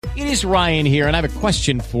It is Ryan here, and I have a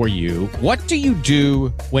question for you. What do you do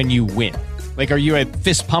when you win? Like, are you a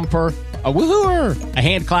fist pumper, a woohooer, a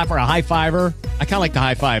hand clapper, a high fiver? I kind of like the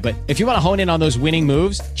high five, but if you want to hone in on those winning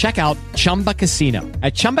moves, check out Chumba Casino.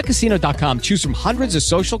 At ChumbaCasino.com, choose from hundreds of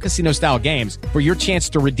social casino-style games for your chance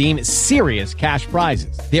to redeem serious cash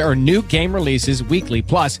prizes. There are new game releases weekly,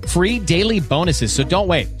 plus free daily bonuses, so don't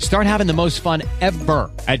wait. Start having the most fun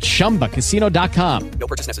ever at ChumbaCasino.com. No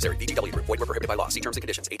purchase necessary. VGW Group. Void where prohibited by law. See terms and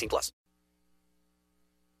conditions. 18+.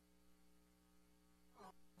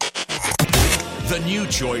 The new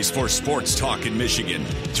choice for sports talk in Michigan.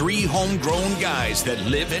 3 homegrown guys that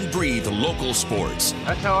live and breathe local sports.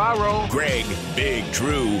 That's how I roll. Greg, Big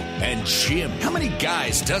Drew, and Jim. How many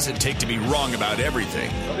guys does it take to be wrong about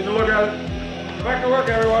everything? Something to look at. Go back to work,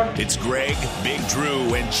 everyone. It's Greg, Big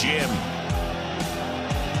Drew, and Jim.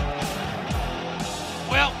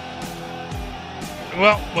 Well.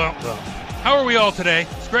 How are we all today?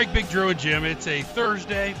 It's Greg, Big Drew, and Jim. It's a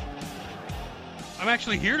Thursday. I'm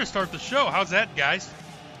actually here to start the show. How's that, guys?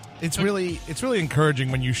 It's really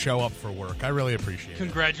encouraging when you show up for work. I really appreciate it.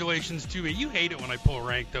 Congratulations to me. You hate it when I pull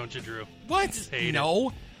rank, don't you, Drew? What? Hate no.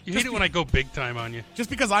 It. You hate it when I go big time on you.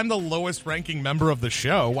 Just because I'm the lowest ranking member of the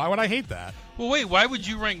show, why would I hate that? Well, wait, why would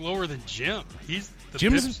you rank lower than Jim?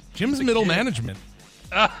 Jim's middle management.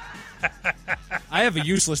 I have a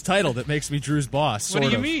useless title that makes me Drew's boss. What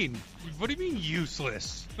do you mean? What do you mean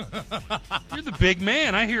useless? You're the big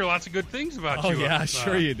man. I hear lots of good things about you. Oh, yeah,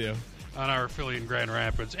 sure you do. On our affiliate in Grand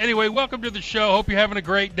Rapids. Anyway, welcome to the show. Hope you're having a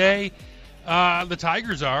great day. The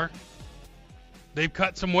Tigers are. They've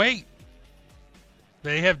cut some weight.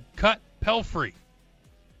 They have cut Pelfrey.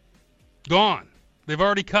 Gone. They've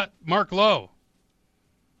already cut Mark Lowe.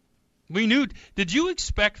 We knew. Did you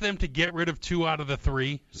expect them to get rid of 2 out of the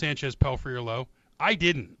 3, Sanchez, Pelfrey, or Lowe? I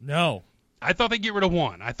didn't. No. I thought they'd get rid of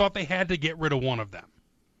 1. I thought they had to get rid of one of them.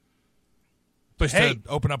 But to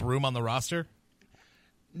open up room on the roster?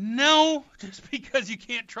 No, just because you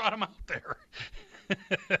can't trot them out there.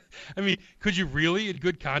 I mean, could you really, in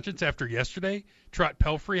good conscience after yesterday, trot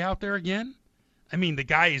Pelfrey out there again? I mean, the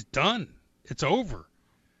guy is done. It's over.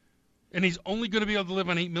 And he's only going to be able to live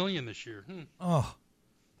on $8 million this year. Oh,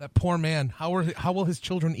 that poor man. How will his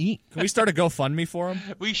children eat? Can we start a GoFundMe for him?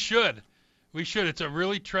 We should. It's a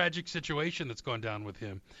really tragic situation that's gone down with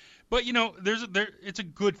him. But, it's a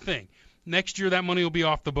good thing. Next year, that money will be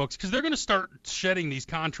off the books because they're going to start shedding these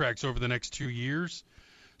contracts over the next 2 years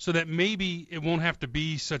so that maybe it won't have to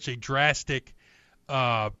be such a drastic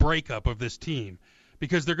breakup of this team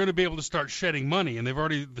because they're going to be able to start shedding money, and they've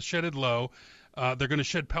already shedded Lowe. They're going to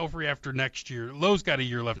shed Pelfrey after next year. Lowe's got a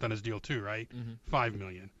year left on his deal too, right? Mm-hmm. $5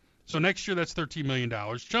 million. So next year, that's $13 million.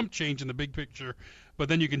 Chump change in the big picture, but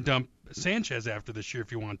then you can dump Sanchez after this year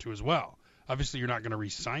if you want to as well. Obviously, you're not going to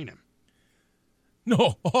re-sign him.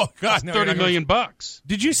 No. Oh, God. No, $30 million.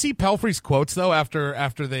 Did you see Pelfrey's quotes, though,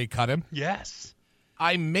 after they cut him? Yes.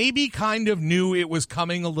 I maybe kind of knew it was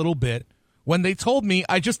coming a little bit. When they told me,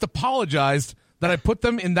 I just apologized that I put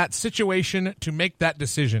them in that situation to make that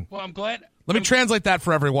decision. Well, I'm glad. Let me translate that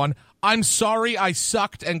for everyone. I'm sorry I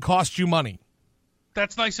sucked and cost you money.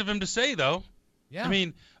 That's nice of him to say, though. Yeah. I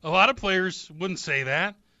mean, a lot of players wouldn't say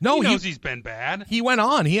that. No, he knows he's been bad. He went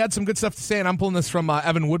on. He had some good stuff to say, and I'm pulling this from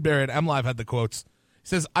Evan Woodbury at MLive had the quotes. He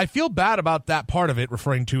says, I feel bad about that part of it,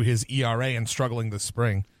 referring to his ERA and struggling this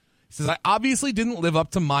spring. He says, I obviously didn't live up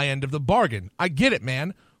to my end of the bargain. I get it,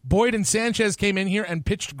 man. Boyd and Sanchez came in here and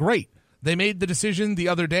pitched great. They made the decision the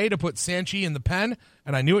other day to put Sanchi in the pen,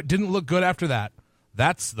 and I knew it didn't look good after that.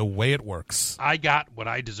 That's the way it works. I got what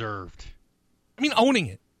I deserved. I mean, owning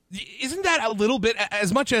it. Isn't that a little bit,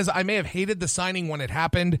 as much as I may have hated the signing when it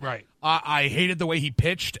happened, right? I hated the way he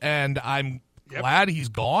pitched, and I'm glad he's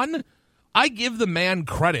gone. I give the man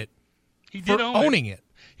credit for owning it.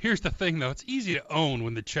 Here's the thing, though. It's easy to own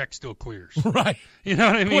when the check still clears. Right. You know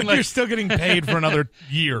what I mean? When you're still getting paid for another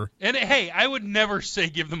year. And, hey, I would never say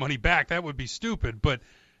give the money back. That would be stupid. But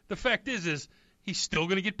the fact is he's still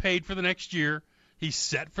going to get paid for the next year. He's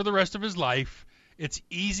set for the rest of his life. It's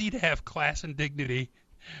easy to have class and dignity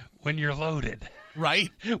when you're loaded.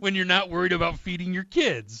 Right. When you're not worried about feeding your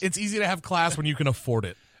kids. It's easy to have class when you can afford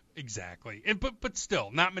it. Exactly. But still,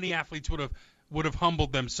 not many athletes would have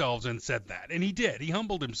humbled themselves and said that. And he did. He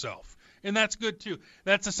humbled himself. And that's good, too.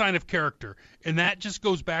 That's a sign of character. And that just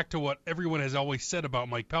goes back to what everyone has always said about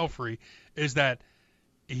Mike Pelfrey, is that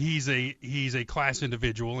he's a class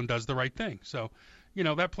individual and does the right thing. So,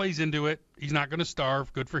 that plays into it. He's not going to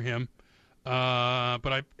starve. Good for him.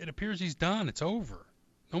 But it appears he's done. It's over.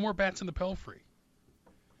 No more bats in the Pelfrey.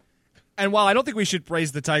 And while I don't think we should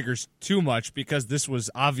praise the Tigers too much because this was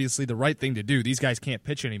obviously the right thing to do, these guys can't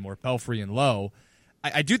pitch anymore, Pelfrey and Lowe.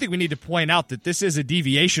 I do think we need to point out that this is a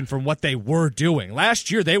deviation from what they were doing. Last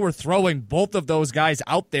year, they were throwing both of those guys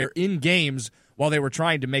out there in games while they were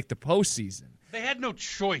trying to make the postseason. They had no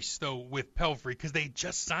choice, though, with Pelfrey because they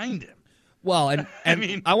just signed him. Well,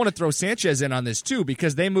 and I want to throw Sanchez in on this, too,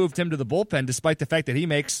 because they moved him to the bullpen despite the fact that he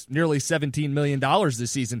makes nearly $17 million this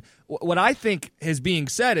season. What I think is being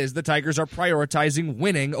said is the Tigers are prioritizing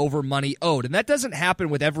winning over money owed, and that doesn't happen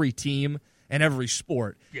with every team and every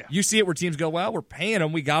sport. Yeah. You see it where teams go, well, we're paying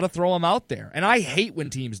him, we got to throw him out there. And I hate when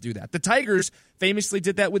teams do that. The Tigers famously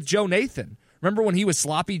did that with Joe Nathan. Remember when he was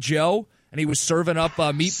Sloppy Joe? And he was serving up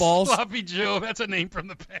meatballs. Sloppy Joe, that's a name from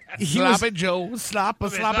the past. Sloppy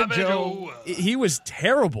Joe. He was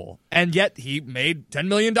terrible, and yet he made $10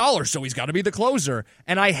 million, so he's got to be the closer.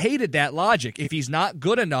 And I hated that logic. If he's not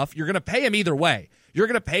good enough, you're going to pay him either way. You're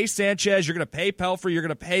going to pay Sanchez, you're going to pay Pelfrey, you're going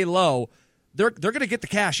to pay Lowe. They're going to get the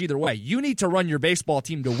cash either way. You need to run your baseball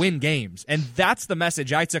team to win games, and that's the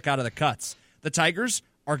message I took out of the cuts. The Tigers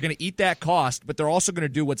are going to eat that cost, but they're also going to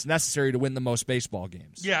do what's necessary to win the most baseball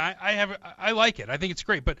games. Yeah, I like it. I think it's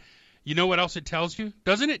great. But you know what else it tells you?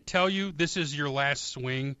 Doesn't it tell you this is your last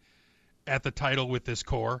swing at the title with this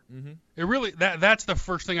core? Mm-hmm. It really that's the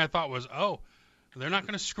first thing I thought was, oh, they're not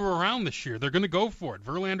going to screw around this year. They're going to go for it.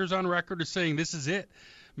 Verlander's on record as saying this is it.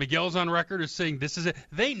 Miguel's on record as saying this is it.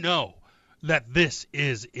 They know that this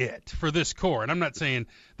is it for this core. And I'm not saying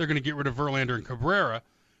they're going to get rid of Verlander and Cabrera,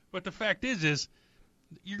 but the fact is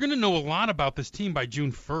you're going to know a lot about this team by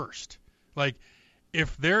June 1st. Like,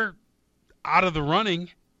 if they're out of the running,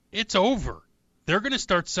 it's over. They're going to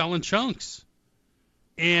start selling chunks.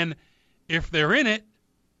 And if they're in it,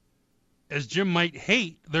 as Jim might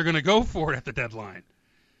hate, they're going to go for it at the deadline.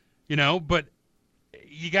 But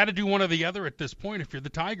you got to do one or the other at this point if you're the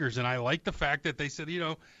Tigers. And I like the fact that they said,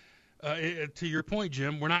 to your point,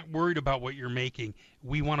 Jim, we're not worried about what you're making.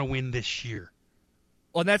 We want to win this year.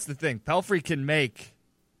 Well, that's the thing. Pelfrey can make,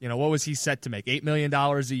 what was he set to make? $8 million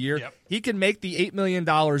a year? Yep. He can make the $8 million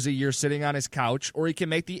a year sitting on his couch, or he can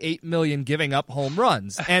make the $8 million giving up home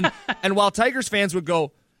runs. And while Tigers fans would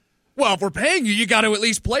go, well, if we're paying you, you got to at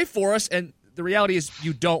least play for us. And the reality is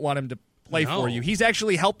you don't want him to play for you. He's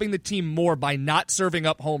actually helping the team more by not serving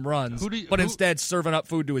up home runs, instead serving up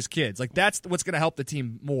food to his kids. Like, that's what's going to help the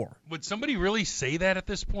team more. Would somebody really say that at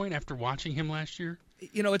this point after watching him last year?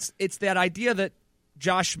 It's that idea that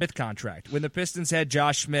Josh Smith contract, when the Pistons had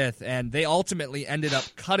Josh Smith, and they ultimately ended up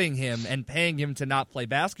cutting him and paying him to not play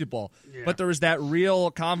basketball. Yeah. But there was that real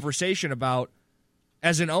conversation about,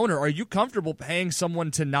 as an owner, are you comfortable paying someone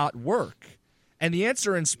to not work? And the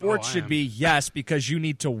answer in sports should be yes, because you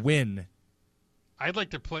need to win. I'd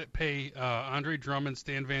like to pay Andre Drummond,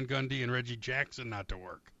 Stan Van Gundy, and Reggie Jackson not to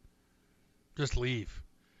work. Just leave.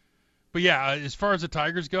 But yeah, as far as the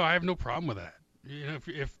Tigers go, I have no problem with that.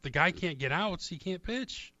 If the guy can't get outs, he can't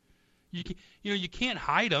pitch. You can't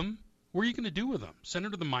hide him. What are you going to do with him? Send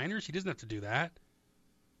him to the minors? He doesn't have to do that.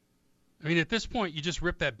 I mean, at this point, you just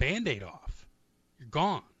rip that Band-Aid off. You're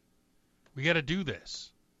gone. We got to do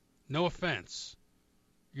this. No offense.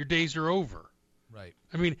 Your days are over. Right.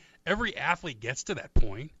 I mean, every athlete gets to that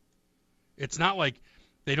point. It's not like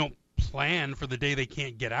they don't plan for the day they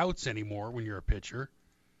can't get outs anymore when you're a pitcher.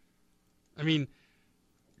 I mean,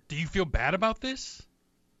 do you feel bad about this?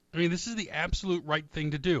 I mean, this is the absolute right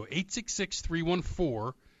thing to do.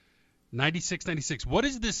 866-314-9696. What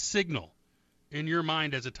is this signal in your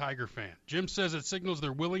mind as a Tiger fan? Jim says it signals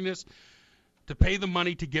their willingness to pay the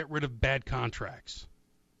money to get rid of bad contracts.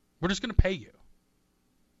 We're just going to pay you.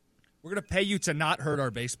 We're going to pay you to not hurt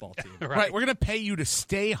our baseball team. Right. We're going to pay you to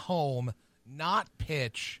stay home, not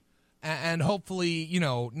pitch, and hopefully,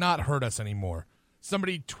 not hurt us anymore.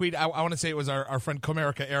 Somebody tweeted, I want to say it was our friend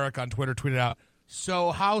Comerica Eric on Twitter tweeted out,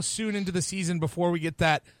 so how soon into the season before we get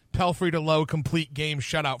that Pelfrey to Lowe complete game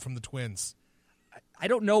shutout from the Twins? I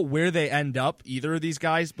don't know where they end up, either of these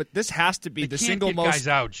guys, but this has to be the single most... guys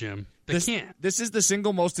out, Jim. They can't. This is the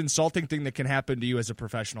single most insulting thing that can happen to you as a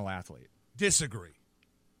professional athlete. Disagree.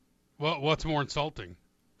 Well, what's more insulting?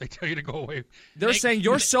 They tell you to go away. They're saying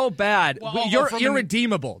you're so bad, you're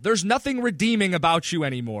irredeemable. There's nothing redeeming about you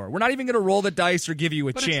anymore. We're not even going to roll the dice or give you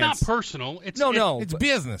a chance. It's not personal. It's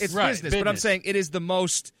business. It's business. But I'm saying it is the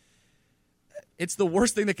most... It's the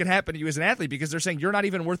worst thing that can happen to you as an athlete because they're saying you're not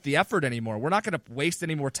even worth the effort anymore. We're not going to waste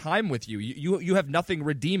any more time with you. You have nothing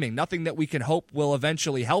redeeming, nothing that we can hope will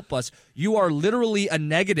eventually help us. You are literally a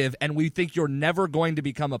negative, and we think you're never going to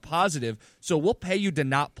become a positive, so we'll pay you to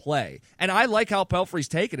not play. And I like how Pelfrey's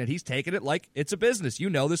taken it. He's taken it like it's a business. You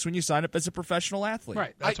know this when you sign up as a professional athlete.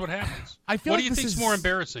 Right, that's what happens. What do you think is more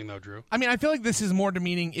embarrassing, though, Drew? I mean, I feel like this is more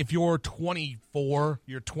demeaning if you're 24,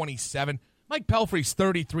 you're 27. Mike Pelfrey's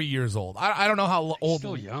 33 years old. I don't know how old.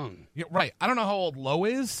 Still young. Yeah, right. I don't know how old Lowe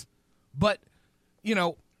is, but,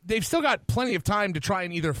 they've still got plenty of time to try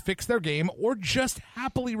and either fix their game or just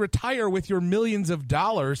happily retire with your millions of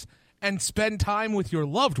dollars and spend time with your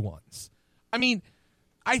loved ones. I mean,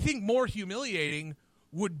 I think more humiliating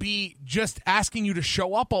would be just asking you to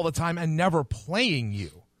show up all the time and never playing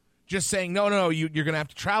you. Just saying, no, you're going to have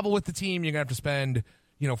to travel with the team. You're going to have to spend,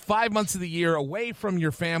 5 months of the year away from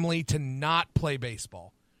your family to not play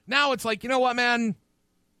baseball. Now it's like, you know what, man?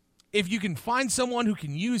 If you can find someone who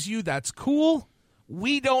can use you, that's cool.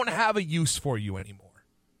 We don't have a use for you anymore.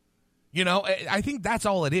 I think that's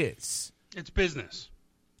all it is. It's business.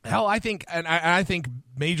 Hell, I think, and I think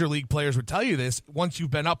major league players would tell you this, once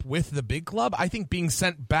you've been up with the big club, I think being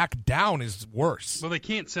sent back down is worse. Well, they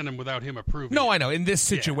can't send him without him approving. No, I know, in this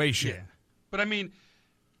situation. Yeah. But, I mean,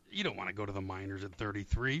 you don't want to go to the minors at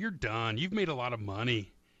 33. You're done. You've made a lot of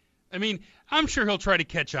money. I mean, I'm sure he'll try to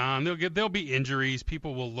catch on. There'll be injuries.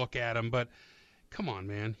 People will look at him. But, come on,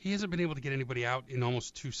 man. He hasn't been able to get anybody out in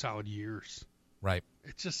almost 2 solid years. Right.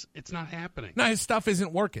 It's not happening. No, his stuff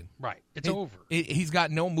isn't working. Right. It's over. He's got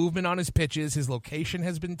no movement on his pitches. His location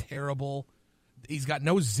has been terrible. He's got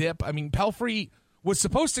no zip. I mean, Pelfrey was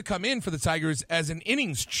supposed to come in for the Tigers as an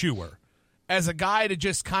innings chewer, as a guy to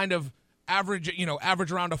just kind of average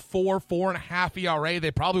around a 4.5 ERA. They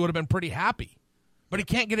probably would have been pretty happy. But he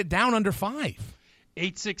can't get it down under 5.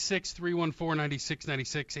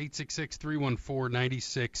 866-314-9696,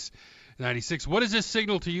 866-314-9696. What does this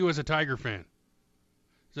signal to you as a Tiger fan?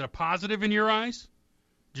 Is it a positive in your eyes?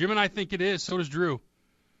 Jim and I think it is. So does Drew.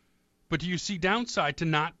 But do you see downside to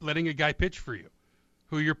not letting a guy pitch for you,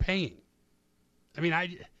 who you're paying? I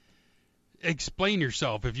mean, explain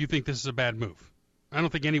yourself if you think this is a bad move. I don't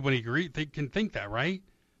think anybody can think that, right?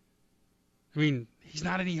 I mean, he's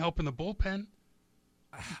not any help in the bullpen.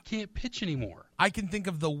 He can't pitch anymore. I can think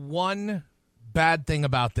of the one bad thing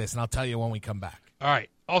about this, and I'll tell you when we come back. All right.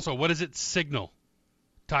 Also, what does it signal?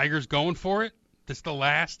 Tigers going for it? This the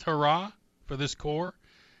last hurrah for this core?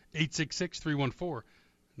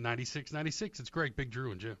 866-314-9696. It's Greg, Big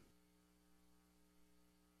Drew, and Jim.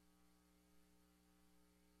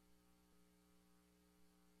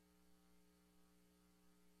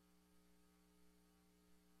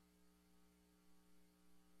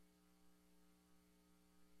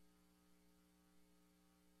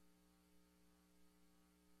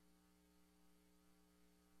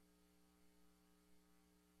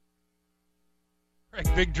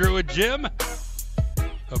 Big Drew and Jim.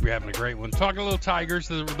 Hope you're having a great one. Talking a little Tigers.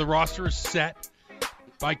 The roster is set.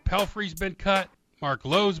 Mike Pelfrey's been cut. Mark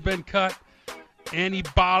Lowe's been cut.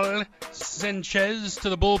 Anibal Sanchez to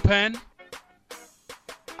the bullpen.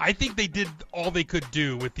 I think they did all they could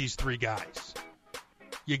do with these 3 guys.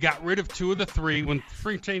 You got rid of 2 of the 3. When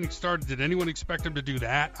spring training started, did anyone expect them to do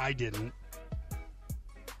that? I didn't.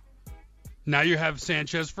 Now you have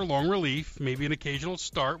Sanchez for long relief, maybe an occasional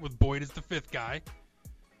start with Boyd as the 5th guy.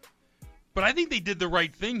 But I think they did the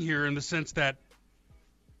right thing here in the sense that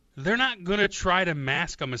they're not going to try to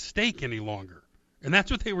mask a mistake any longer. And that's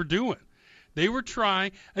what they were doing. They were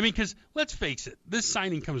trying. I mean, because let's face it, this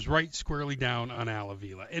signing comes right squarely down on Al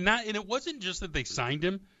Avila. And it wasn't just that they signed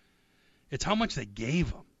him. It's how much they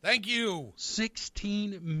gave him. Thank you.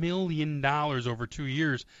 $16 million over 2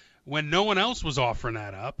 years when no one else was offering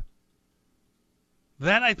that up.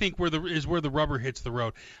 That, I think, is where the rubber hits the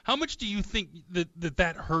road. How much do you think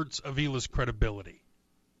that hurts Avila's credibility?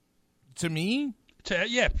 To me?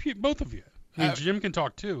 Yeah, both of you. I mean, Jim can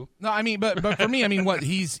talk, too. No, I mean, but for me, I mean, what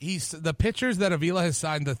he's the pitchers that Avila has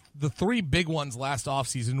signed, the 3 big ones last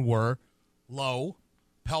offseason were Lowe,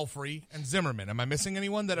 Pelfrey, and Zimmerman. Am I missing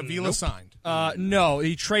anyone that Avila signed? No,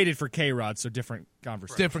 he traded for K-Rod, so different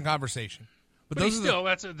conversation. Different conversation. But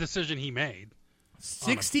that's a decision he made.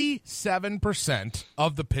 67%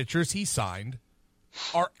 of the pitchers he signed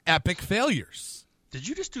are epic failures. Did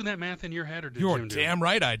you just do that math in your head, or did You're Jim do damn it?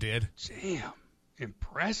 right I did. Damn.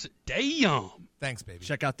 Impressive. Damn. Thanks, baby.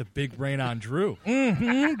 Check out the big brain on Drew.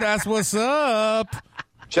 That's what's up.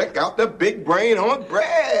 Check out the big brain on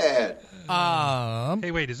Brad.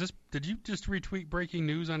 Hey, wait, did you just retweet breaking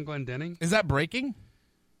news on Glendenning? Is that breaking?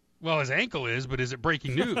 Well, his ankle is, but is it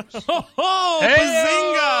breaking news? Bazinga!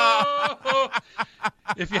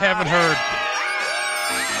 If you haven't heard,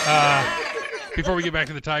 before we get back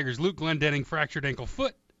to the Tigers, Luke Glendenning fractured ankle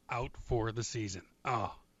foot out for the season.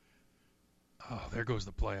 Oh, there goes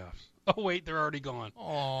the playoffs. Oh, wait, they're already gone.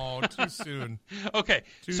 Oh, too soon. Okay,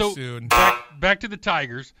 Too so soon. Back to the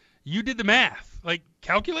Tigers. You did the math, like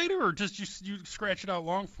calculator, or just you scratch it out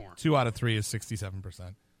long form? 2 out of 3 is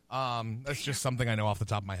 67%. That's just something I know off the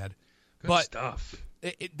top of my head. Good stuff.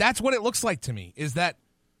 That's what it looks like to me, is that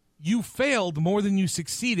you failed more than you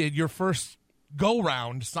succeeded your first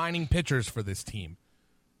go-round signing pitchers for this team.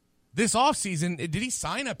 This offseason, did he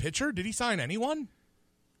sign a pitcher? Did he sign anyone?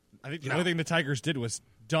 I think the only thing the Tigers did was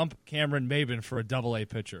dump Cameron Maben for a double-A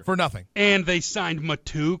pitcher. For nothing. And they signed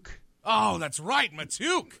Matuk. Oh, that's right,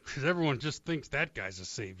 Matuk. Because everyone just thinks that guy's a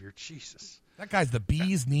savior. Jesus. That guy's the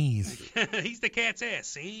bee's knees. He's the cat's ass,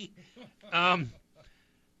 see?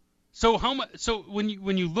 So when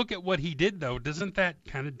you look at what he did, though, doesn't that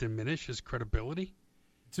kind of diminish his credibility?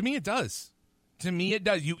 To me, it does.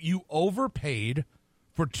 You overpaid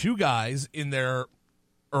for two guys in their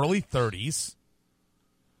early 30s,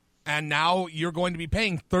 and now you're going to be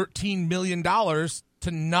paying $13 million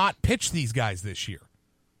to not pitch these guys this year.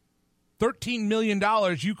 $13 million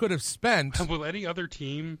you could have spent. Will any other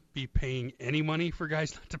team be paying any money for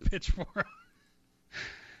guys not to pitch for?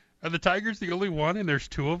 Are the Tigers the only one, and there's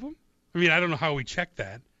two of them? I mean, I don't know how we check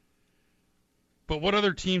that. But what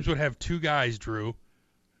other teams would have two guys, Drew,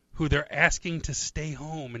 who they're asking to stay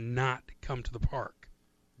home and not come to the park?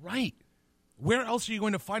 Right. Where else are you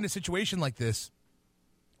going to find a situation like this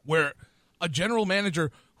where a general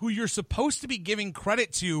manager who you're supposed to be giving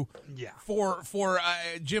credit to for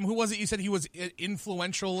Jim, who was it? You said he was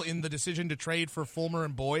influential in the decision to trade for Fulmer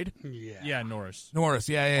and Boyd? Yeah, Norris. Yeah. All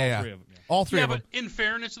three of them. Yeah. All three of them. But in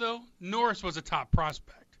fairness, though, Norris was a top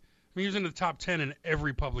prospect. I mean, he was in the top 10 in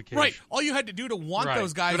every publication. Right. All you had to do to want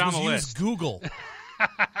those guys was use Google.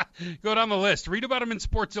 Go down the list. Read about him in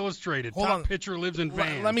Sports Illustrated. Top pitcher lives in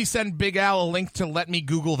vans. Let me send Big Al a link to let me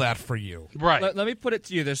Google that for you. Right. Let me put it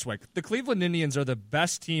to you this way. The Cleveland Indians are the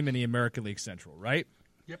best team in the American League Central, right?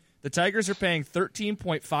 Yep. The Tigers are paying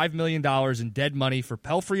 $13.5 million in dead money for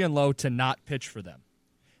Pelfrey and Lowe to not pitch for them.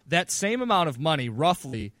 That same amount of money,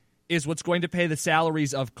 roughly, is what's going to pay the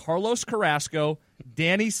salaries of Carlos Carrasco,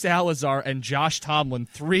 Danny Salazar, and Josh Tomlin,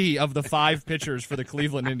 3 of the 5 pitchers for the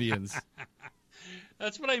Cleveland Indians.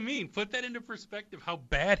 That's what I mean. Put that into perspective, how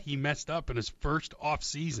bad he messed up in his first off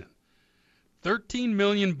season. 13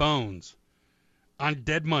 million bones on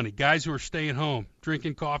dead money. Guys who are staying home,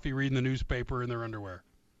 drinking coffee, reading the newspaper in their underwear.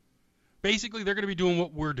 Basically, they're going to be doing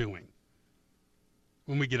what we're doing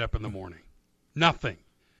when we get up in the morning. Nothing.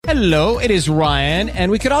 Hello, it is Ryan, and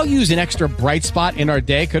we could all use an extra bright spot in our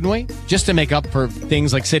day, couldn't we? Just to make up for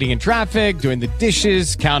things like sitting in traffic, doing the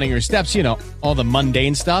dishes, counting your steps, all the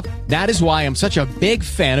mundane stuff. That is why I'm such a big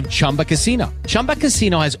fan of Chumba Casino. Chumba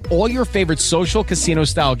Casino has all your favorite social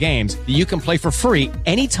casino-style games that you can play for free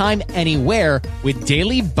anytime, anywhere with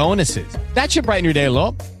daily bonuses. That should brighten your day a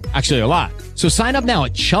little. Actually, a lot. So sign up now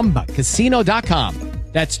at ChumbaCasino.com.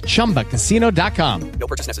 That's ChumbaCasino.com. No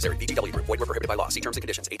purchase necessary. VGW Group. Void where prohibited by law. See terms and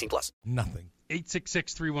conditions. 18+. Nothing.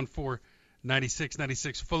 866-314-9696.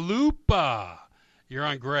 Falupa. You're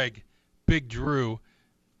on Greg. Big Drew.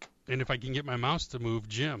 And if I can get my mouse to move,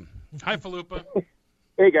 Jim. Hi, Falupa.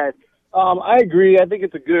 Hey, guys. I agree. I think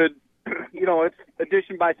it's a good, it's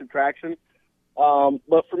addition by subtraction.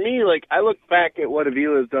 But for me, I look back at what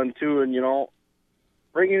Avila's done, too, and,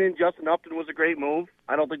 bringing in Justin Upton was a great move.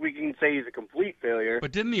 I don't think we can say he's a complete failure.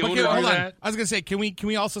 But didn't the owner do that? I was going to say, can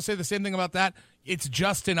we also say the same thing about that? It's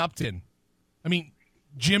Justin Upton. I mean,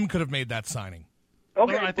 Jim could have made that signing.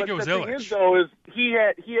 Okay, well, I think it was Illich. The thing is, though, is he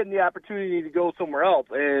had the opportunity to go somewhere else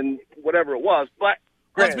and whatever it was. But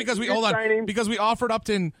that's because we offered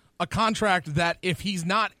Upton a contract that if he's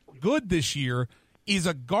not good this year is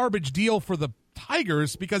a garbage deal for the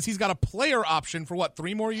Tigers because he's got a player option for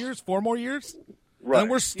 3 more years, 4 more years. Right.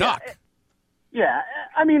 And we're stuck. Yeah.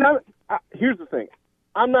 I mean, here's the thing.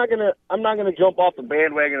 I'm not gonna jump off the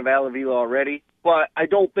bandwagon of Al Avila already, but I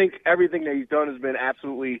don't think everything that he's done has been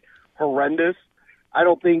absolutely horrendous. I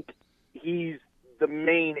don't think he's the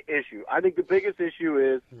main issue. I think the biggest issue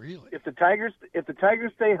is if the Tigers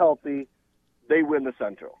stay healthy, they win the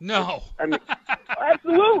Central. No. I mean,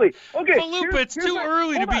 absolutely. Okay. Falupa, it's too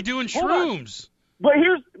early to be doing shrooms. But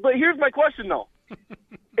here's my question though.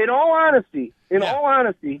 In all honesty,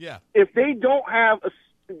 if they don't have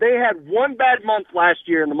they had one bad month last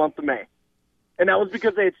year in the month of May, and that was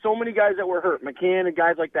because they had so many guys that were hurt, McCann and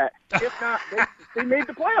guys like that. If not, they made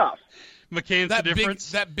the playoffs. McCann's the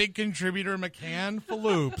difference. That big contributor, McCann,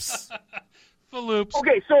 Faloops. Faloops.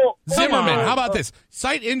 Okay, so Zimmerman. How about this?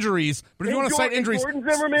 Cite injuries, but if you want to cite injuries,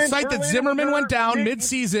 cite that Zimmerman went down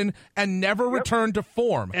mid-season and never returned to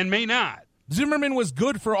form, and may not. Zimmerman was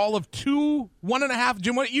good for all of 1.5.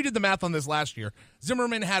 Jim, you did the math on this last year.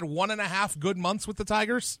 Zimmerman had 1.5 good months with the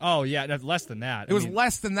Tigers. Oh, yeah, less than that. It was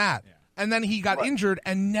less than that. Yeah. And then he got injured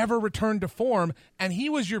and never returned to form, and he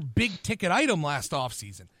was your big-ticket item last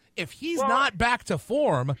offseason. If he's not back to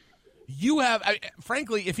form, you have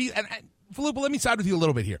frankly, if he Felipe, let me side with you a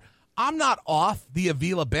little bit here. I'm not off the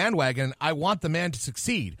Avila bandwagon. I want the man to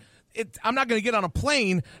succeed. I'm not going to get on a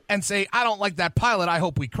plane and say, I don't like that pilot. I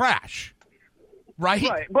hope we crash. Right?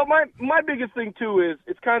 Right. But my biggest thing, too, is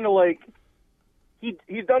it's kind of like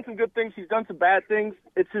he's done some good things. He's done some bad things.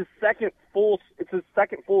 It's his second full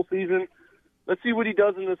season. Let's see what he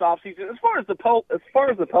does in this offseason. As far as the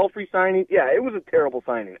Pelfrey signing, yeah, it was a terrible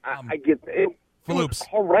signing. I get it. It was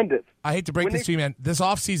horrendous. I hate to break this to you, man. This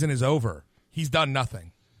offseason is over. He's done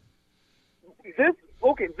nothing. This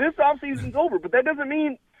offseason's over, but that doesn't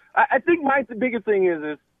mean – I think the biggest thing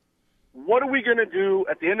is what are we going to do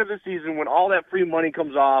at the end of the season when all that free money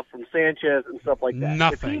comes off from Sanchez and stuff like that?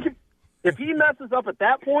 Nothing. If he messes up at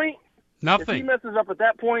that point – Nothing. If he messes up at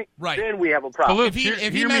that point, right, then we have a problem. If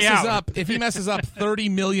he messes up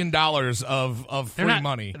 $30 million of free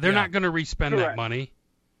money, they're not going to re-spend that money.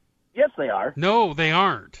 Yes, they are. No, they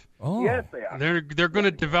aren't. Oh. Yes, they are. They're going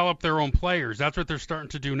to develop their own players. That's what they're starting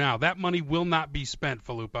to do now. That money will not be spent,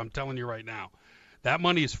 Felipe. I'm telling you right now. That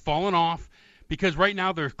money is falling off because right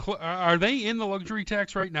now are they in the luxury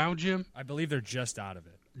tax right now, Jim? I believe they're just out of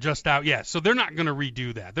it. Just out, yeah. So they're not going to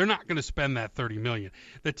redo that. They're not going to spend that $30 million.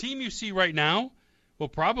 The team you see right now will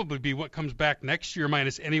probably be what comes back next year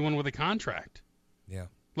minus anyone with a contract. Yeah.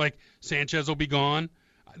 Like Sanchez will be gone.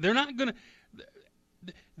 They're not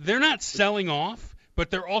selling off, but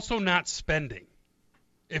they're also not spending.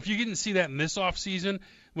 If you didn't see that in this offseason,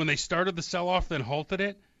 when they started the sell-off then halted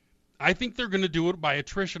it, I think they're going to do it by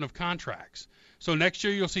attrition of contracts. So next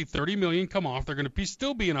year you'll see $30 million come off. They're going to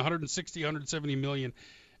still be in $160, $170 million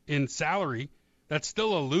in salary. That's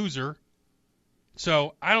still a loser.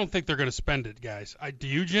 So I don't think they're going to spend it, guys. Do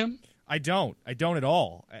you, Jim? I don't at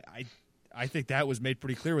all. I think that was made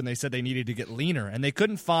pretty clear when they said they needed to get leaner, and they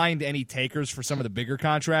couldn't find any takers for some of the bigger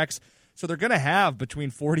contracts. So they're going to have between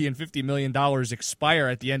 $40 and $50 million expire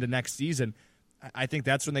at the end of next season. I think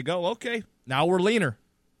that's when they go, okay, now we're leaner.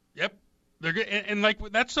 Yep. They're good, and like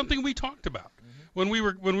that's something we talked about. When we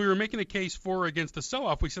were making a case for or against the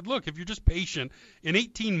sell-off, we said, look, if you're just patient, in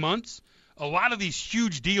 18 months, a lot of these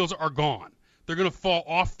huge deals are gone. They're going to fall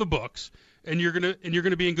off the books, and you're going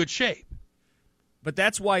to be in good shape. But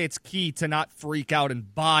that's why it's key to not freak out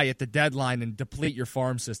and buy at the deadline and deplete your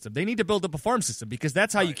farm system. They need to build up a farm system because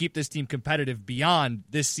that's how you keep this team competitive beyond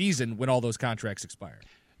this season when all those contracts expire.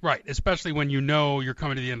 Right, especially when you know you're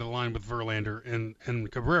coming to the end of the line with Verlander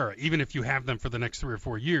and Cabrera. Even if you have them for the next 3 or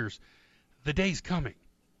 4 years, the day's coming.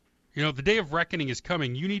 You know, the day of reckoning is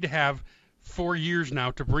coming. You need to have 4 years now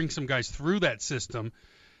to bring some guys through that system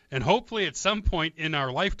and hopefully at some point in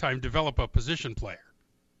our lifetime develop a position player.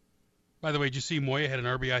 By the way, did you see Moya had an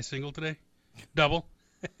RBI single today? Double?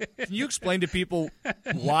 Can you explain to people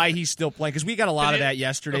why he's still playing? Because we got a lot of that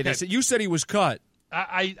yesterday. Okay. You said he was cut.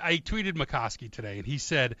 I tweeted McCoskey today, and he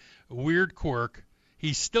said, weird quirk.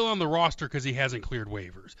 He's still on the roster because he hasn't cleared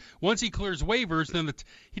waivers. Once he clears waivers, then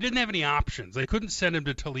he didn't have any options. They couldn't send him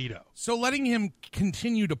to Toledo. So letting him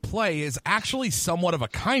continue to play is actually somewhat of a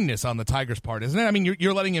kindness on the Tigers' part, isn't it? I mean,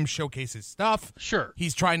 you're letting him showcase his stuff. Sure.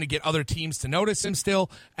 He's trying to get other teams to notice him still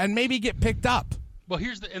and maybe get picked up. Well,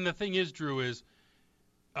 the thing is, Drew, is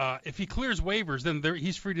if he clears waivers, then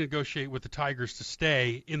he's free to negotiate with the Tigers to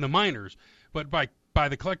stay in the minors. But by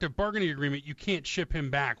the collective bargaining agreement, you can't ship him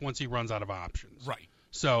back once he runs out of options. Right.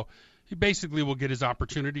 So he basically will get his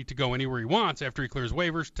opportunity to go anywhere he wants after he clears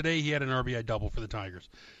waivers. Today he had an RBI double for the Tigers.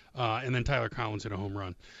 And then Tyler Collins hit a home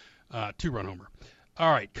run, 2-run homer.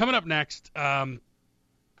 All right, coming up next, I'm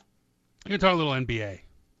going to talk a little NBA.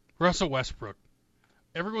 Russell Westbrook.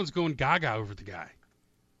 Everyone's going gaga over the guy.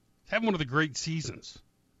 He's having one of the great seasons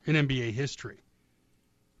in NBA history.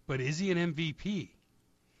 But is he an MVP?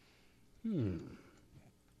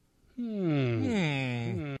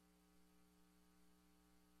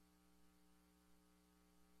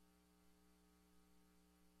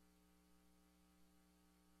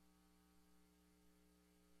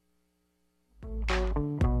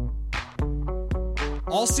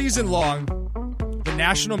 All season long, the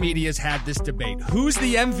national media has had this debate. Who's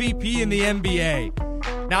the MVP in the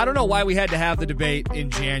NBA? Now, I don't know why we had to have the debate in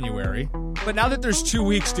January, but now that there's 2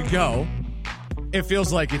 weeks to go, it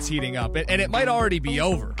feels like it's heating up, and it might already be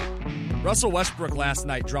over. Russell Westbrook last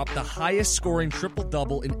night dropped the highest scoring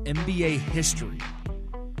triple-double in NBA history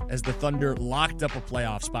as the Thunder locked up a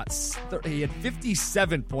playoff spot. He had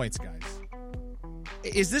 57 points, guys.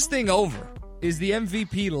 Is this thing over? Is the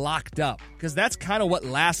MVP locked up? Because that's kind of what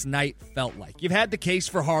last night felt like. You've had the case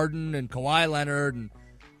for Harden and Kawhi Leonard, and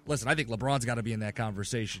listen, I think LeBron's got to be in that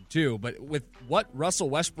conversation too, but with what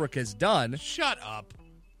Russell Westbrook has done... Shut up.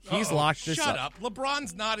 He's locked this up. Shut up.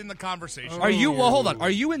 LeBron's not in the conversation. Are you? Well, hold on. Are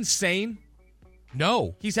you insane?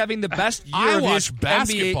 No. He's having the best year I of watch his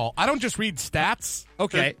basketball. NBA. I don't just read stats.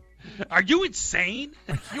 Okay. Are you insane?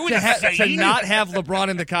 To not have LeBron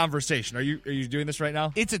in the conversation. Are you doing this right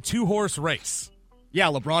now? It's a 2-horse race. Yeah,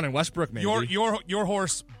 LeBron and Westbrook, maybe. Your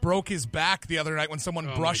horse broke his back the other night when someone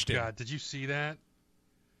brushed my him. God, did you see that?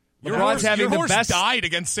 Your LeBron's having your the horse best. died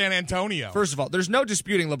against San Antonio. First of all, there's no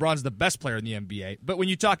disputing LeBron's the best player in the NBA. But when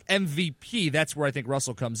you talk MVP, that's where I think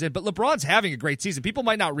Russell comes in. But LeBron's having a great season. People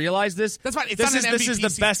might not realize this. That's fine. It's this not an MVP this is the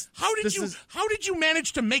season. best. How did you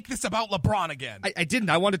manage to make this about LeBron again? I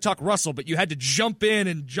didn't. I wanted to talk Russell, but you had to jump in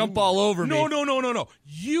and jump all over me. No.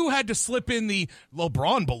 You had to slip in the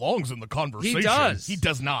LeBron belongs in the conversation. He does. He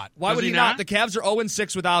does not. Why Does would he he not? not? The Cavs are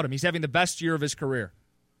 0-6 without him. He's having the best year of his career.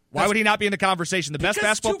 Why would he not be in the conversation? The best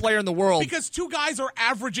basketball player in the world. Because 2 guys are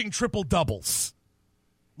averaging triple-doubles.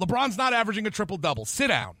 LeBron's not averaging a triple-double. Sit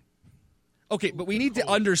down. Okay, but we need to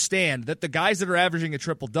understand that the guys that are averaging a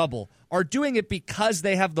triple-double are doing it because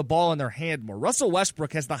they have the ball in their hand more. Russell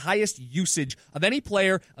Westbrook has the highest usage of any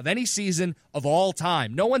player of any season of all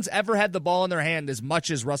time. No one's ever had the ball in their hand as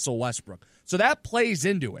much as Russell Westbrook. So that plays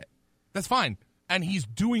into it. That's fine. And he's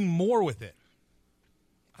doing more with it.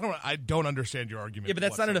 I don't understand your argument. Yeah, but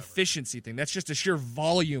that's not an whatsoever. efficiency thing. That's just a sheer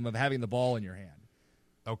volume of having the ball in your hand.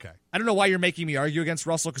 Okay. I don't know why you're making me argue against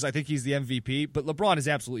Russell because I think he's the MVP, but LeBron is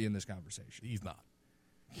absolutely in this conversation. He's not.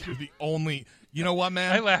 You're the only. You know what,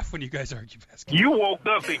 man? I laugh when you guys argue basketball. You woke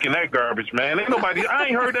up thinking that garbage, man. I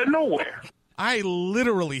ain't heard that nowhere. I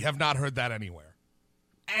literally have not heard that anywhere.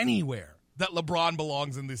 Anywhere that LeBron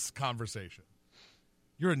belongs in this conversation.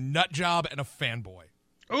 You're a nut job and a fanboy.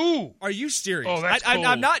 Ooh. Are you serious? Oh, that's I'm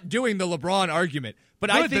cold. not doing the LeBron argument, but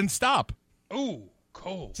I Good, think then stop. Ooh,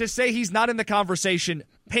 cold. to say he's not in the conversation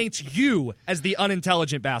paints you as the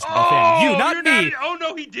unintelligent basketball fan. You, not me. Oh,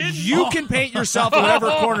 no, he didn't. You can paint yourself in whatever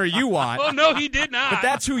corner you want. Oh, no, he did not. But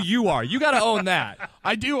that's who you are. You got to own that.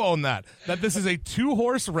 I do own that. That this is a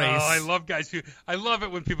 2-horse race. Oh, I love guys who. I love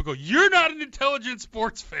it when people go, "You're not an intelligent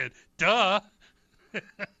sports fan." Duh.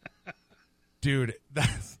 Dude,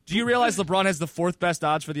 Do you realize LeBron has the 4th best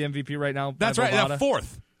odds for the MVP right now? that's by right. Now, Bovada?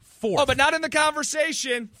 fourth. Oh, but not in the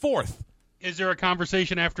conversation. 4th. Is there a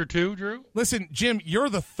conversation after 2, Drew? Listen, Jim, you're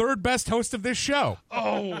the 3rd best host of this show.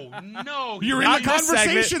 Oh no! You're in Not the this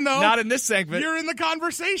conversation, segment. though. Not in this segment. You're in the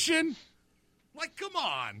conversation. Like, come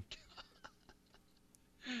on.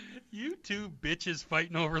 You two bitches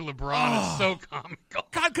fighting over LeBron is so comical.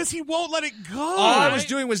 God, because he won't let it go. All I was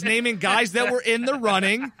doing was naming guys that were in the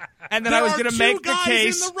running, and then There I was are going to 2 make the guys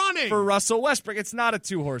case in the running. for Russell Westbrook. It's not a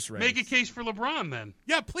 2-horse race. Make a case for LeBron then.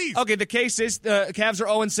 Yeah, please. Okay, the case is the Cavs are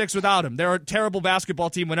 0-6 without him. They're a terrible basketball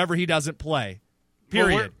team whenever he doesn't play.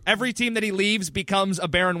 Period. Well, Every team that he leaves becomes a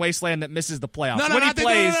barren wasteland that misses the playoffs. No, when he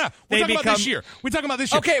plays, We're they talking become about this year. We're talking about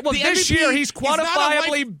this year. Okay, well, The this MVP year he's is not a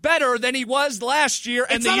quantifiably better than he was last year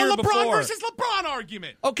and It's the not year a LeBron before. versus LeBron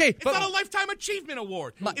argument. Okay, It's but not a Lifetime Achievement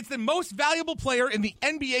Award. It's the most valuable player in the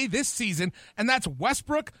NBA this season, and that's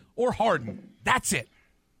Westbrook or Harden. That's it.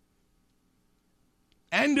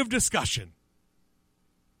 End of discussion.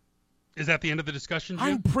 Is that the end of the discussion, Jim?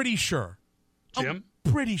 I'm pretty sure. Jim?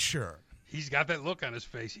 I'm pretty sure. He's got that look on his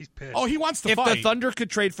face. He's pissed. Oh, he wants to if fight. the Thunder could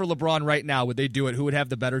trade for LeBron right now, would they do it? Who would have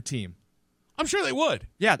the better team? I'm sure they would.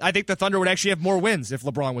 Yeah, I think the Thunder would actually have more wins if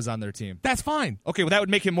LeBron was on their team. That's fine. Okay, well, that would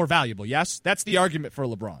make him more valuable, yes? That's the argument for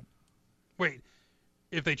LeBron. Wait,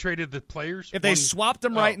 if they traded the players? If they swapped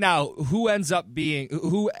them right now, who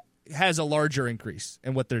has a larger increase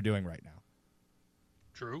in what they're doing right now?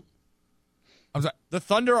 True. I'm sorry. The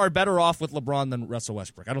Thunder are better off with LeBron than Russell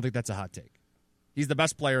Westbrook. I don't think that's a hot take. He's the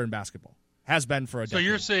best player in basketball. Has been for a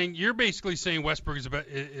decade. So you're basically saying Westbrook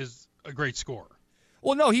is a great scorer.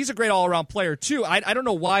 Well, no, he's a great all-around player too. I don't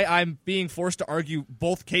know why I'm being forced to argue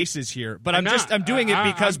both cases here, but I'm doing it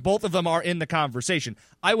because both of them are in the conversation.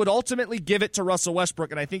 I would ultimately give it to Russell Westbrook,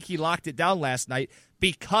 and I think he locked it down last night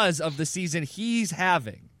because of the season he's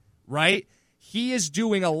having. Right? He is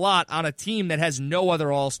doing a lot on a team that has no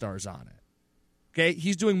other all-stars on it. Okay,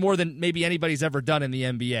 he's doing more than maybe anybody's ever done in the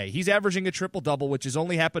NBA. He's averaging a triple-double, which has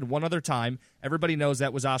only happened one other time. Everybody knows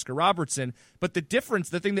that was Oscar Robertson. But the difference,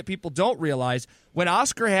 the thing that people don't realize, when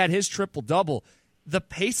Oscar had his triple-double, the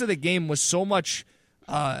pace of the game was so much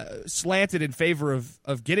slanted in favor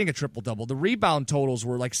of getting a triple-double. The rebound totals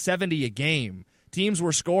were like 70 a game. Teams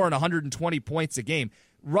were scoring 120 points a game.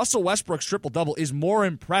 Russell Westbrook's triple-double is more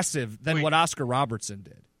impressive than what Oscar Robertson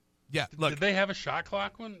did. Yeah, look. Did they have a shot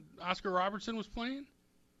clock when Oscar Robertson was playing?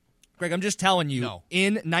 Greg, I'm just telling you, No.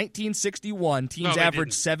 in 1961, teams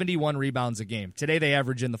averaged 71 rebounds a game. Today, they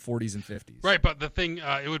average in the 40s and 50s. Right, but the thing,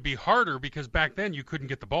 it would be harder because back then you couldn't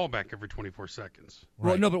get the ball back every 24 seconds.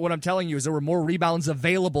 Well, no, but what I'm telling you is there were more rebounds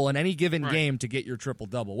available in any given game to get your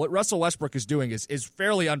triple-double. What Russell Westbrook is doing is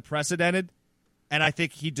fairly unprecedented, and I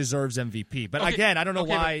think he deserves MVP. But again, I don't know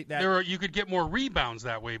why that. You could get more rebounds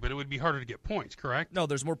that way, but it would be harder to get points, correct? No,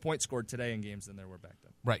 there's more points scored today in games than there were back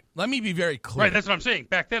then. Right. Let me be very clear. Right, that's what I'm saying.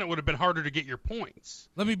 Back then it would have been harder to get your points.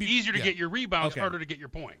 Easier to get your rebounds, harder to get your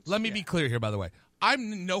points. Let me be clear here, by the way.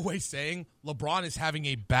 I'm in no way saying LeBron is having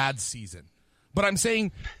a bad season. But I'm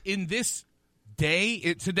saying in this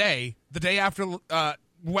day, today, the day after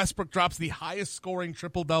Westbrook drops the highest scoring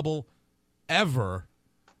triple-double ever,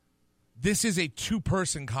 this is a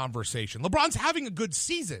two-person conversation. LeBron's having a good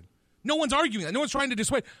season. No one's arguing that. No one's trying to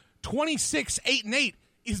dissuade. 26, 8, and 8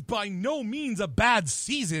 is by no means a bad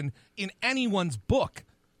season in anyone's book.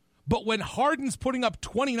 But when Harden's putting up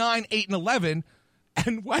 29, 8, and 11,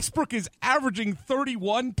 and Westbrook is averaging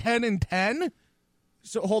 31, 10, and 10.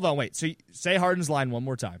 So hold on, wait. So say Harden's line one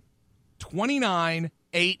more time. 29,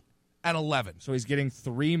 8, and 11. So he's getting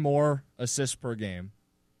 3 more assists per game.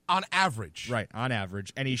 On average. Right, on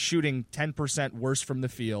average. And he's shooting 10% worse from the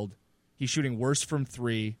field. He's shooting worse from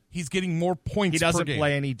 3. He's getting more points per game. He doesn't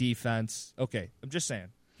play any defense. Okay, I'm just saying.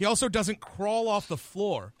 He also doesn't crawl off the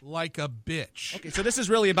floor like a bitch. Okay, so this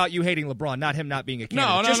is really about you hating LeBron, not him not being a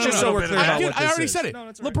candidate. No, just so we're clear about what this I already is. said it. No,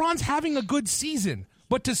 that's right. LeBron's having a good season.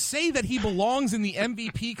 But to say that he belongs in the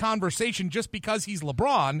MVP conversation just because he's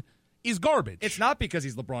LeBron is garbage. It's not because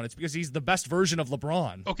he's LeBron. It's because he's the best version of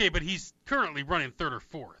LeBron. Okay, but he's currently running 3rd or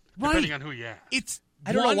 4th, depending on who you ask.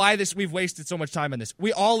 I don't know why we've wasted so much time on this.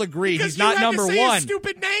 We all agree because he's not number to say 1. His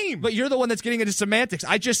stupid name. But you're the one that's getting into semantics.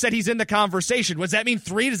 I just said he's in the conversation. Does that mean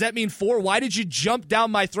 3? Does that mean 4? Why did you jump down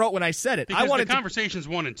my throat when I said it? Because the conversation's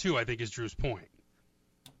 1 and 2, I think, is Drew's point.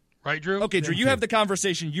 Right, Drew? Okay, Drew, you have the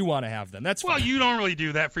conversation you want to have then. That's fine. Well, you don't really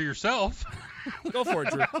do that for yourself. Go for it,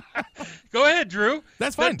 Drew. Go ahead, Drew.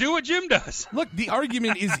 That's fine. Then do what Jim does. Look, the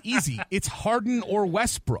argument is easy. It's Harden or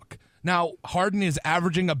Westbrook. Now, Harden is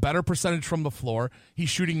averaging a better percentage from the floor. He's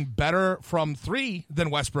shooting better from 3 than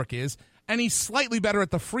Westbrook is, and he's slightly better at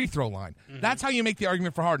the free throw line. Mm-hmm. That's how you make the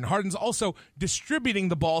argument for Harden. Harden's also distributing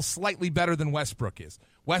the ball slightly better than Westbrook is.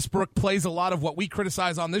 Westbrook plays a lot of what we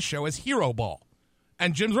criticize on this show as hero ball.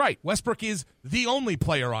 And Jim's right. Westbrook is the only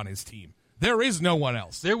player on his team. There is no one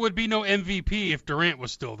else. There would be no MVP if Durant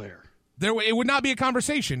was still there. It would not be a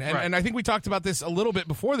conversation. And, right. and I think we talked about this a little bit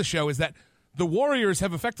before the show, is that the Warriors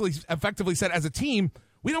have effectively said as a team,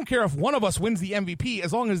 we don't care if one of us wins the MVP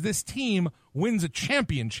as long as this team wins a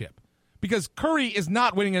championship. Because Curry is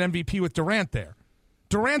not winning an MVP with Durant there.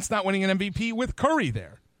 Durant's not winning an MVP with Curry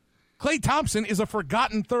there. Klay Thompson is a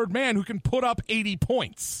forgotten third man who can put up 80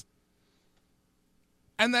 points.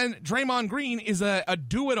 And then Draymond Green is a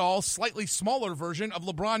do-it-all, slightly smaller version of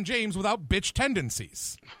LeBron James without bitch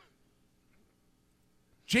tendencies.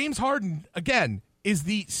 James Harden, again, is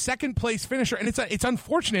the second-place finisher. And it's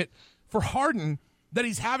unfortunate for Harden that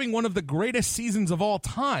he's having one of the greatest seasons of all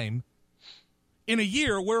time in a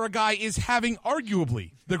year where a guy is having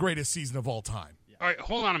arguably the greatest season of all time. All right,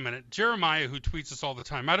 hold on a minute. Jeremiah, who tweets us all the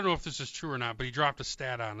time, I don't know if this is true or not, but he dropped a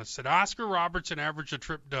stat on us. Said Oscar Robertson averaged a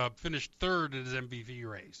trip dub, finished 3rd in his MVP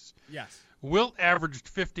race. Yes. Wilt averaged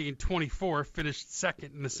 50 and 24, finished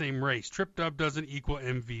 2nd in the same race. Trip dub doesn't equal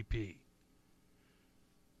MVP.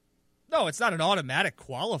 No, it's not an automatic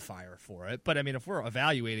qualifier for it. But, I mean, if we're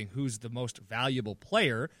evaluating who's the most valuable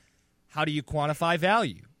player, how do you quantify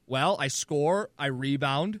value? Well, I score, I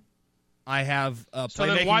rebound, I have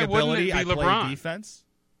playmaking ability, I play defense.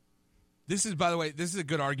 This is, by the way, this is a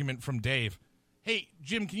good argument from Dave. Hey,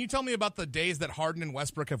 Jim, can you tell me about the days that Harden and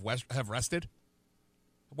Westbrook have rested?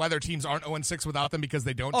 Why their teams aren't 0-6 without them because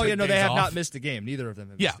they don't take days off? They have not missed a game. Neither of them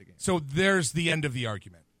have missed a game. So there's the end of the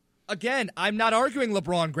argument. Again, I'm not arguing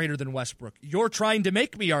LeBron greater than Westbrook. You're trying to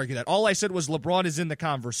make me argue that. All I said was LeBron is in the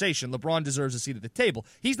conversation. LeBron deserves a seat at the table.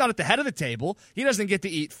 He's not at the head of the table. He doesn't get to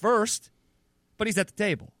eat first, but he's at the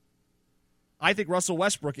table. I think Russell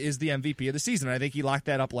Westbrook is the MVP of the season. I think he locked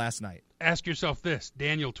that up last night. Ask yourself this.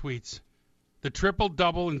 Daniel tweets, the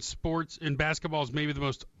triple-double in sports, in basketball, is maybe the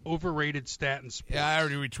most overrated stat in sports. Yeah, I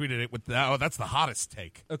already retweeted it with that. Oh, that's the hottest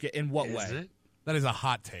take. Okay, in what way? Is it? That is a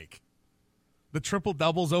hot take. The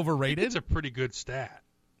triple-double's overrated? It's a pretty good stat.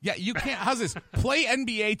 Yeah, you can't. How's this? Play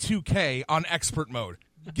NBA 2K on expert mode.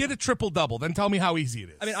 Get a triple-double, then tell me how easy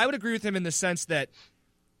it is. I mean, I would agree with him in the sense that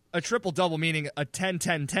a triple-double, meaning a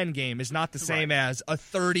 10-10-10 game, is not the same as a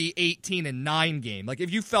 30-18-9 game. Like,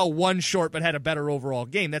 if you fell one short but had a better overall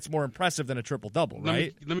game, that's more impressive than a triple-double,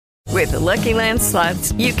 right? With the Lucky Land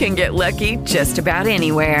Slots, you can get lucky just about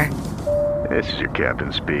anywhere. This is your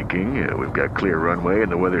captain speaking. We've got clear runway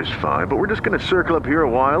and the weather's fine, but we're just going to circle up here a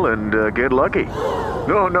while and get lucky.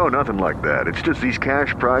 No, nothing like that. It's just these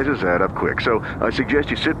cash prizes add up quick. So I suggest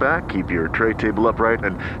you sit back, keep your tray table upright,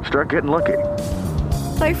 and start getting lucky.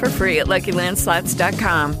 Play for free at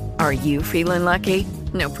LuckyLandSlots.com. Are you feeling lucky?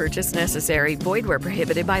 No purchase necessary. Void where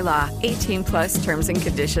prohibited by law. 18+ terms and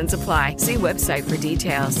conditions apply. See website for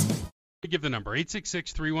details. Give the number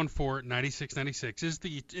 866-314-9696. Is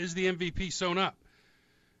the MVP sewn up?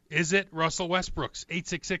 Is it Russell Westbrook's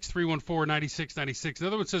 866-314-9696?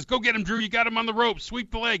 Another one says, "Go get him, Drew. You got him on the rope.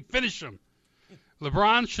 Sweep the leg. Finish him."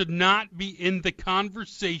 LeBron should not be in the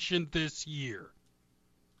conversation this year.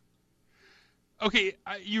 Okay,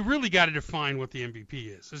 you really got to define what the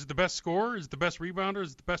MVP is. Is it the best scorer? Is it the best rebounder?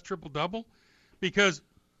 Is it the best triple-double? Because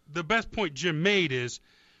the best point Jim made is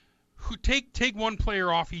take one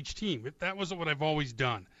player off each team. That was what I've always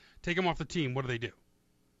done. Take them off the team. What do?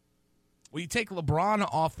 Well, you take LeBron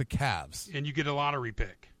off the Cavs. And you get a lottery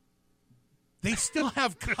pick. They still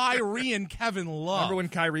have Kyrie and Kevin Love. Remember when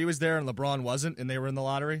Kyrie was there and LeBron wasn't and they were in the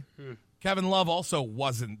lottery? Kevin Love also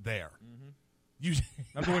wasn't there.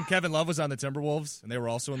 Remember when Kevin Love was on the Timberwolves and they were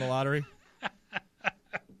also in the lottery?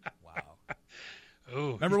 Wow.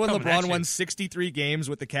 Oh, remember when LeBron won 63 games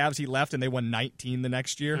with the Cavs? He left and they won 19 the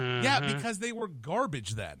next year? Yeah, because they were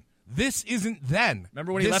garbage then. This isn't then.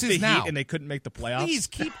 Remember when he left the Heat and they couldn't make the playoffs? Please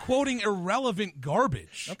keep quoting irrelevant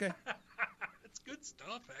garbage. Okay. That's good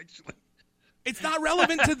stuff, actually. It's not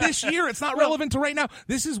relevant to this year. It's not relevant to right now.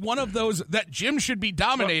 This is one of those that Jim should be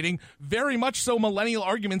dominating, very much so millennial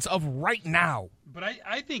arguments of right now. But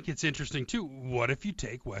I think it's interesting, too. What if you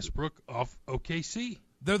take Westbrook off OKC?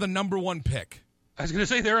 They're the number one pick. I was going to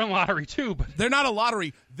say they're in lottery, too. But they're not a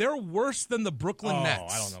lottery. They're worse than the Brooklyn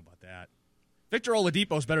Nets. I don't know about that. Victor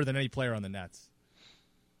Oladipo's better than any player on the Nets.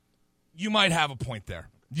 You might have a point there.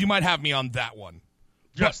 You might have me on that one.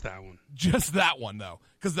 Just that one. Just that one, though.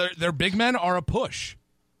 Because their big men are a push.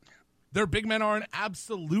 Their big men are an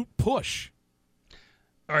absolute push.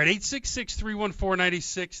 All right,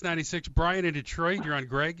 866-314-9696. Brian in Detroit. You're on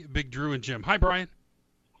Greg, Big Drew, and Jim. Hi, Brian.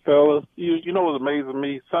 Fellas, you know what's amazing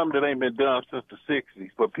me? Something that ain't been done since the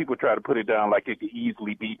 60s, but people try to put it down like it could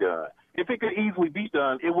easily be done. If it could easily be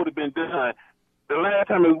done, it would have been done. The last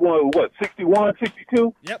time it was, what, 61,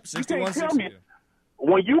 62? Yep, 61, 62.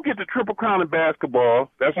 When you get the triple crown in basketball,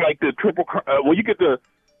 that's like the triple. When you get the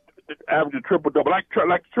average of triple double, like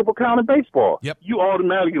the triple crown in baseball, yep, you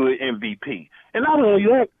automatically MVP. And not only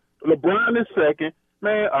that, LeBron is second.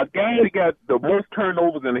 Man, a guy that got the most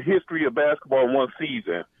turnovers in the history of basketball in one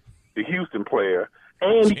season, the Houston player,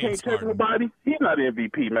 and he can't touch nobody. He's not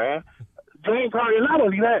MVP, man. James Harden. Not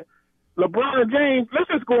only that, LeBron James. Let's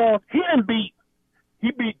just go on. He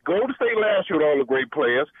beat Golden State last year with all the great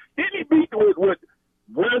players. Didn't he beat with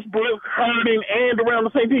Westbrook, Harden, and around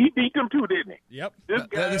the same team? He beat them too, didn't he? Yep.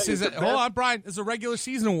 This is hold on, Brian. It's a regular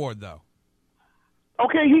season award, though.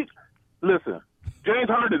 Okay, listen. James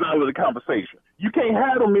Harden is out of the conversation. You can't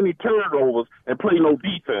have them many turnovers and play no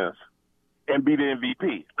defense and be the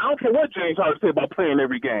MVP. I don't care what James Harden said about playing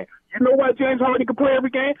every game. You know why James Harden can play every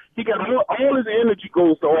game? He got all his energy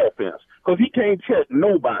goes to offense because he can't check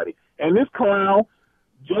nobody. And this clown,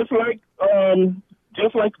 just like Golden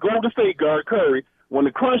State guard Curry, when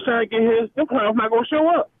the crunch time get his, them clowns not gonna show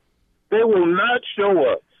up. They will not show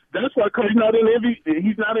up. That's why Curry's not in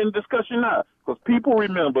he's not in the discussion now. Because people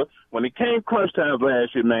remember when it came crunch time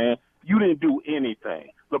last year, man, you didn't do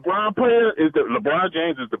anything. LeBron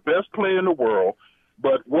James is the best player in the world,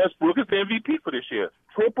 but Westbrook is the MVP for this year.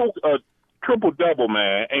 Triple-double,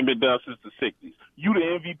 man, ain't been done since the 60s. You the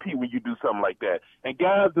MVP when you do something like that. And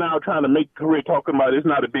guys now trying to make career talking about it's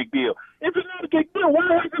not a big deal. If it's not a big deal,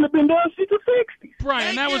 why hasn't it been done since the 60s?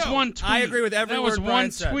 Brian, that was one tweet. I agree with every word Brian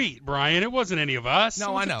said. That was one tweet, Brian. It wasn't any of us. No,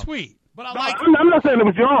 it was I know. A tweet. But I'm not saying it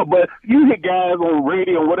was y'all, but you hear guys on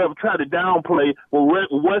radio or whatever try to downplay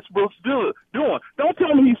what Westbrook's doing. Don't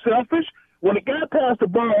tell me he's selfish. When a guy passed the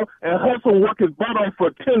ball and hustle and work his butt off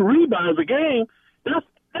for 10 rebounds a game, that's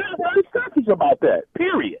why he's selfish about that,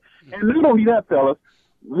 period. And not only that, fellas,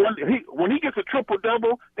 when he gets a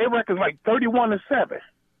triple-double, they reckon like 31-7.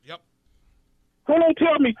 Yep. So don't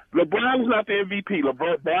tell me LeBron is not the MVP.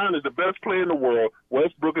 LeBron is the best player in the world.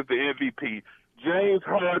 Westbrook is the MVP. James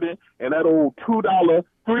Harden and that old $2,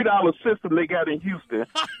 $3 system they got in Houston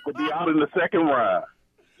will be out in the second round.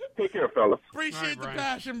 Take care, fellas. Appreciate the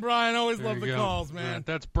passion, Brian. Always love the calls, man. Right,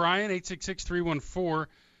 that's Brian,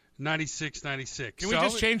 866-314-9696. Can we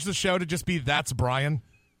just change the show to just be That's Brian?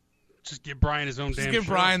 Just give Brian his own damn show. Just give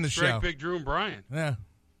Brian the Greg, show. Big Drew, and Brian. Yeah.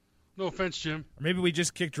 No offense, Jim. Or maybe we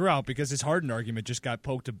just kicked Drew out because his Harden argument just got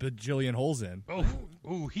poked a bajillion holes in.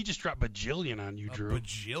 Oh, he just dropped bajillion on you, Drew.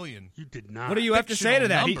 Bajillion. You did not. What do you have to say to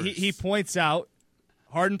that? He points out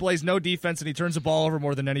Harden plays no defense and he turns the ball over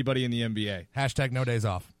more than anybody in the NBA. Hashtag no days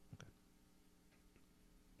off.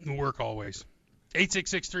 Work always.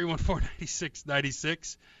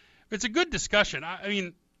 866-314-9696. It's a good discussion. I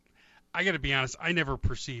mean, I got to be honest. I never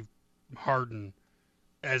perceived Harden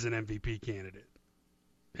as an MVP candidate.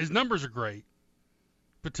 His numbers are great,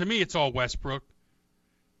 but to me, it's all Westbrook.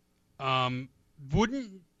 After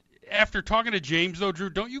talking to James, though, Drew,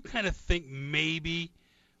 don't you kind of think maybe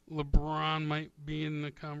LeBron might be in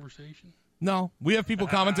the conversation? No. We have people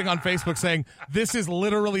commenting on Facebook saying, this is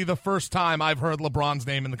literally the first time I've heard LeBron's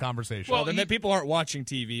name in the conversation. Well, then people aren't watching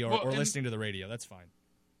TV or listening to the radio. That's fine.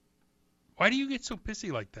 Why do you get so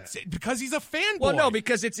pissy like that? Because he's a fanboy. Well, no,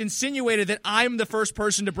 because it's insinuated that I'm the first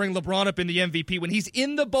person to bring LeBron up in the MVP when he's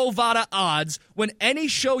in the Bovada odds, when any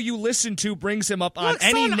show you listen to brings him up on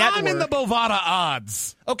any network. I'm in the Bovada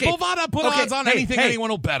odds. Okay. Bovada put odds on anything anyone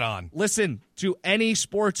will bet on. Listen to any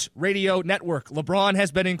sports radio network. LeBron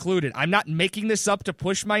has been included. I'm not making this up to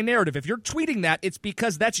push my narrative. If you're tweeting that, it's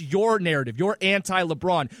because that's your narrative. You're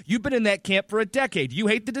anti-LeBron. You've been in that camp for a decade. You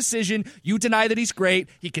hate the decision. You deny that he's great.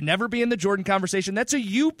 He can never be in the Jordan conversation. That's a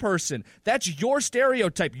you person. That's your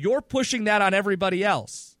stereotype. You're pushing that on everybody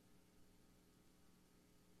else.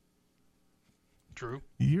 True.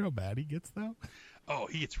 You hear how bad he gets, though? Oh,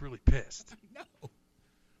 he gets really pissed. No.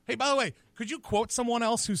 Hey, by the way, could you quote someone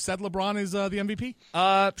else who said LeBron is the MVP?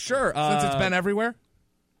 Sure. Since it's been everywhere?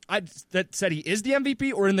 That said he is the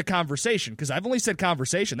MVP or in the conversation? Because I've only said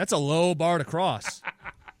conversation. That's a low bar to cross.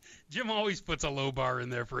 Jim always puts a low bar in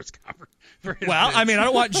there for his Well, bits. I mean, I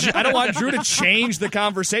don't want Drew to change the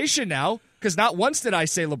conversation now, because not once did I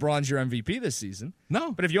say LeBron's your MVP this season.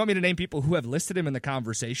 No. But if you want me to name people who have listed him in the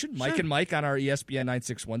conversation, Mike and Mike on our ESPN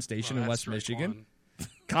 961 station in West Michigan. One.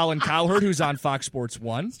 Colin Cowherd, who's on Fox Sports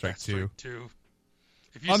 1. Strike two.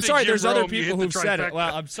 If you I'm say sorry, Jim there's other Rome, people who've said it. trifecta.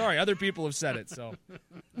 Well, I'm sorry, other people have said it. So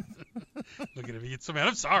Look at him, he gets so mad.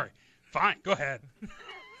 I'm sorry. Fine, go ahead.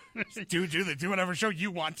 Do whatever show you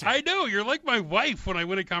want to. I know. You're like my wife when I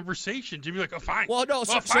win a conversation. Jimmy's like, oh, fine. Well, no.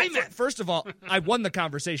 So fine then. first of all, I won the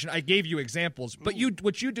conversation. I gave you examples, but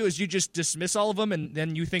what you do is you just dismiss all of them, and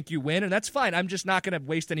then you think you win, and that's fine. I'm just not going to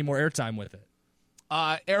waste any more airtime with it.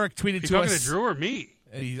 Eric tweeted to us. Talking to Drew or me?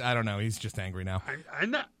 I don't know. He's just angry now.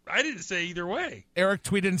 I didn't say either way. Eric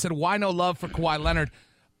tweeted and said, "Why no love for Kawhi Leonard?"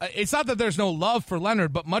 It's not that there's no love for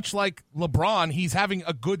Leonard, but much like LeBron, he's having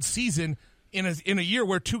a good season in a year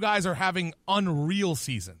where two guys are having unreal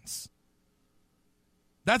seasons.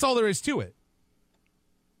 That's all there is to it.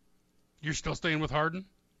 You're still staying with Harden?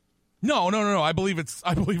 No. I believe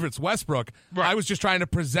it's Westbrook. Right. I was just trying to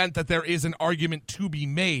present that there is an argument to be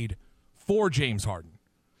made for James Harden.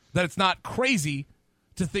 That it's not crazy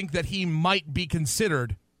to think that he might be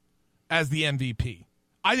considered as the MVP.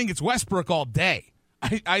 I think it's Westbrook all day.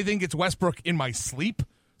 I think it's Westbrook in my sleep.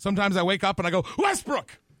 Sometimes I wake up and I go,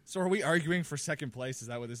 Westbrook! So are we arguing for second place? Is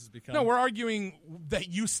that what this has become? No, we're arguing that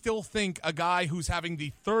you still think a guy who's having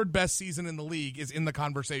the third best season in the league is in the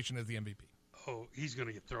conversation as the MVP. Oh, he's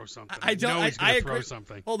going to throw something. I don't. He's going to throw agree.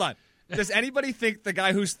 something. Hold on. Does anybody think the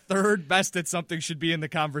guy who's third best at something should be in the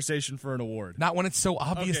conversation for an award? Not when it's so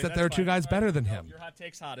obvious that there are two guys better than him. Your hot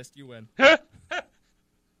take's hottest. You win.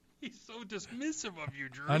 He's so dismissive of you,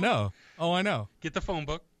 Drew. I know. Oh, I know. Get the phone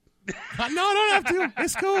book. No, I don't have to.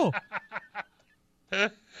 It's cool.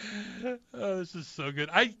 Oh, this is so good.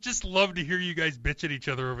 I just love to hear you guys bitch at each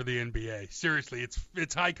other over the NBA. Seriously,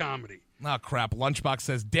 it's high comedy. Oh, crap. Lunchbox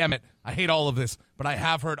says, damn it, I hate all of this, but I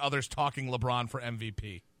have heard others talking LeBron for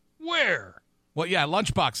MVP. Where? Well, yeah,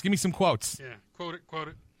 Lunchbox, give me some quotes. Yeah, quote it. Quote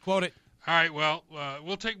it. All right, well,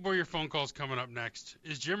 we'll take more of your phone calls coming up next.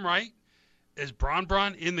 Is Jim right? Is Bron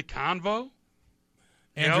in the convo?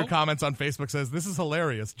 Andrew comments on Facebook says, this is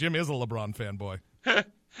hilarious. Jim is a LeBron fanboy. We'll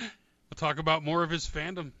talk about more of his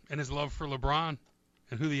fandom and his love for LeBron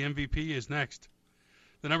and who the MVP is next.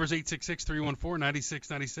 The number's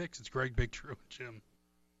 866-314-9696. It's Greg, Big True, and Jim.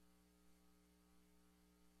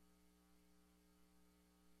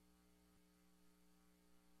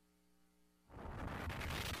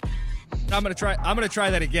 I'm gonna try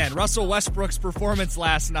that again. Russell Westbrook's performance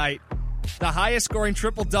last night, the highest scoring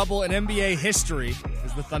triple-double in NBA history,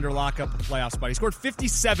 as the Thunder lock up the playoff spot. He scored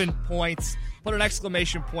 57 points. Put an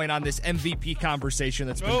exclamation point on this MVP conversation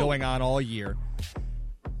that's been going on all year.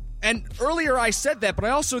 And earlier I said that, but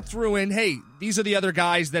I also threw in, hey, these are the other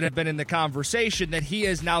guys that have been in the conversation that he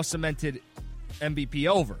has now cemented MVP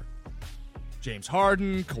over. James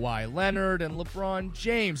Harden, Kawhi Leonard, and LeBron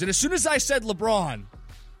James. And as soon as I said LeBron,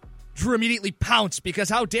 Drew immediately pounced because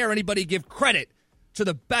how dare anybody give credit to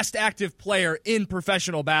the best active player in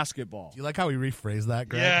professional basketball. Do you like how he rephrased that,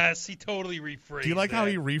 Greg? Yes, he totally rephrased. Do you like that. how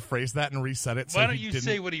he rephrased that and reset it? Why don't you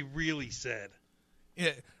say what he really said?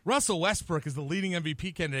 Russell Westbrook is the leading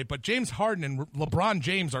MVP candidate, but James Harden and LeBron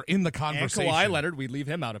James are in the conversation. And Kawhi Leonard, we'd leave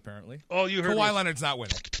him out apparently. Oh, you heard Kawhi Leonard's not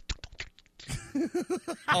winning.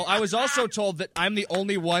 I was also told that I'm the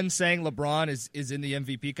only one saying LeBron is in the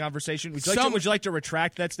MVP conversation. Would you like to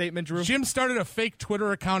retract that statement, Drew? Jim started a fake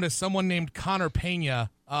Twitter account as someone named Connor Pena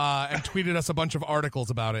and tweeted us a bunch of articles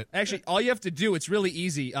about it. Actually, all you have to do, it's really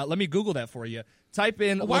easy. Let me Google that for you. Type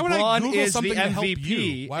in Why would I LeBron Google is the something to help MVP.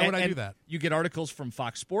 you? Why would I do that? You get articles from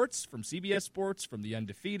Fox Sports, from CBS Sports, from The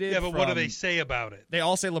Undefeated. Yeah, but what do they say about it? They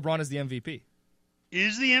all say LeBron is the MVP.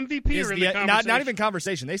 Is the MVP or in the conversation? Not even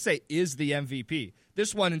conversation. They say is the MVP.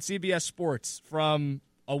 This one in CBS Sports from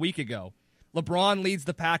a week ago. LeBron leads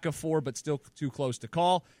the pack of 4, but still too close to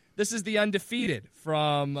call. This is The Undefeated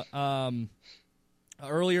from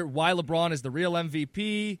earlier. Why LeBron is the real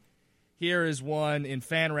MVP. Here is one in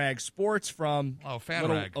FanRag Sports from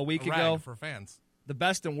a week ago. For fans. The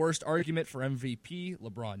best and worst argument for MVP,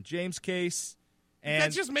 LeBron James case. And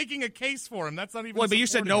that's just making a case for him. That's not even. Well, but you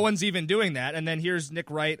said no one's even doing that. And then here's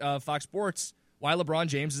Nick Wright of Fox Sports. Why LeBron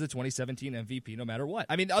James is the 2017 MVP no matter what.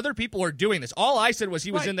 I mean, other people are doing this. All I said was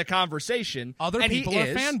he was in the conversation. Other people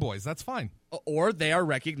are fanboys. That's fine. Or they are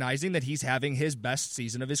recognizing that he's having his best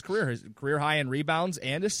season of his career high in rebounds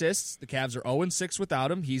and assists. The Cavs are 0-6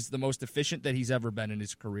 without him. He's the most efficient that he's ever been in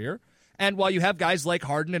his career. And while you have guys like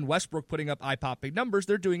Harden and Westbrook putting up eye-popping numbers,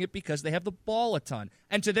 they're doing it because they have the ball a ton.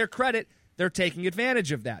 And to their credit, they're taking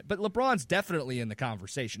advantage of that. But LeBron's definitely in the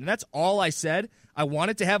conversation. And that's all I said. I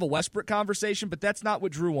wanted to have a Westbrook conversation, but that's not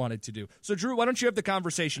what Drew wanted to do. So, Drew, why don't you have the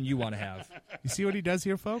conversation you want to have? You see what he does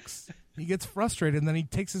here, folks? He gets frustrated, and then he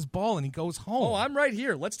takes his ball and he goes home. Oh, I'm right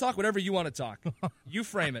here. Let's talk whatever you want to talk. You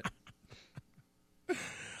frame it.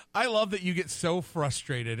 I love that you get so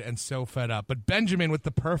frustrated and so fed up. But Benjamin, with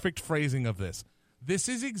the perfect phrasing of this, this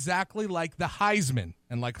is exactly like the Heisman.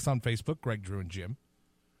 And like us on Facebook, Greg, Drew, and Jim.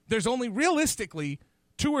 There's only realistically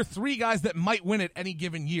 2 or 3 guys that might win it any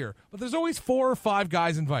given year, but there's always 4 or 5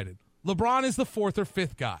 guys invited. LeBron is the 4th or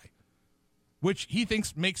 5th guy, which he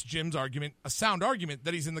thinks makes Jim's argument a sound argument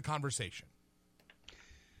that he's in the conversation.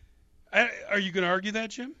 Are you going to argue that,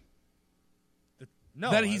 Jim?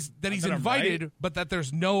 No, that he's invited, right? But that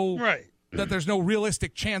there's no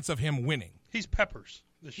realistic chance of him winning. He's Peppers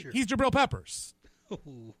this year. He's Jabril Peppers.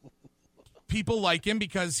 People like him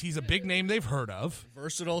because he's a big name they've heard of.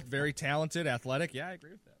 Versatile, very talented, athletic. Yeah, I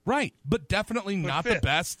agree with that. Right, but definitely not the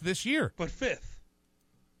best this year. But 5th.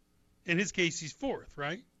 In his case, he's 4th,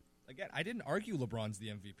 right? Again, I didn't argue LeBron's the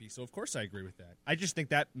MVP, so of course I agree with that. I just think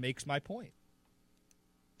that makes my point.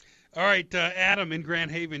 All right, Adam in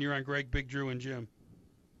Grand Haven, you're on Greg, Big Drew, and Jim.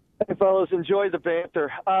 Hey, fellas, enjoy the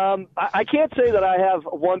banter. I can't say that I have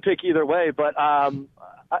one pick either way, but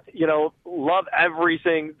love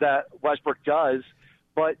everything that Westbrook does.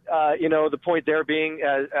 But the point there being,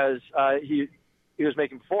 as he was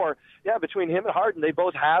making before, between him and Harden, they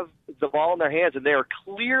both have the ball in their hands, and they are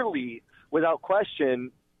clearly, without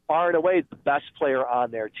question, far and away the best player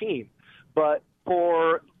on their team. But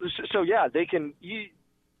they can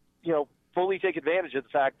fully take advantage of the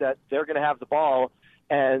fact that they're going to have the ball.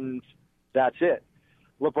 And that's it.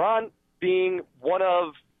 LeBron being one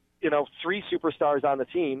of, 3 superstars on the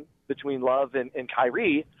team between Love and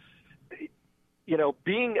Kyrie,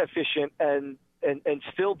 being efficient and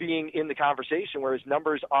still being in the conversation where his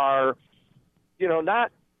numbers are,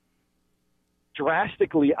 not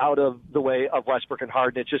drastically out of the way of Westbrook and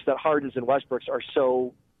Harden. It's just that Harden's and Westbrook's are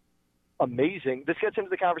so amazing. This gets into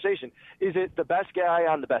the conversation. Is it the best guy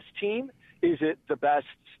on the best team? Is it the best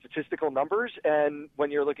statistical numbers? And when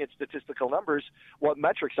you're looking at statistical numbers, what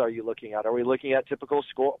metrics are you looking at? Are we looking at typical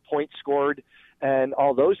points scored and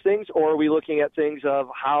all those things, or are we looking at things of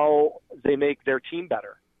how they make their team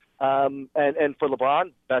better? And for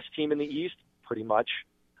LeBron, best team in the East, pretty much.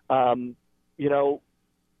 That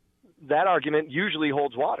argument usually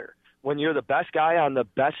holds water. When you're the best guy on the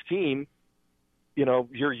best team,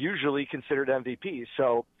 you're usually considered MVP.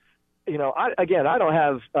 So, I don't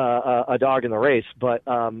have a dog in the race, but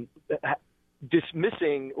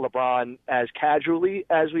dismissing LeBron as casually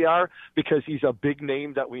as we are because he's a big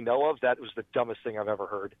name that we know of, that was the dumbest thing I've ever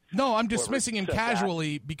heard. No, I'm dismissing him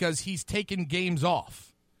casually because he's taken games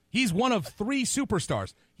off. He's one of 3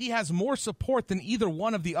 superstars. He has more support than either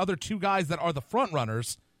one of the other 2 guys that are the front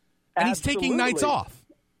runners, and he's taking nights off.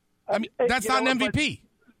 I mean, that's not an MVP.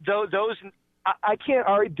 I can't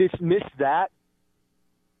already dismiss that.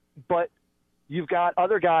 But you've got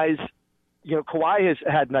other guys Kawhi has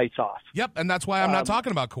had nights off. Yep, and that's why I'm not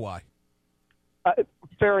talking about Kawhi.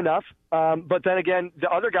 Fair enough. But then again, the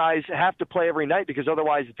other guys have to play every night because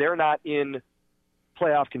otherwise they're not in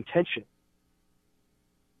playoff contention.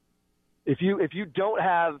 If you don't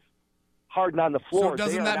have Harden on the floor, so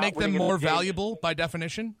doesn't that make them more valuable by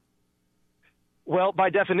definition? Well, by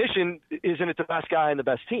definition, isn't it the best guy and the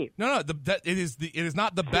best team? No, it is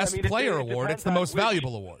not the best player award. It's the most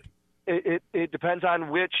valuable award. It depends on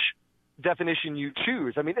which definition you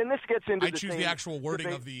choose. I mean, and this gets into the actual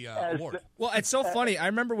wording of the award. Well, it's so funny. I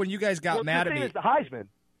remember when you guys got mad at me. The Heisman.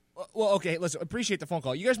 Well, okay, listen, appreciate the phone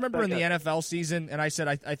call. You guys remember in the NFL season, and I said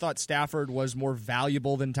I thought Stafford was more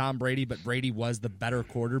valuable than Tom Brady, but Brady was the better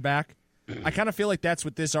quarterback? I kind of feel like that's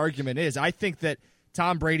what this argument is. I think that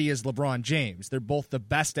Tom Brady is LeBron James. They're both the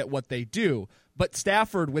best at what they do. But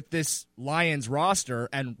Stafford with this Lions roster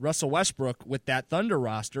and Russell Westbrook with that Thunder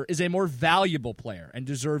roster is a more valuable player and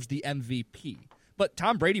deserves the MVP. But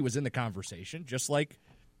Tom Brady was in the conversation, just like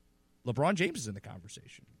LeBron James is in the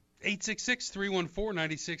conversation.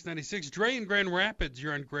 866-314-9696. Dre in Grand Rapids.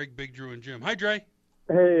 You're on Greg, Big Drew, and Jim. Hi, Dre.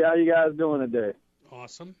 Hey, how you guys doing today?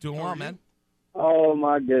 Awesome. Doing well, man. Oh,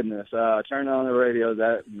 my goodness. Turn on the radio.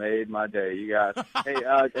 That made my day, you guys. Hey,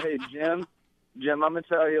 Jim, I'm going to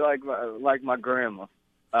tell you like my grandma.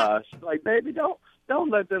 She's like, baby, don't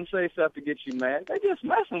let them say stuff to get you mad. They just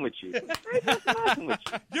messing with you.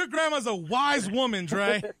 Your grandma's a wise woman,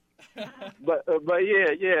 Dre. But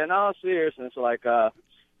yeah, in all seriousness,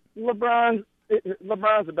 LeBron's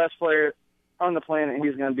the best player on the planet, and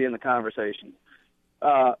he's going to be in the conversation.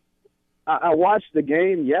 I watched the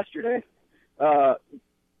game yesterday.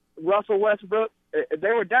 Russell Westbrook,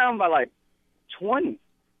 they were down by 20,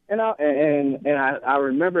 and I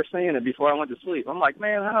remember saying it before I went to sleep. I'm like,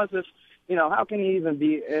 man, how is this? How can he even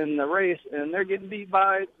be in the race? And they're getting beat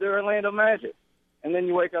by the Orlando Magic. And then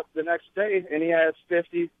you wake up the next day, and he has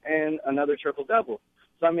 50 and another triple-double.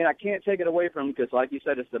 So, I mean, I can't take it away from him because, like you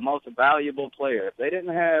said, it's the most valuable player. If they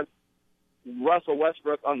didn't have Russell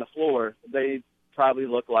Westbrook on the floor, they'd probably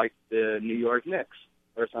look like the New York Knicks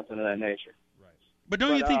or something of that nature. Right. But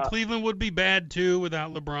don't you think Cleveland would be bad, too,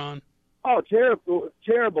 without LeBron? Oh,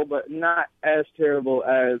 terrible, but not as terrible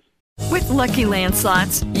as... With Lucky Land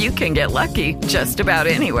Slots, you can get lucky just about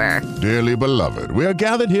anywhere. Dearly beloved, we are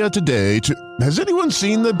gathered here today to... Has anyone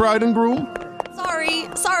seen the bride and groom?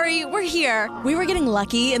 Sorry, we're here. We were getting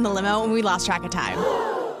lucky in the limo and we lost track of time.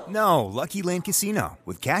 No, Lucky Land Casino,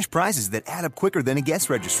 with cash prizes that add up quicker than a guest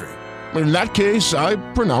registry. In that case, I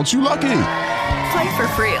pronounce you lucky. Play for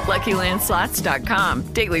free at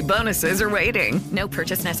LuckyLandSlots.com. Daily bonuses are waiting. No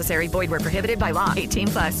purchase necessary. Void where prohibited by law.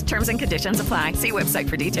 18+. Terms and conditions apply. See website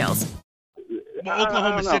for details. Well,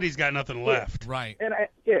 Oklahoma City's got nothing left. Right. And I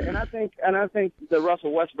think the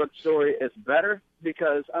Russell Westbrook story is better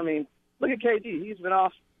because, I mean, look at KD. He's been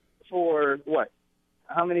off for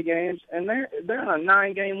how many games? And they're on a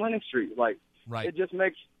 9-game winning streak. Right. It just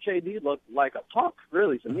makes KD look like a punk,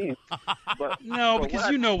 really, to me. But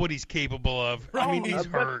because you know what he's capable of. I mean, he's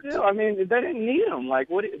hurt. Still, I mean, they didn't need him.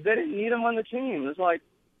 They didn't need him on the team. It's like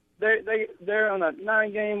they're on a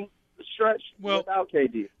 9-game stretch without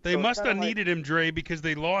KD. They must have needed him, Dre, because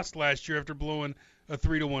they lost last year after blowing a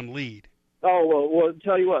 3-1 lead. Oh well,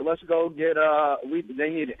 tell you what. Let's go get. They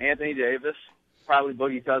need Anthony Davis. Probably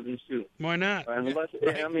Boogie Cousins too. Why not? I mean,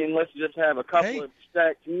 let's just have a couple of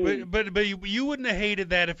stacked teams. But you wouldn't have hated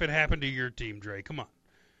that if it happened to your team, Dre. Come on,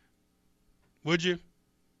 would you?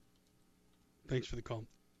 Thanks for the call.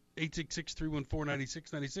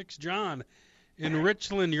 866-314-9696. John in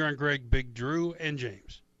Richland, you're on Greg, Big Drew, and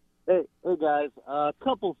James. Hey guys. A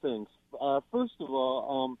couple things. First of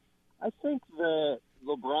all, I think that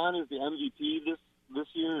LeBron is the MVP this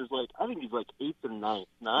year. I think he's 8th or 9th,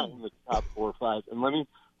 not in the top 4 or 5. And let me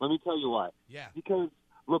tell you why. Yeah. Because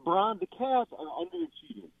LeBron, the Cavs are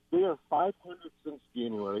underachieving. They are 500 since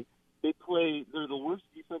January. They're the worst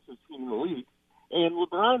defensive team in the league. And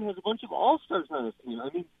LeBron has a bunch of all-stars on his team. I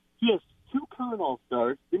mean, he has 2 current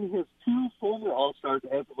all-stars, then he has 2 former all-stars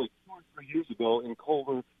as of 2 or 3 years ago in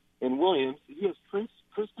Culver and Williams. He has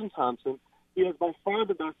Tristan Thompson. He has by far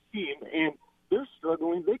the best team, and they're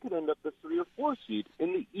struggling. They could end up the 3 or 4 seed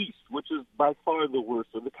in the East, which is by far the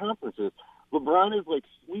worst of the conferences. LeBron is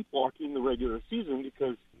sleepwalking the regular season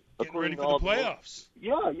because getting ready for the playoffs.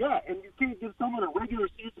 Yeah, and you can't give someone a regular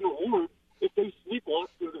season award if they sleepwalk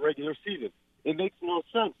through the regular season. It makes no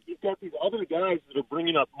sense. You've got these other guys that are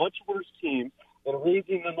bringing up much worse teams and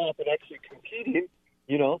raising them up and actually competing.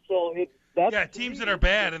 So that's teams that are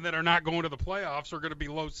bad and that are not going to the playoffs are going to be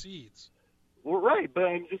low seeds. Well, right, but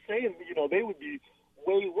I'm just saying, they would be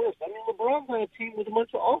way worse. I mean, LeBron's on a team with a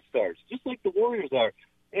bunch of all-stars, just like the Warriors are.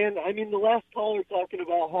 And, I mean, the last caller talking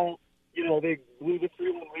about how, they blew the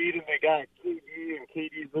 3-1 lead and they got KD and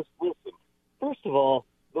KD's this. Listen, first of all,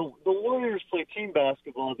 the Warriors play team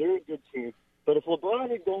basketball. They're a good team. But if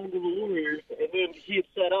LeBron had gone to the Warriors and then he had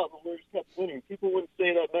sat out and the Warriors kept winning, people wouldn't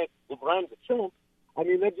say that meant LeBron's a chump. I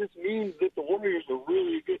mean, that just means that the Warriors are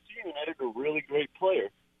really a good team and that is a really great player.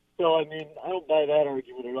 So, I mean, I don't buy that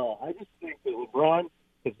argument at all. I just think that LeBron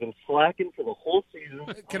has been slacking for the whole season.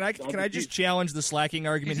 Can I just challenge the slacking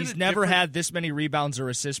argument? He's never had this many rebounds or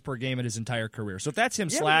assists per game in his entire career. So if that's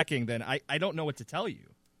him slacking, then I don't know what to tell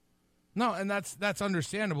you. No, and that's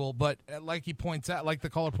understandable. But like he points out, like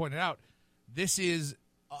the caller pointed out, this is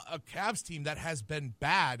a Cavs team that has been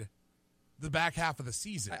bad the back half of the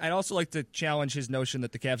season. I'd also like to challenge his notion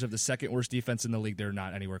that the Cavs have the second worst defense in the league. They're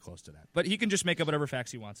not anywhere close to that. But he can just make up whatever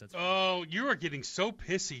facts he wants. That's oh, you are getting so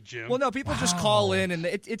pissy, Jim. Well, no, people just call in, and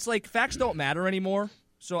it's like facts don't matter anymore.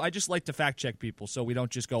 So I just like to fact check people so we don't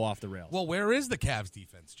just go off the rails. Well, where is the Cavs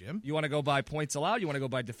defense, Jim? You want to go by points allowed? You want to go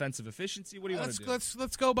by defensive efficiency? What do you want to do?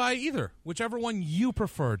 Let's go by either. Whichever one you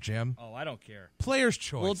prefer, Jim. Oh, I don't care. Player's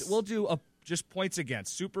choice. We'll do just points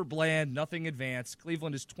against. Super bland, nothing advanced.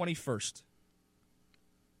 Cleveland is 21st.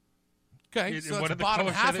 Okay, so that's the bottom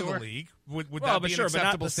half of the league. Would that be an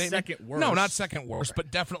acceptable statement? Second worst. No, not second worst, but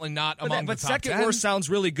definitely not among the top 10. But second worst sounds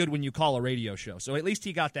really good when you call a radio show, so at least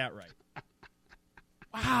he got that right.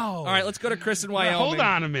 Wow. All right, let's go to Chris in Wyoming. Hold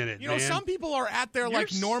on a minute, man. Some people are at their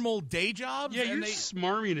normal day jobs. Yeah, your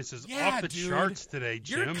smarminess is off the charts today,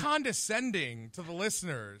 Jim. Your condescending to the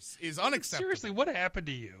listeners is unacceptable. Seriously, what happened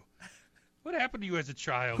to you? What happened to you as a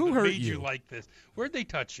child Who that hurt made you like this? Where'd they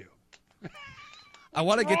touch you? I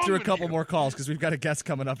want to get through a couple more calls because we've got a guest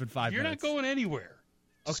coming up in 5 You're minutes. You're not going anywhere.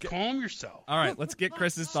 Just calm yourself. All right, let's get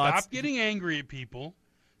Chris's thoughts. Stop getting angry at people.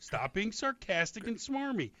 Stop being sarcastic and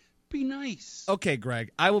smarmy. Be nice. Okay,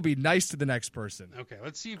 Greg, I will be nice to the next person. Okay,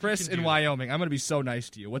 let's see if Chris you can in do Wyoming. I'm going to be so nice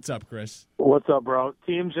to you. What's up, Chris? What's up, bro?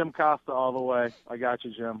 Team Jim Costa all the way. I got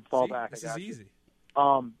you, Jim. Fall back. This is easy.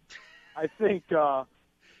 I think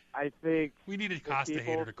we need a Costa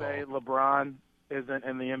hater to call. Say LeBron isn't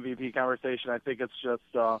in the MVP conversation. I think it's just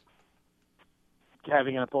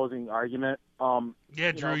having an opposing argument.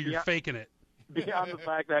 Yeah, Drew, you're faking it. Beyond the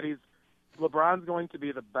fact that LeBron's going to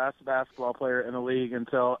be the best basketball player in the league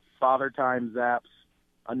until Father Time zaps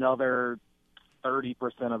another 30%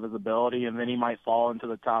 of his ability, and then he might fall into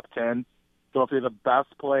the top 10. So if you're the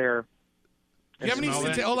best player... Do you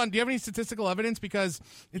have any statistical evidence? Because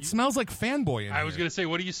it smells like fanboy in here. I was going to say,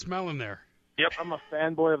 what are you smelling there? Yep, I'm a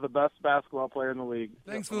fanboy of the best basketball player in the league.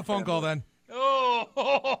 Thanks for the phone call, then.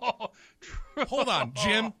 Oh, hold on,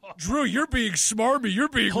 Jim. Drew, you're being smarmy. You're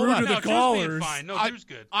being rude to the callers. Fine. No, Drew's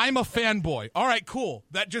good. I'm a fanboy. All right, cool.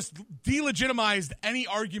 That just delegitimized any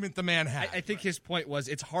argument the man had. I think his point was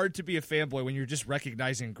it's hard to be a fanboy when you're just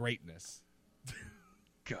recognizing greatness.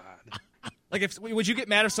 God. Like, would you get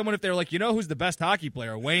mad if someone if they're like, who's the best hockey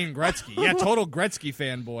player? Wayne Gretzky. Yeah, total Gretzky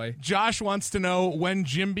fanboy. Josh wants to know when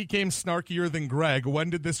Jim became snarkier than Greg. When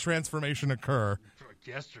did this transformation occur?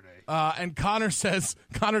 Yesterday. And Connor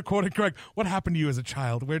quoted Greg, "What happened to you as a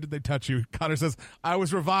child? Where did they touch you?" Connor says, "I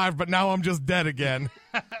was revived, but now I'm just dead again."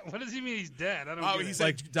 What does he mean he's dead? I don't get he's it.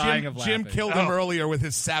 like dying of laughing. Jim killed him earlier with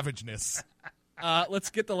his savageness. Let's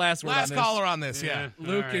get the last word on this. Last caller on this, yeah.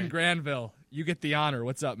 Luke in Granville. You get the honor.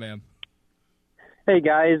 What's up, man? Hey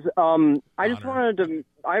guys, I just wanted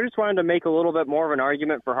to make a little bit more of an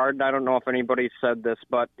argument for Harden. I don't know if anybody said this,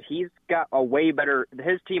 but his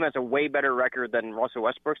team has a way better record than Russell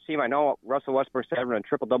Westbrook's team. I know Russell Westbrook's having a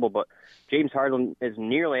triple-double, but James Harden is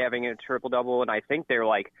nearly having a triple-double, and I think they're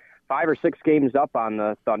like 5 or 6 games up on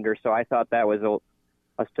the Thunder, so I thought that was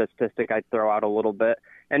a statistic I'd throw out a little bit.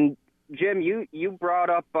 And Jim, you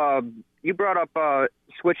brought up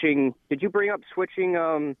switching. Did you bring up switching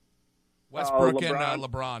Westbrook LeBron? And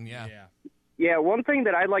LeBron, yeah. Yeah, one thing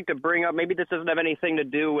that I'd like to bring up, maybe this doesn't have anything to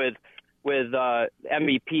do with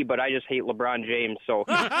MVP, but I just hate LeBron James. So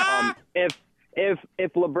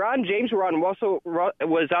if LeBron James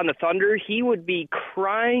was on the Thunder, he would be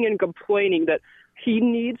crying and complaining that he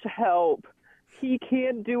needs help. He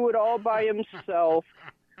can't do it all by himself.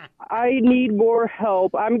 I need more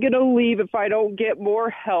help. I'm going to leave if I don't get more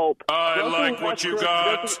help. I like what you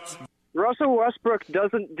got. Russell Westbrook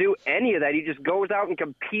doesn't do any of that. He just goes out and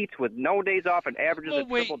competes with no days off and averages a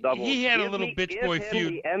triple-double. He had a little bitch boy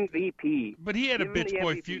feud. The MVP. But he had a bitch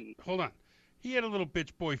boy feud. Hold on. He had a little bitch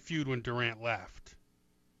boy feud when Durant left.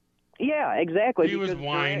 Yeah, exactly. He was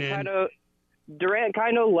whining. Durant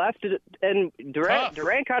kind of left, and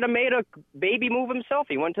Durant kind of made a baby move himself.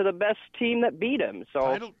 He went to the best team that beat him.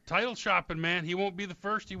 So title shopping, man. He won't be the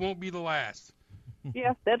first. He won't be the last.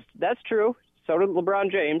 Yeah, that's true. So did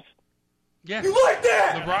LeBron James. Yeah. You like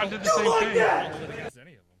that? LeBron did the You same like thing. that?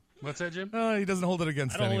 What's that, Jim? He doesn't hold it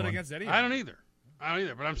against anyone. I don't hold it against anyone. I don't either.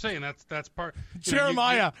 But I'm saying that's part.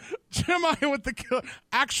 Jeremiah with the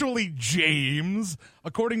actually James.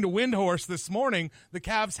 According to Windhorse this morning, the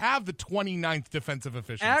Cavs have the 29th defensive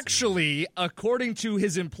efficiency. Actually, according to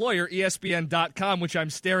his employer, ESPN.com, which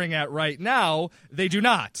I'm staring at right now, they do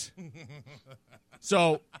not.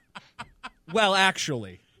 So, well,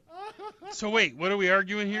 actually. So wait, what are we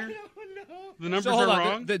arguing here? The numbers So hold are on.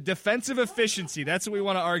 wrong? The defensive efficiency, that's what we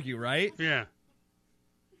want to argue, right? Yeah.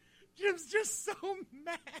 Jim's just so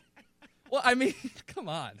mad. Well, I mean, come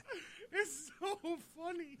on. It's so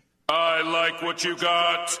funny. I like what you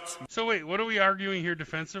got. So wait, what are we arguing here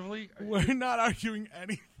defensively? We're not arguing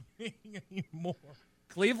anything anymore.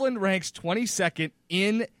 Cleveland ranks 22nd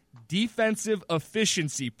in defensive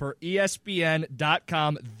efficiency per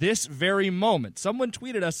ESPN.com this very moment. Someone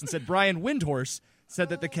tweeted us and said Brian Windhorse said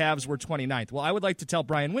that the Cavs were 29th. Well, I would like to tell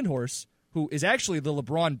Brian Windhorse, who is actually the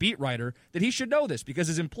LeBron beat writer, that he should know this because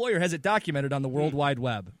his employer has it documented on the World Wide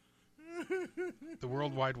Web. The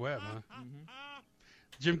World Wide Web, huh? Mm-hmm.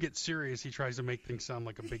 Jim gets serious. He tries to make things sound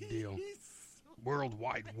like a big deal. World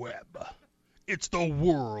Wide Web. It's the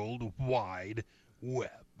World Wide Web.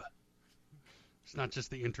 It's not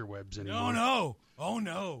just the interwebs anymore. No. Oh,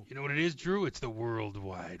 no. You know what it is, Drew? It's the World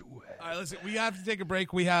Wide Web. All right, listen, we have to take a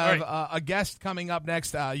break. We have a guest coming up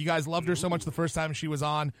next. You guys loved her so much the first time she was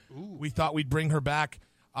on. We thought we'd bring her back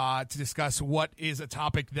to discuss what is a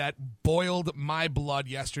topic that boiled my blood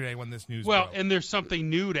yesterday when this news broke. And there's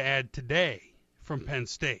something new to add today from Penn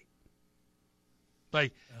State.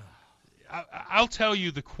 Like, I'll tell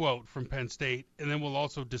you the quote from Penn State, and then we'll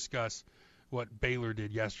also discuss what Baylor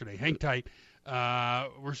did yesterday. Hang tight.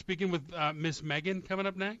 We're speaking with Miss Megan coming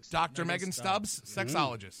up next. Dr. Megan Stubbs,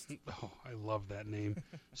 sexologist. Oh, I love that name.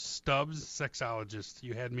 Stubbs, sexologist.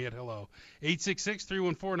 You had me at hello.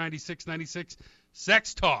 866-314-9696.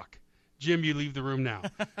 Sex Talk. Jim, you leave the room now.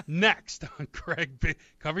 Next on Greg.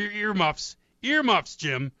 Cover your earmuffs. Earmuffs,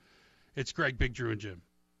 Jim. It's Greg, Big Drew, and Jim.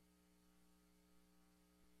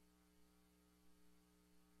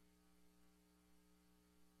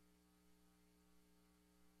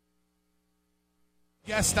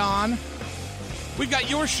 Guest on. We've got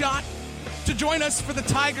your shot to join us for the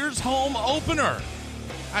Tigers home opener.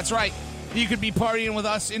 That's right. You could be partying with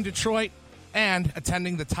us in Detroit and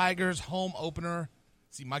attending the Tigers home opener.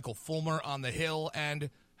 See Michael Fulmer on the hill and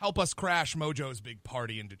help us crash Mojo's big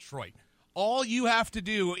party in Detroit. All you have to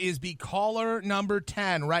do is be caller number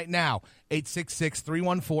 10 right now.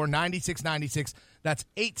 866-314-9696. That's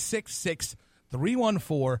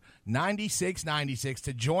 866-314-9696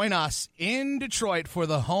 to join us in Detroit for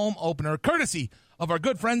the home opener, courtesy of our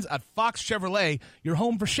good friends at Fox Chevrolet, your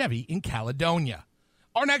home for Chevy in Caledonia.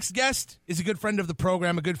 Our next guest is a good friend of the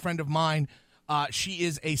program, a good friend of mine. She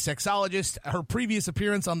is a sexologist. Her previous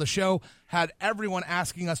appearance on the show had everyone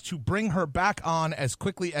asking us to bring her back on as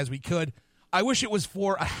quickly as we could. I wish it was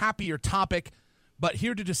for a happier topic, but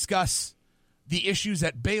here to discuss the issues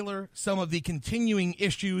at Baylor, some of the continuing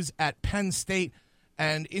issues at Penn State,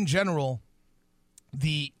 and in general,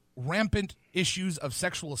 the rampant issues of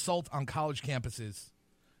sexual assault on college campuses.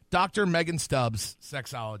 Dr. Megan Stubbs,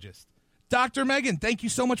 sexologist. Dr. Megan, thank you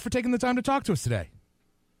so much for taking the time to talk to us today.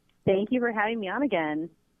 Thank you for having me on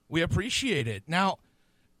again. We appreciate it. Now,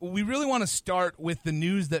 we really want to start with the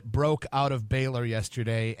news that broke out of Baylor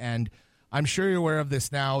yesterday, and I'm sure you're aware of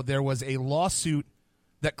this now. There was a lawsuit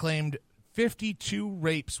that claimed 52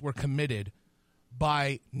 rapes were committed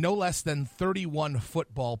by no less than 31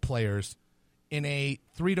 football players in a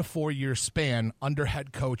 3 to 4 year span under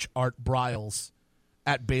head coach Art Briles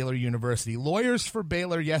at Baylor University. Lawyers for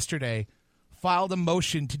Baylor yesterday filed a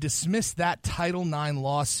motion to dismiss that Title IX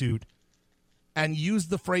lawsuit and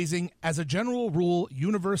used the phrasing, as a general rule,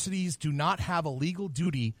 universities do not have a legal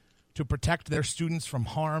duty to protect their students from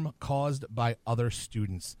harm caused by other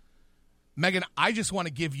students. Megan, I just want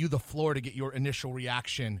to give you the floor to get your initial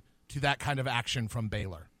reaction to that kind of action from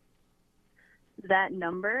Baylor. That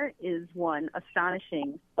number is, one,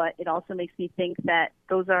 astonishing, but it also makes me think that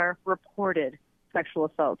those are reported sexual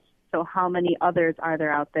assaults. So how many others are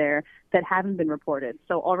there out there that haven't been reported?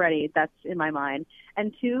 So already that's in my mind.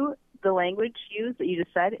 And two, the language used that you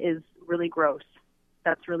just said is really gross.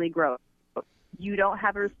 That's really gross. You don't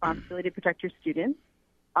have a responsibility to protect your students.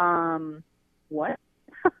 What?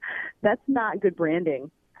 That's not good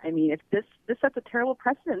branding. I mean, if this sets a terrible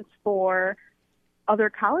precedence for other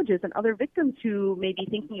colleges and other victims who may be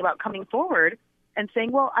thinking about coming forward and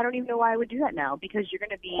saying, well, I don't even know why I would do that now, because you're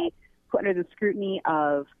going to be put under the scrutiny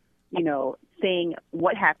of, saying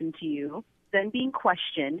what happened to you, then being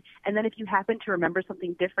questioned, and then if you happen to remember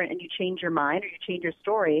something different and you change your mind or you change your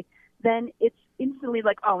story, then it's instantly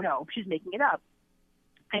like, oh no, she's making it up.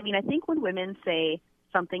 I mean, I think when women say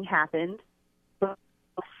something happened,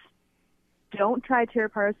 don't try to tear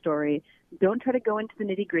apart a story. Don't try to go into the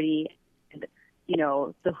nitty gritty, and,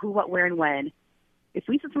 the who, what, where, and when. If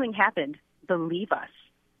we said something happened, believe us,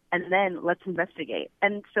 and then let's investigate.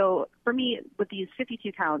 And so for me, with these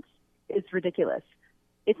 52 counts, it's ridiculous.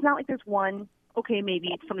 It's not like there's one, okay, maybe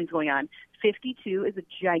something's going on. 52 is a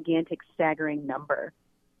gigantic, staggering number.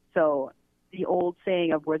 So the old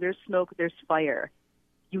saying of where there's smoke, there's fire.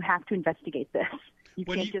 You have to investigate this. You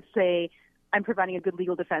can't just say, I'm providing a good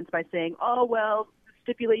legal defense by saying, oh, well, the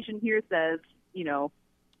stipulation here says,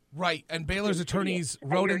 Right, and Baylor's attorneys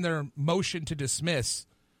wrote in their motion to dismiss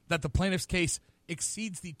that the plaintiff's case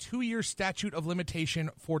exceeds the 2-year statute of limitation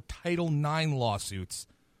for Title IX lawsuits,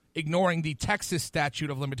 ignoring the Texas statute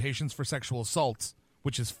of limitations for sexual assaults,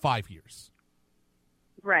 which is 5 years.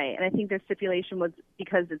 Right, and I think their stipulation was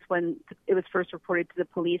because it's when it was first reported to the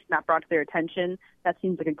police, not brought to their attention. That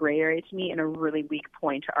seems like a gray area to me and a really weak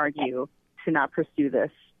point to argue to not pursue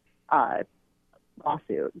this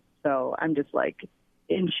lawsuit. So I'm just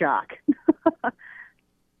in shock.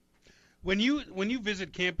 When you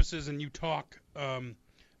visit campuses and you talk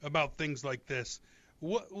about things like this,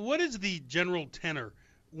 what is the general tenor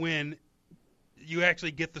when you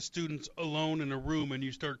actually get the students alone in a room and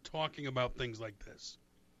you start talking about things like this?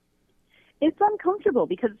 It's uncomfortable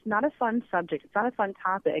because it's not a fun subject. It's not a fun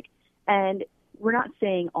topic. And we're not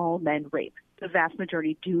saying all men rape. The vast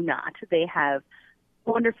majority do not. They have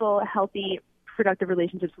wonderful, healthy, productive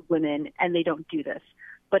relationships with women, and they don't do this.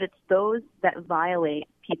 But it's those that violate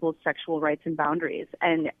people's sexual rights and boundaries.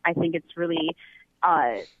 And I think it's really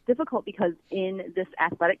difficult because in this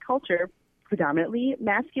athletic culture, predominantly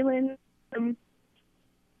masculine,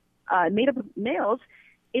 made up of males,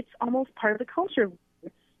 it's almost part of the culture.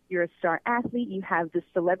 You're a star athlete, you have this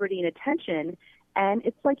celebrity and attention, and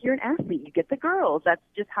it's like you're an athlete. You get the girls. That's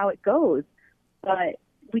just how it goes. But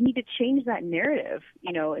we need to change that narrative,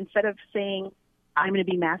 instead of saying, I'm going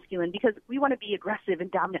to be masculine, because we want to be aggressive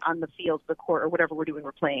and dominant on the field, the court, or whatever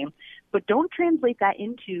we're playing. But don't translate that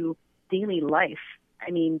into daily life.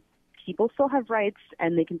 I mean, people still have rights,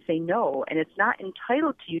 and they can say no, and it's not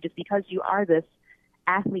entitled to you just because you are this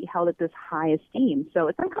athlete held at this high esteem. So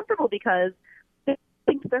it's uncomfortable because they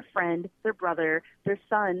think their friend, their brother, their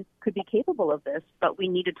son could be capable of this, but we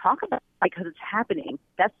need to talk about it because it's happening.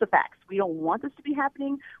 That's the facts. We don't want this to be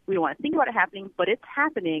happening. We don't want to think about it happening, but it's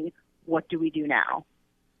happening. What do we do now?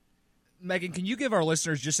 Megan, can you give our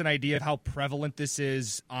listeners just an idea of how prevalent this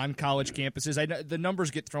is on college campuses? I know the numbers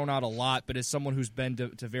get thrown out a lot, but as someone who's been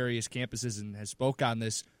to various campuses and has spoke on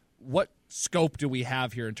this, what scope do we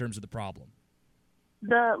have here in terms of the problem?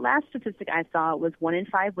 The last statistic I saw was 1 in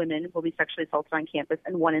 5 women will be sexually assaulted on campus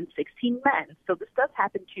and 1 in 16 men. So this does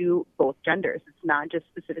happen to both genders. It's not just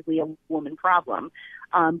specifically a woman problem.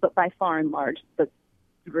 But by far and large, the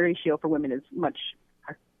ratio for women is much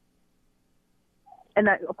higher. And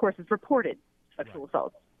that, of course, is reported sexual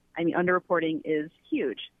assaults. I mean, underreporting is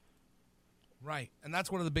huge. Right. And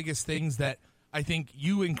that's one of the biggest things that I think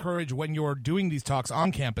you encourage when you're doing these talks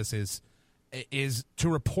on campuses is to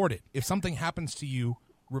report it. If something happens to you,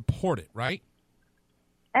 report it, right?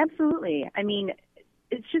 Absolutely. I mean,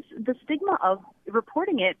 it's just the stigma of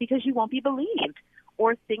reporting it because you won't be believed,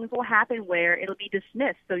 or things will happen where it'll be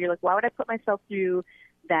dismissed. So you're like, why would I put myself through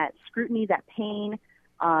that scrutiny, that pain,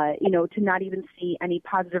 to not even see any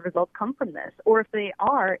positive results come from this? Or if they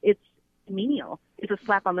are, it's menial. It's a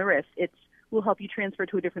slap on the wrist. It's, we'll help you transfer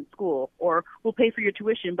to a different school, or we'll pay for your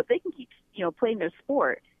tuition, but they can keep, playing their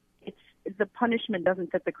sport. The punishment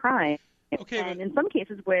doesn't fit the crime. Okay, and in some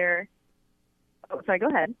cases where, sorry, go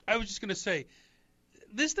ahead. I was just going to say,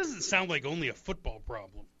 this doesn't sound like only a football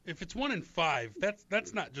problem. If it's 1 in 5,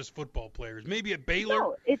 that's not just football players. Maybe at Baylor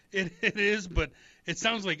no, it is, but it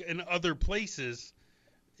sounds like in other places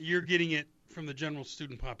you're getting it from the general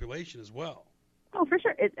student population as well. Oh, for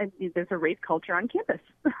sure. There's a rape culture on campus.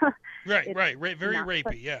 Right. Very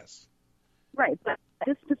rapey, yes. Right, but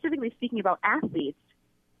just specifically speaking about athletes,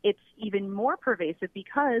 it's even more pervasive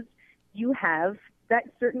because you have that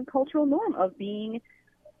certain cultural norm of being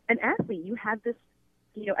an athlete. You have this,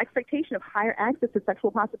 expectation of higher access to sexual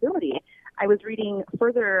possibility. I was reading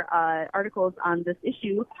further articles on this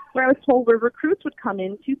issue where I was told where recruits would come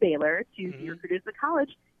into Baylor to be recruited to the college,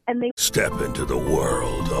 and they Step into the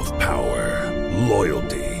world of power,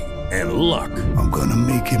 loyalty, and luck. I'm gonna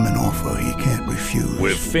make him an offer he can't refuse.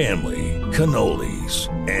 With family, cannolis,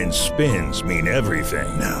 and spins mean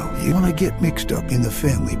everything. Now, you wanna get mixed up in the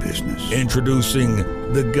family business. Introducing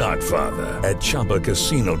The Godfather at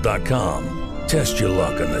ChumbaCasino.com. Test your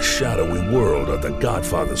luck in the shadowy world of The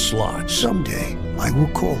Godfather slot. Someday, I will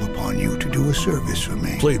call upon you to do a service for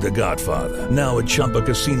me. Play The Godfather now at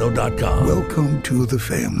ChumbaCasino.com. Welcome to the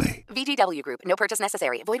family. VGW Group. No purchase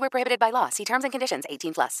necessary. Void where prohibited by law. See terms and conditions.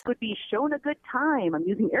 18+. Would be shown a good time. I'm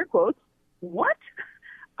using air quotes. What?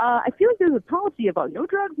 I feel like there's a policy about no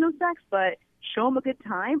drugs, no sex, but show them a good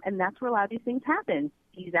time, and that's where a lot of these things happen.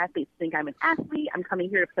 These athletes think I'm an athlete. I'm coming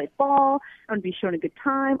here to play ball. I'm going to be shown a good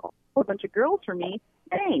time. A bunch of girls for me.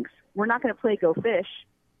 Thanks. We're not going to play Go Fish.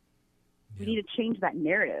 We need to change that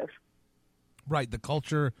narrative. Right, the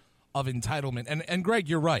culture of entitlement. And Greg,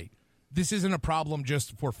 you're right. This isn't a problem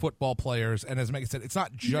just for football players. And as Megan said, it's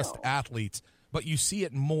not just athletes, but you see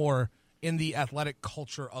it more in the athletic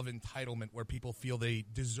culture of entitlement where people feel they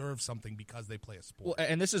deserve something because they play a sport. Well,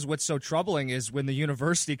 and this is what's so troubling is when the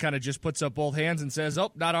university kind of just puts up both hands and says,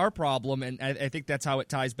 oh, not our problem. And I think that's how it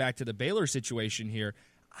ties back to the Baylor situation here.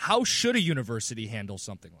 How should a university handle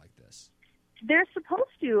something like this? They're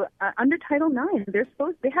supposed to, under Title IX,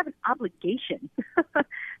 they have an obligation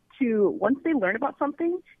to, once they learn about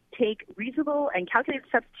something, take reasonable and calculated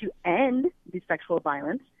steps to end the sexual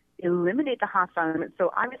violence, eliminate the hostile element,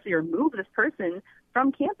 so obviously remove this person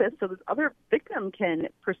from campus so this other victim can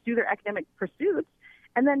pursue their academic pursuits,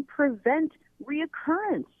 and then prevent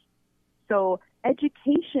reoccurrence. So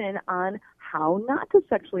education on how not to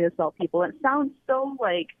sexually assault people. And it sounds so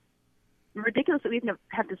ridiculous that we even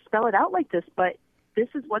have to spell it out like this, but this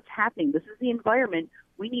is what's happening. This is the environment.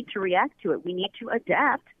 We need to react to it. We need to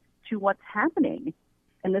adapt to what's happening.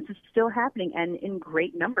 And this is still happening and in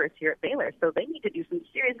great numbers here at Baylor. So they need to do some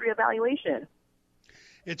serious reevaluation.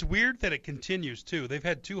 It's weird that it continues, too. They've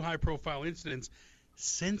had 2 high-profile incidents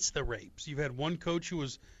since the rapes. You've had one coach who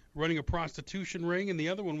was running a prostitution ring, and the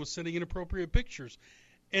other one was sending inappropriate pictures.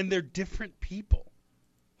 And they're different people.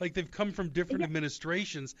 Like, they've come from different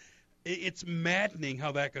administrations. It's maddening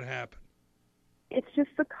how that could happen. It's just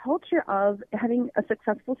the culture of having a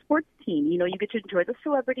successful sports team. You get to enjoy the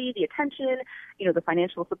celebrity, the attention, the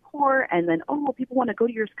financial support, and then, people want to go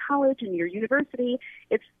to your college and your university.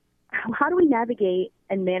 It's how do we navigate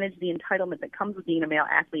and manage the entitlement that comes with being a male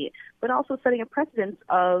athlete, but also setting a precedence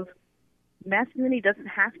of masculinity doesn't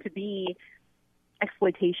have to be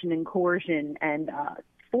exploitation and coercion and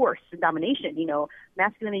force and domination.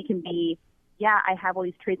 Masculinity can be, I have all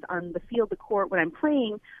these traits on the field, the court, when I'm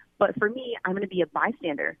playing, but for me, I'm going to be a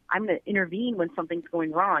bystander. I'm going to intervene when something's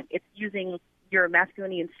going wrong. It's using your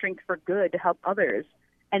masculinity and strength for good to help others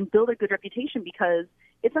and build a good reputation, because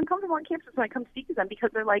it's uncomfortable on campus when I come speak to them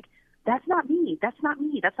because they're like, that's not me. That's not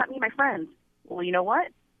me. That's not me, my friends. Well, you know what?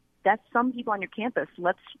 That's some people on your campus.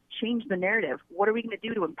 Let's change the narrative. What are we going to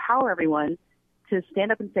do to empower everyone to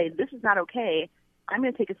stand up and say, this is not okay. I'm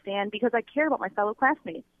going to take a stand because I care about my fellow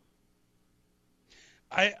classmates.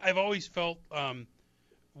 I've always felt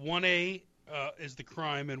 1A is the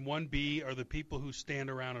crime and 1B are the people who stand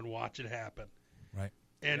around and watch it happen. Right.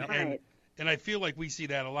 And I feel like we see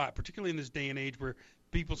that a lot, particularly in this day and age where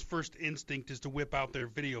people's first instinct is to whip out their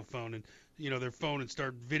video phone and their phone and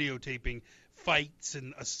start videotaping fights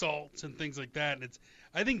and assaults and things like that. And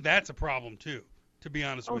I think that's a problem too, to be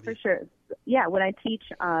honest with you. Oh, for sure. Yeah, when I teach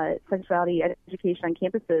sexuality education on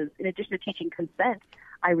campuses, in addition to teaching consent,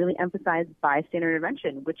 I really emphasize bystander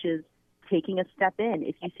intervention, which is taking a step in.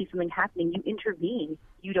 If you see something happening, you intervene.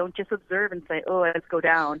 You don't just observe and say, oh, let's go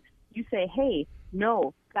down. You say, hey,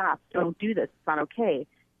 no, stop, don't do this. It's not okay.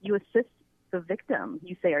 You assist the victim.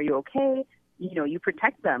 You say, are you okay? You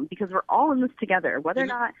protect them because we're all in this together, whether or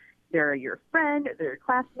not they're your friend, they're your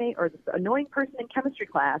classmate, or this annoying person in chemistry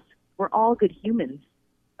class. We're all good humans.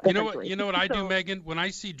 You know what I do, Megan? When I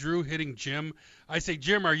see Drew hitting Jim, I say,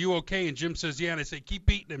 Jim, are you okay? And Jim says, yeah. And I say, keep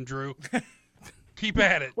beating him, Drew. Keep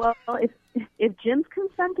at it. Well, if Jim's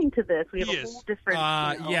consenting to this, we have a whole different.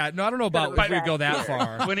 I don't know about if we go that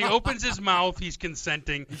far. When he opens his mouth, he's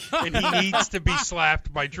consenting, and he needs to be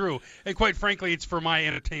slapped by Drew. And quite frankly, it's for my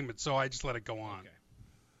entertainment, so I just let it go on.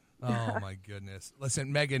 Oh, my goodness.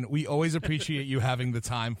 Listen, Megan, we always appreciate you having the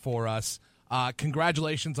time for us.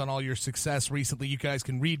 Congratulations on all your success recently. You guys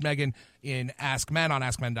can read Megan in Ask Men on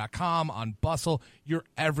AskMen.com, on Bustle. You're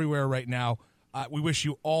everywhere right now. We wish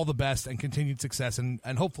you all the best and continued success, and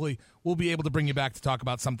hopefully we'll be able to bring you back to talk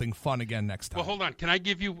about something fun again next time. Well, hold on. Can I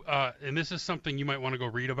give you and this is something you might want to go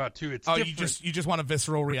read about, too. It's different. You just want a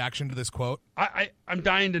visceral reaction to this quote? I'm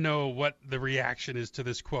dying to know what the reaction is to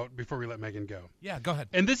this quote before we let Megan go. Yeah, go ahead.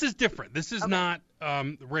 And this is different. This is not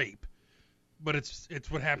rape, but it's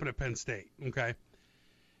what happened at Penn State, okay?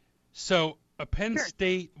 So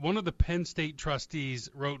one of the Penn State trustees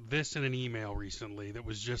wrote this in an email recently that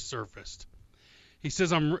was just surfaced. He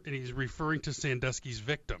says, and he's referring to Sandusky's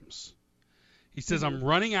victims. He says, I'm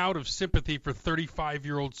running out of sympathy for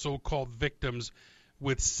 35-year-old so-called victims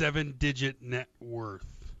with 7-digit net worth.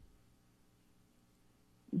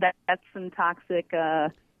 That's some toxic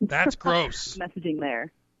That's gross. messaging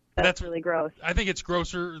there. That's really gross. I think it's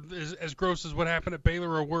grosser, as gross as what happened at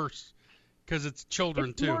Baylor or worse, because it's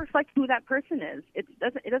children, It's too. more reflecting who that person is. It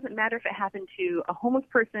doesn't matter if it happened to a homeless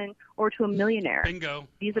person or to a millionaire. Bingo.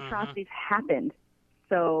 These atrocities happened.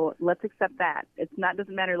 So let's accept that.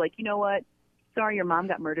 Doesn't matter, like, you know what? Sorry your mom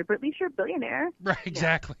got murdered, but at least you're a billionaire. Right,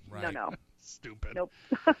 exactly. No. No. Stupid. Nope.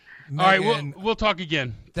 All right, we'll talk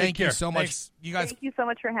again. Thank you care. so much. Thanks. You guys. Thank you so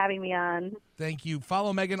much for having me on. Thank you.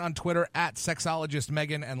 Follow Megan on Twitter at Sexologist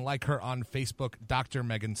Megan and like her on Facebook, Dr.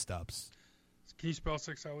 Megan Stubbs. Can you spell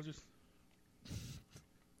sexologist?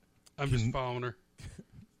 I'm just following her.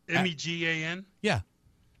 Megan? Yeah.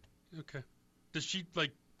 Okay. Does she,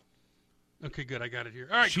 okay, good. I got it here.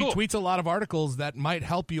 All right, She cool. tweets a lot of articles that might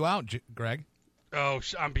help you out, Greg. Oh,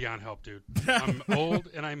 I'm beyond help, dude. I'm old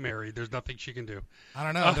and I'm married. There's nothing she can do. I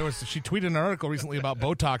don't know. She tweeted an article recently about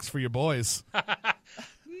Botox for your boys.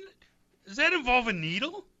 Does that involve a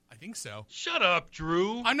needle? I think so. Shut up,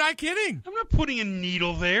 Drew. I'm not kidding. I'm not putting a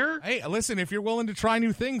needle there. Hey, listen, if you're willing to try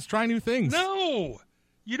new things, try new things. No.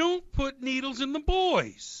 You don't put needles in the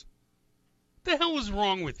boys. What the hell is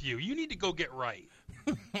wrong with you? You need to go get right.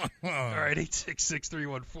 All right,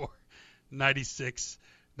 866-314-9696.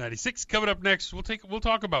 Coming up next, we'll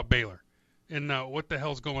talk about Baylor and what the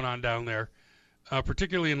hell's going on down there,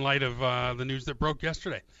 particularly in light of the news that broke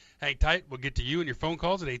yesterday. Hang tight. We'll get to you and your phone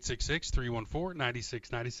calls at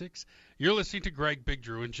 866-314-9696. You're listening to Greg, Big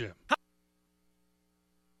Drew, and Jim.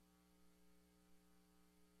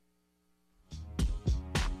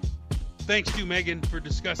 Thanks to Megan for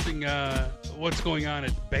discussing what's going on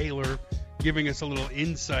at Baylor, giving us a little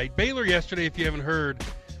insight. Baylor yesterday, if you haven't heard,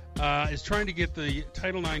 is trying to get the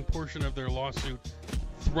Title IX portion of their lawsuit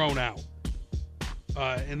thrown out.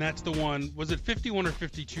 And that's the one, was it 51 or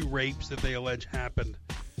 52 rapes that they allege happened?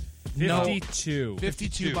 52.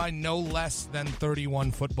 52 by no less than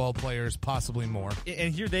 31 football players, possibly more.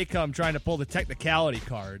 And here they come trying to pull the technicality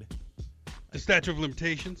card. The statute of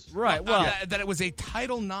limitations? Right, well. That it was a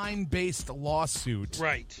Title IX-based lawsuit.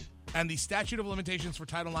 Right. And the statute of limitations for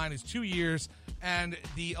Title IX is 2 years, and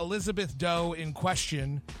the Elizabeth Doe in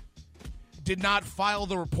question did not file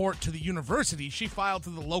the report to the university. She filed to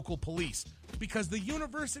the local police because the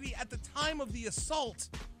university at the time of the assault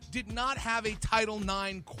did not have a Title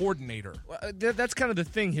IX coordinator. That's kind of the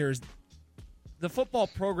thing here is the football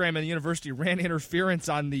program and the university ran interference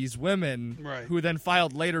on these women who then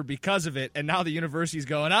filed later because of it, and now the university's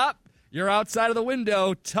going, you're outside of the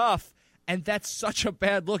window, tough. And that's such a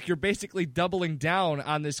bad look. You're basically doubling down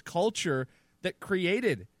on this culture that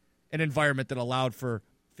created an environment that allowed for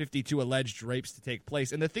 52 alleged rapes to take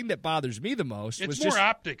place. And the thing that bothers me the most was more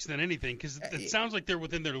optics than anything, because it sounds like they're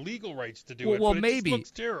within their legal rights to do it. Well, but maybe it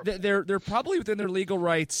just looks terrible. They're probably within their legal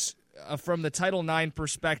rights from the Title IX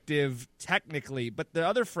perspective, technically. But the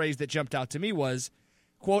other phrase that jumped out to me was,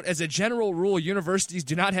 quote, as a general rule, universities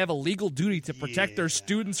do not have a legal duty to protect their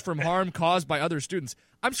students from harm caused by other students.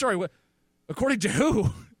 I'm sorry, what? According to who?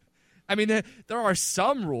 I mean, there are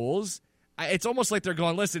some rules. It's almost like they're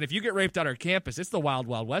going, listen, if you get raped on our campus, it's the wild,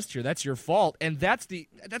 wild west here. That's your fault. And that's the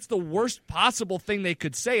worst possible thing they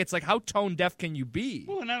could say. It's like, how tone deaf can you be?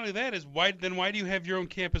 Well, and not only that, why do you have your own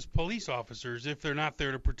campus police officers if they're not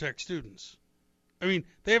there to protect students? I mean,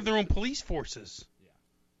 they have their own police forces. Yeah.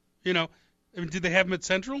 You know, I mean, did they have them at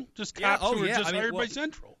Central? Just cops who were hired by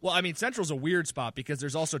Central? Well, I mean, Central's a weird spot because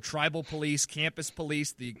there's also tribal police, campus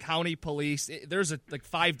police, the county police. There's like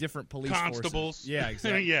 5 different police Constables. forces. Yeah,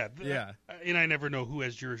 exactly. yeah. And I never know who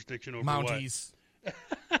has jurisdiction over Mounties.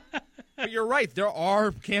 But you're right. There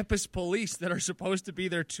are campus police that are supposed to be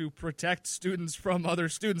there to protect students from other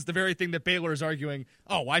students, the very thing that Baylor is arguing,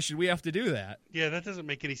 why should we have to do that? Yeah, that doesn't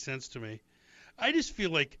make any sense to me. I just feel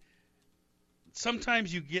like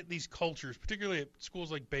sometimes you get these cultures, particularly at schools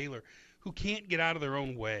like Baylor, who can't get out of their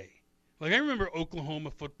own way. Like, I remember Oklahoma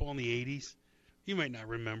football in the 80s. You might not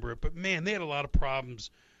remember it, but, man, they had a lot of problems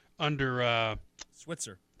under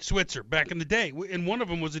Switzer back in the day. And one of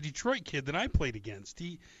them was a Detroit kid that I played against.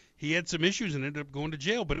 He had some issues and ended up going to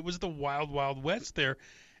jail, but it was the wild, wild west there.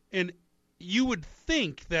 And you would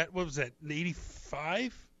think that, what was that, in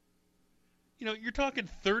 85? You know, you're talking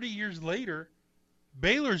 30 years later,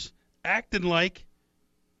 Baylor's acting like,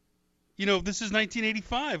 this is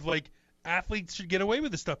 1985, like athletes should get away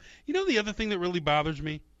with this stuff. You know, the other thing that really bothers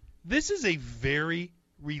me, this is a very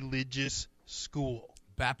religious school.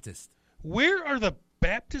 Baptist. Where are the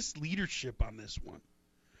Baptist leadership on this one?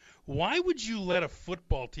 Why would you let a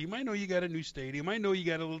football team, I know you got a new stadium, I know you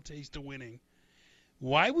got a little taste of winning,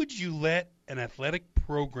 why would you let an athletic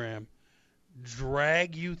program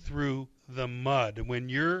drag you through the mud when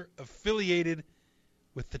you're affiliated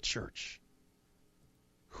with the church?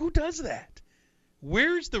 Who does that?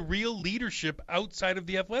 Where's the real leadership outside of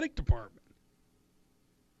the athletic department?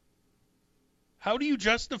 How do you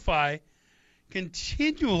justify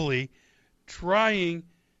continually trying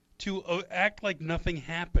to act like nothing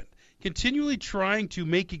happened? Continually trying to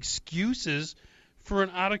make excuses for an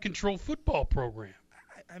out-of-control football program?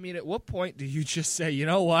 I mean, at what point do you just say, you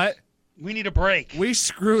know what? We need a break. We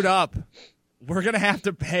screwed up. We're going to have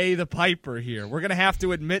to pay the piper here. We're going to have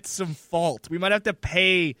to admit some fault. We might have to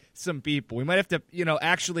pay some people. We might have to,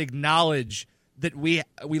 actually acknowledge that we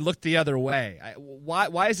looked the other way.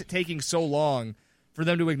 Why is it taking so long for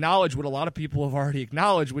them to acknowledge what a lot of people have already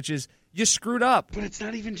acknowledged, which is you screwed up? But it's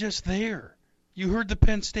not even just there. You heard the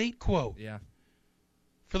Penn State quote. Yeah.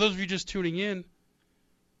 For those of you just tuning in,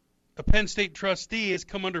 a Penn State trustee has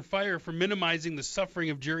come under fire for minimizing the suffering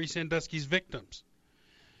of Jerry Sandusky's victims.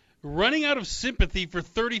 Running out of sympathy for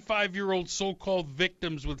 35-year-old so-called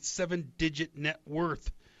victims with 7-digit net worth,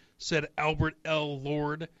 said Albert L.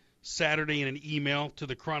 Lord Saturday in an email to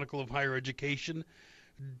the Chronicle of Higher Education.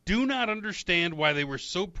 Do not understand why they were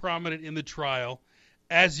so prominent in the trial.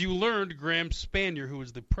 As you learned, Graham Spanier, who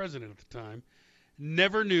was the president at the time,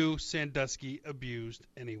 never knew Sandusky abused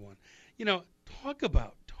anyone. Talk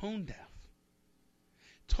about tone deaf.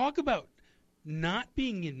 Talk about not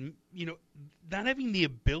being not having the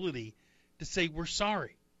ability to say, we're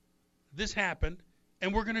sorry. This happened,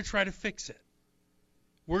 and we're going to try to fix it.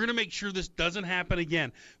 We're going to make sure this doesn't happen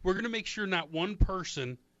again. We're going to make sure not one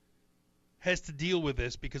person has to deal with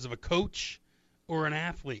this because of a coach or an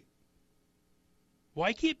athlete.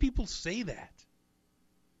 Why can't people say that?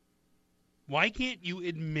 Why can't you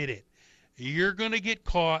admit it? You're going to get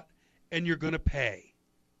caught, and you're going to pay.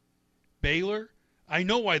 Baylor, I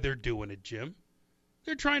know why they're doing it, Jim.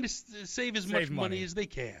 They're trying to save as much money as they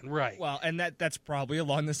can. Right. Well, and that's probably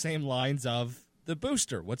along the same lines of the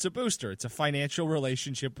booster. What's a booster? It's a financial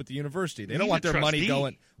relationship with the university. They don't want their money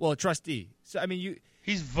going. Well, a trustee. So, I mean,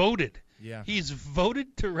 he's voted. Yeah. He's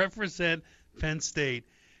voted to represent Penn State,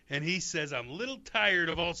 and he says, I'm a little tired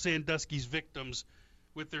of all Sandusky's victims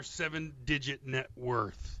with their 7-digit net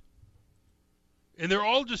worth. And they're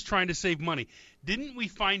all just trying to save money. Didn't we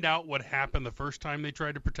find out what happened the first time they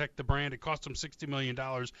tried to protect the brand? It cost them $60 million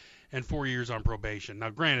and 4 years on probation. Now,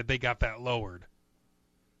 granted, they got that lowered.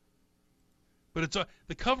 But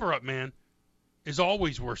the cover-up, man, is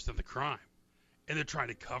always worse than the crime. And they're trying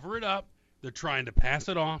to cover it up. They're trying to pass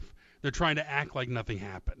it off. They're trying to act like nothing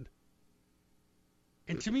happened.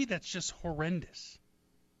 And to me, that's just horrendous.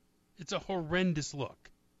 It's a horrendous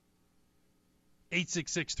look.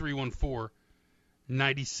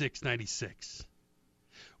 866-314-9696.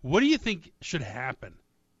 What do you think should happen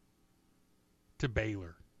to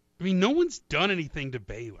Baylor? I mean, no one's done anything to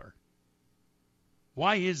Baylor.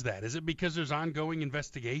 Why is that? Is it because there's ongoing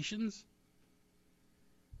investigations?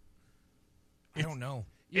 I don't know.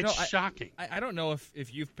 It's shocking. I don't know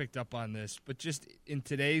if you've picked up on this, but just in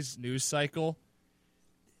today's news cycle,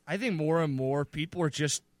 I think more and more people are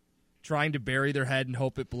just trying to bury their head and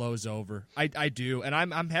hope it blows over. I do, and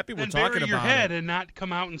I'm happy we're talking about it. And bury your head and not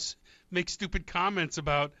come out and make stupid comments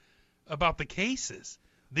about the cases.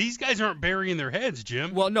 These guys aren't burying their heads,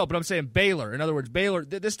 Jim. Well, no, but I'm saying Baylor. In other words, Baylor,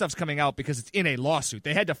 this stuff's coming out because it's in a lawsuit.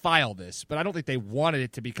 They had to file this, but I don't think they wanted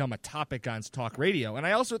it to become a topic on talk radio. And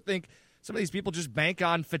I also think some of these people just bank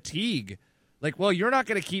on fatigue. Like, well, you're not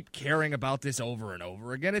going to keep caring about this over and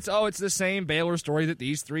over again. It's the same Baylor story that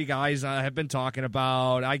these three guys have been talking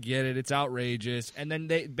about. I get it. It's outrageous. And then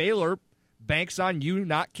Baylor banks on you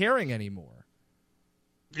not caring anymore.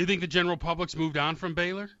 You think the general public's moved on from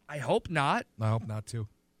Baylor? I hope not. I hope not, too.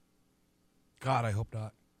 God, I hope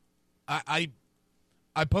not. I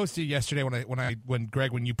posted yesterday when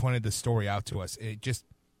Greg, when you pointed the story out to us, it just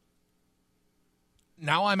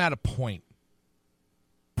now I'm at a point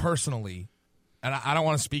personally, and I don't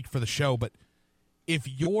want to speak for the show, but if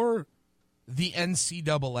you're the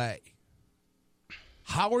NCAA,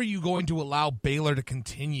 how are you going to allow Baylor to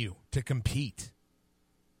continue to compete?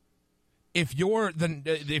 If you're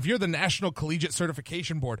the National Collegiate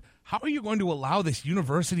Certification Board, how are you going to allow this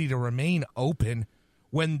university to remain open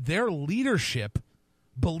when their leadership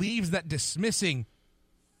believes that dismissing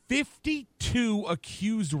 52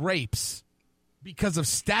 accused rapes because of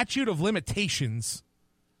statute of limitations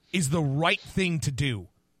is the right thing to do?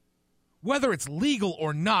 Whether it's legal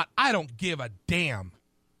or not, I don't give a damn.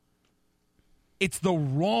 It's the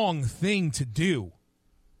wrong thing to do.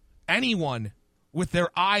 Anyone with their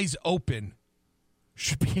eyes open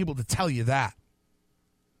should be able to tell you that.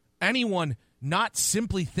 Anyone not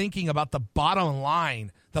simply thinking about the bottom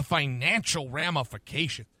line, the financial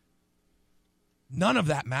ramification, none of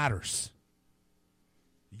that matters.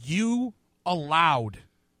 You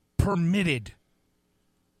permitted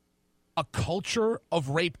a culture of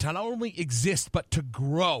rape to not only exist, but to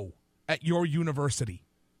grow at your university.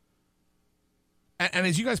 And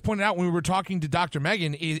as you guys pointed out when we were talking to Dr.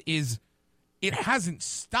 Megan, is it hasn't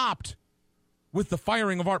stopped with the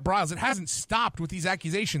firing of Art Briles. It hasn't stopped with these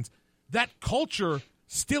accusations. That culture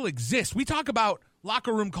still exists. We talk about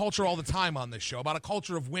locker room culture all the time on this show, about a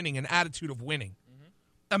culture of winning, an attitude of winning.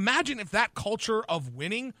 Mm-hmm. Imagine if that culture of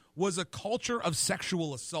winning was a culture of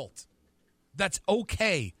sexual assault that's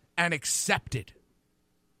okay and accepted.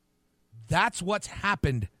 That's what's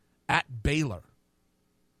happened at Baylor.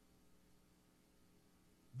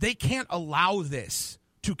 They can't allow this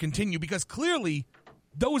to continue because clearly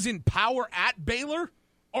those in power at Baylor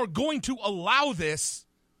are going to allow this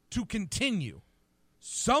to continue.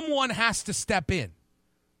 Someone has to step in.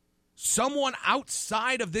 Someone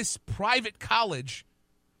outside of this private college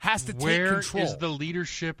has to take control. Where is the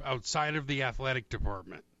leadership outside of the athletic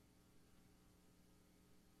department?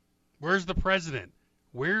 Where's the president?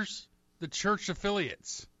 Where's the church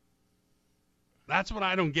affiliates? That's what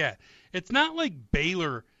I don't get. It's not like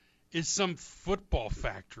Baylor is some football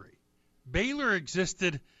factory. Baylor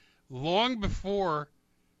existed long before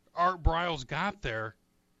Art Briles got there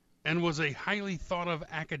and was a highly thought of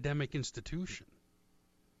academic institution.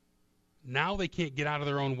 Now they can't get out of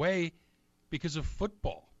their own way because of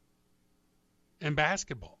football and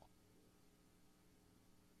basketball.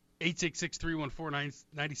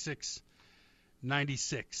 866-314-9696.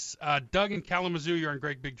 Doug in Kalamazoo, you're on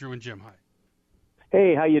Greg, Big Drew, and Jim. Hi.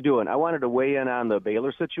 Hey, how you doing? I wanted to weigh in on the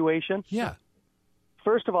Baylor situation. Yeah.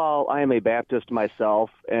 First of all, I am a Baptist myself,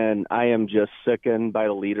 and I am just sickened by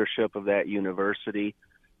the leadership of that university.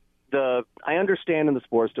 I understand in the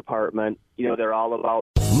sports department, they're all about.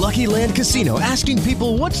 Lucky Land Casino, asking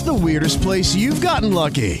people, what's the weirdest place you've gotten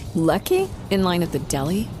lucky? Lucky? In line at the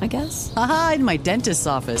deli, I guess? Aha, in my dentist's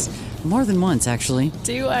office. More than once, actually.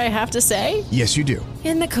 Do I have to say? Yes, you do.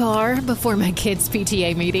 In the car before my kids'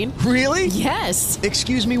 PTA meeting. Really? Yes.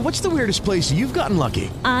 Excuse me, what's the weirdest place you've gotten lucky?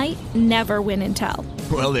 I never win and tell.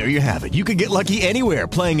 Well, there you have it. You can get lucky anywhere,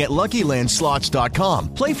 playing at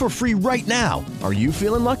LuckyLandSlots.com. Play for free right now. Are you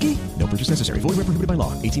feeling lucky? No purchase necessary. Void where prohibited by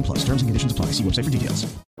law. 18+. Terms and conditions apply. See website for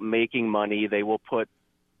details. Making money, they will put,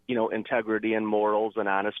 integrity and morals and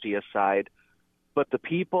honesty aside. But the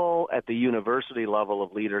people at the university level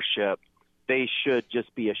of leadership, they should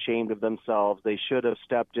just be ashamed of themselves. They should have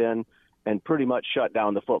stepped in and pretty much shut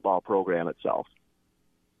down the football program itself.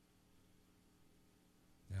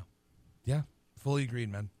 Yeah, fully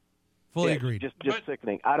agreed, man. Fully agreed. Just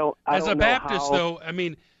sickening. I don't as a know Baptist, how... though, I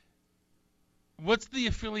mean, what's the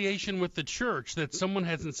affiliation with the church that someone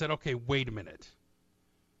hasn't said, okay, wait a minute?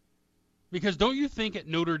 Because don't you think at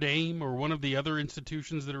Notre Dame or one of the other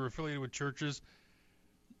institutions that are affiliated with churches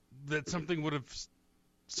that somebody would have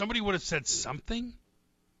said something?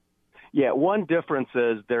 Yeah, one difference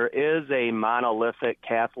is there is a monolithic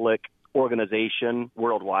Catholic organization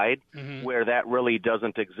worldwide where that really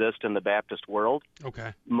doesn't exist in the Baptist world.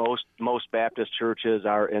 Okay. Most Baptist churches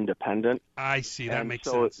are independent. I see. That makes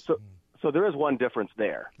sense. So there is one difference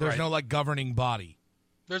there. There's no governing body.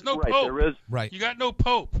 There's no right, pope. There is. Right. You got no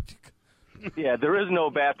pope. Yeah, there is no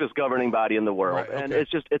Baptist governing body in the world. Right, okay. And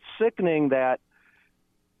it's sickening that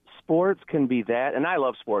sports can be that, and I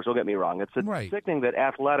love sports, don't get me wrong. It's sickening that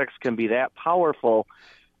athletics can be that powerful.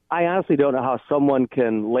 I honestly don't know how someone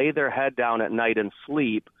can lay their head down at night and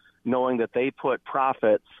sleep knowing that they put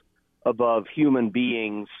profits above human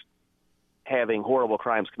beings having horrible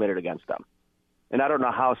crimes committed against them. And I don't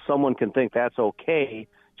know how someone can think that's okay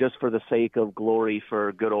just for the sake of glory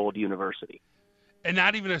for good old university. And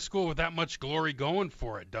not even a school with that much glory going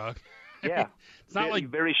for it, Doug. Yeah. It's not like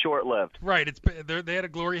very short-lived. Right. They had a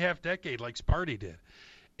glory half-decade like Sparty did.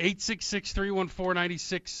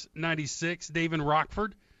 866-314-9696. Dave in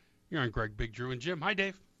Rockford. You're on Greg, Big Drew, and Jim. Hi,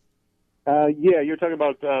 Dave. Yeah, you're talking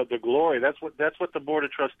about the glory. That's what the Board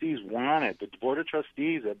of Trustees wanted. The Board of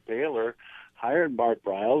Trustees at Baylor hired Art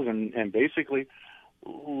Briles and basically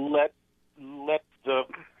let the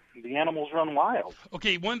animals run wild.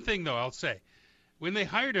 Okay, one thing, though, I'll say. When they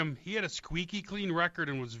hired him, he had a squeaky clean record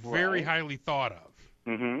and was very highly thought of.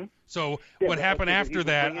 Mm-hmm. So what happened after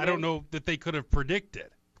that, I don't know that they could have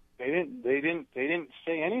predicted. They didn't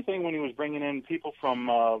say anything when he was bringing in people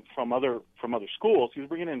from other schools. He was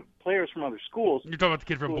bringing in players from other schools. You're talking about the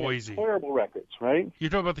kid from Boise. Terrible records, right?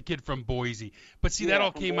 You're talking about the kid from Boise. But see, that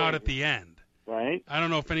all came out at the end. right? I don't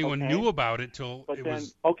know if anyone knew about it till but it then,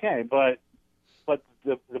 was. Okay, but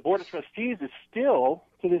the Board of Trustees is still,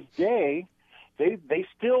 to this day, they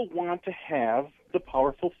still want to have the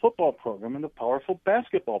powerful football program and the powerful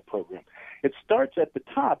basketball program. It starts at the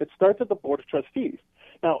top. It starts at the Board of Trustees.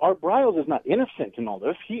 Now, Art Briles is not innocent in all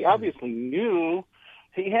this. He obviously knew.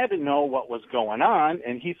 He had to know what was going on,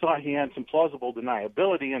 and he thought he had some plausible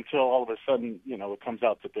deniability until all of a sudden, it comes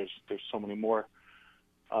out that there's so many more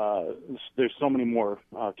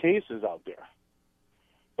cases out there.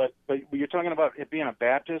 But you're talking about it being a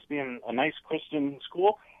Baptist, being a nice Christian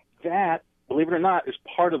school. That, believe it or not, is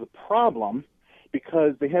part of the problem,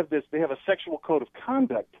 because they have a sexual code of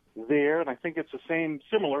conduct there, and I think it's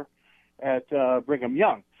similar at Brigham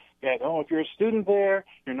Young. That, if you're a student there,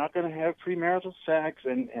 you're not going to have premarital sex,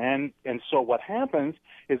 and so what happens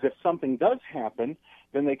is if something does happen,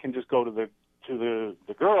 then they can just go to the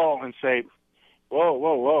girl and say,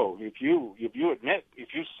 whoa, if you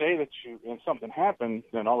say that and something happened,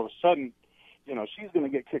 then all of a sudden, she's going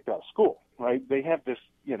to get kicked out of school, right? They have this,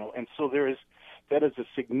 and so that is a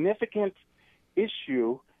significant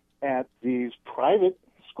issue at these private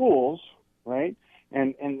schools, right?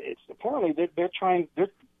 And it's apparently they're trying. The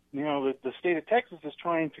state of Texas is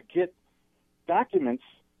trying to get documents,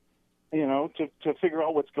 to figure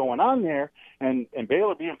out what's going on there. And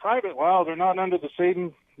Baylor being private, well, they're not under the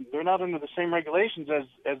same regulations as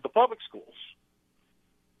the public schools.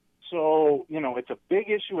 So, it's a big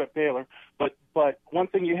issue at Baylor. But one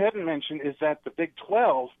thing you hadn't mentioned is that the Big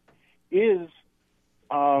 12 is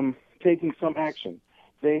taking some action.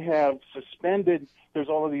 They have suspended. There's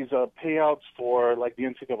all of these payouts for like the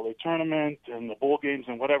NCAA tournament and the bowl games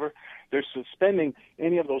and whatever. They're suspending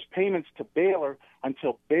any of those payments to Baylor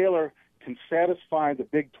until Baylor can satisfy the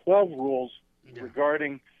Big 12 rules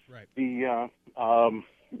regarding the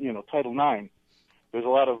Title IX. There's a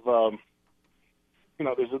lot of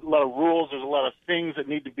there's a lot of rules. There's a lot of things that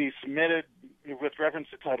need to be submitted with reference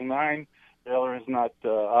to Title IX. Baylor is not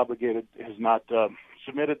has not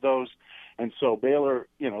submitted those, and so Baylor's.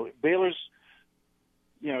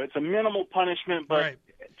 It's a minimal punishment, but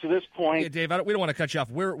to this point... Yeah, Dave, we don't want to cut you off.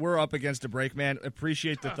 We're up against a break, man.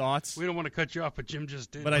 Appreciate the thoughts. We don't want to cut you off, but Jim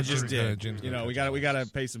just did. But I just did. We got to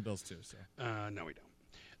pay some bills, too. So. No, we don't.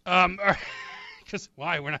 Because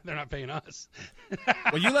why? They're not paying us.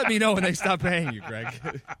 Well, you let me know when they stop paying you, Greg.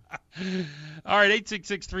 All right,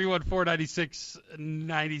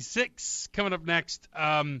 866-314-9696. Coming up next.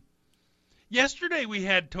 Yesterday we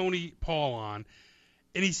had Tony Paul on,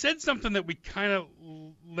 and he said something that we kind of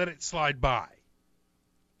let it slide by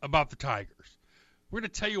about the Tigers. We're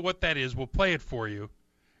going to tell you what that is. We'll play it for you,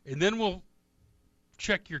 and then we'll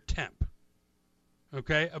check your temp,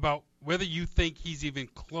 okay, about whether you think he's even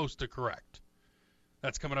close to correct.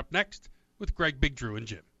 That's coming up next with Greg, Big Drew, and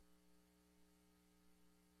Jim.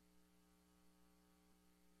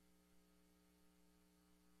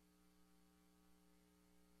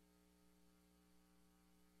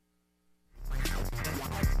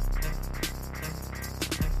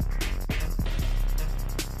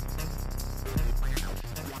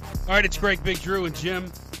 All right, it's Greg, Big Drew, and Jim.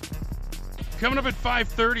 Coming up at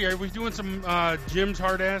 5:30, are we doing some Jim's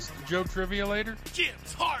Hard-Ass Joe trivia later?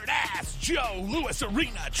 Jim's Hard-Ass Joe Louis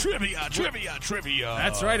Arena trivia.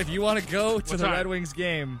 That's right. If you want to go to the Red Wings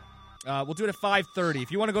game, we'll do it at 5:30.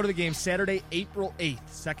 If you want to go to the game Saturday, April 8th,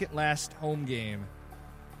 second last home game,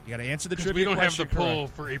 you got to answer the trivia question. We don't have the poll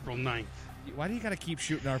for April 9th. Why do you got to keep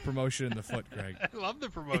shooting our promotion in the foot, Greg? I love the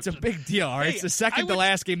promotion. It's a big deal, all right? Hey, it's the second to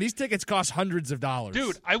last game. These tickets cost hundreds of dollars.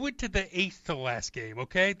 Dude, I went to the 8th to the last game,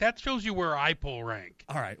 okay? That shows you where I pull rank.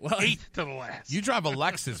 All right, well, 8th to the last. You drive a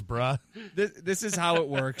Lexus, bruh. This is how it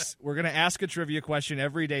works. We're going to ask a trivia question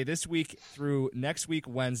every day this week through next week,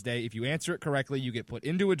 Wednesday. If you answer it correctly, you get put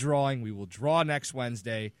into a drawing. We will draw next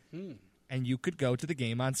Wednesday. And you could go to the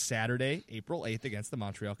game on Saturday, April 8th, against the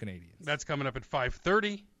Montreal Canadiens. That's coming up at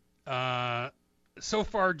 5:30. So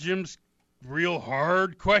far, Jim's real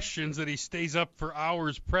hard questions that he stays up for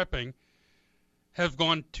hours prepping have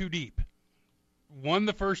gone too deep. 1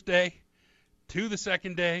 the first day, 2 the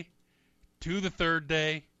second day, 2 the third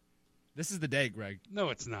day. This is the day, Greg. No,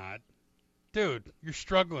 it's not. Dude, you're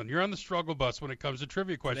struggling. You're on the struggle bus when it comes to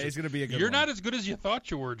trivia questions. Today's going to be a good You're one. not as good as you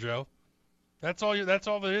thought you were, Joe. That's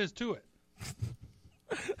all there is to it.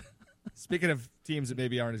 Speaking of teams that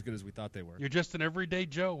maybe aren't as good as we thought they were. You're just an everyday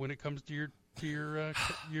Joe when it comes to your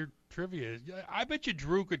trivia. I bet you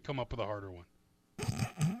Drew could come up with a harder one.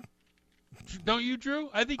 Don't you, Drew?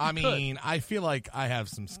 I think you could. I feel like I have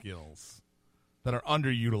some skills that are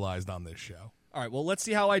underutilized on this show. All right, well, let's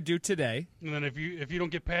see how I do today. And then if you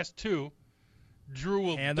don't get past 2, Drew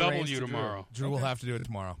will double you tomorrow. Drew will have to do it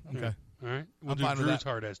tomorrow. Okay. All right, we'll I'm do fine with Drew's that.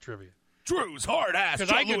 hard ass trivia. Drew's hard ass.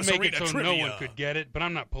 Because I could make Arena it so trivia. no one could get it, but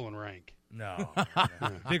I'm not pulling rank. No.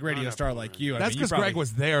 Big radio star like you. That's because Greg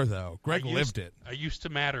was there, though. Greg lived it. I used to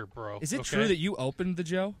matter, bro. Is it true that you opened the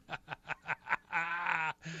Joe?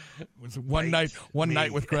 It was one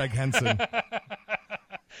night with Greg Henson.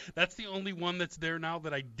 That's the only one that's there now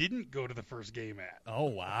that I didn't go to the first game at. Oh,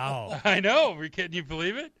 wow. I know. Can you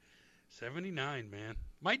believe it? 79, man.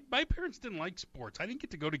 My parents didn't like sports. I didn't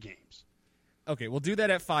get to go to games. Okay, we'll do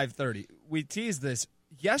that at 5:30. We teased this.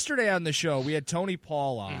 Yesterday on the show, we had Tony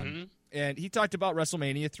Paul on, and he talked about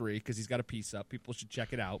WrestleMania 3 because he's got a piece up. People should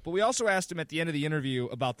check it out. But we also asked him at the end of the interview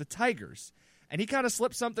about the Tigers, and he kind of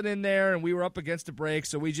slipped something in there, and we were up against a break,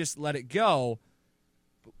 so we just let it go.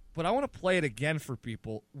 But I want to play it again for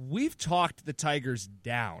people. We've talked the Tigers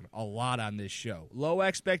down a lot on this show. Low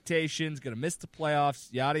expectations, going to miss the playoffs,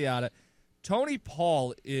 yada, yada. Tony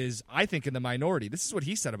Paul is, I think, in the minority. This is what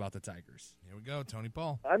he said about the Tigers. Here we go, Tony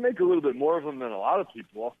Paul. I make a little bit more of them than a lot of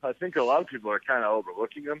people. I think a lot of people are kind of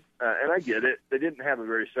overlooking them, and I get it. They didn't have a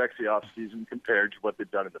very sexy offseason compared to what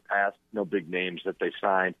they've done in the past. No big names that they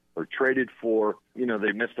signed or traded for. You know,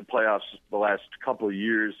 they missed the playoffs the last couple of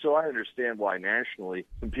years, so I understand why nationally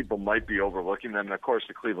some people might be overlooking them. And, of course,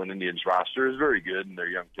 the Cleveland Indians roster is very good, and their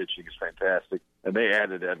young pitching is fantastic. And they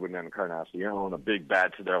added Edwin Encarnacion, a big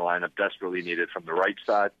bat to their lineup, desperately needed from the right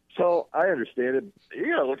side. So I understand it. You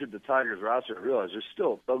got to look at the Tigers roster and realize there's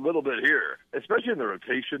still a little bit here, especially in the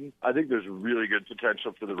rotation. I think there's really good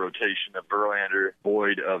potential for the rotation of Verlander,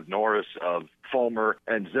 Boyd, of Norris, of Fulmer,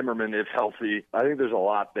 and Zimmerman if healthy. I think there's a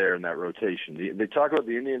lot there in that rotation. They talk about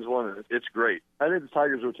the Indians one, and it's great. I think the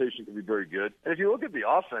Tigers rotation can be very good. And if you look at the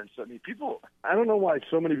offense, I mean, I don't know why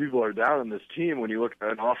so many people are down on this team when you look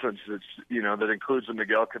at an offense that's, that includes a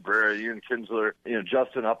Miguel Cabrera, Ian Kinsler,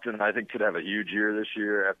 Justin Upton, I think could have a huge year this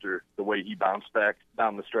year after the way he bounced back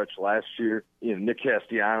down the stretch last year. Nick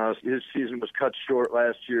Castellanos, his season was cut short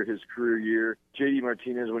last year, his career year. J.D.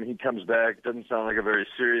 Martinez, when he comes back, doesn't sound like a very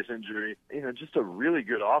serious injury. Just a really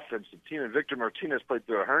good offensive team. And Victor Martinez played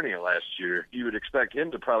through a hernia last year. You would expect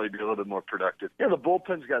him to probably be a little bit more productive. The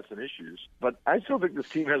bullpen's got some issues, but I still think this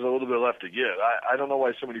team has a little bit left to give. I don't know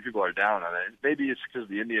why so many people are down on it. Maybe it's because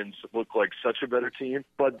the Indians look like such a better team,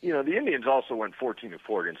 but the Indians also went 14-4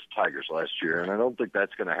 against the Tigers last year, and I don't think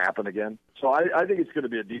that's going to happen again. So I think it's going to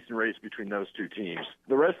be a decent race between those two teams.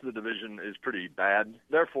 The rest of the division is pretty bad.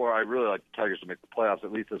 Therefore, I really like the Tigers to make the playoffs,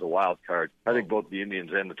 at least as a wild card. I think both the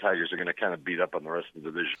Indians and the Tigers are going to kind of beat up on the rest of the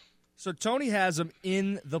division. So Tony has them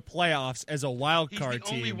in the playoffs as a wild card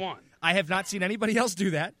team. He's the only one. I have not seen anybody else do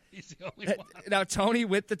that. He's the only one. Now, Tony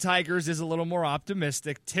with the Tigers is a little more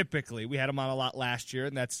optimistic, typically. We had him on a lot last year,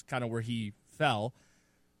 and that's kind of where he fell.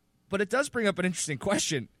 But it does bring up an interesting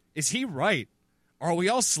question. Is he right? Are we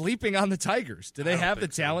all sleeping on the Tigers? Do they have the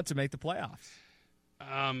talent to make the playoffs?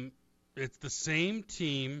 It's the same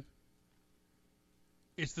team.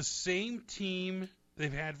 It's the same team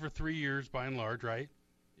they've had for 3 years, by and large, right?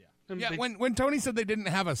 Yeah, when Tony said they didn't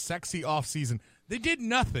have a sexy offseason, they did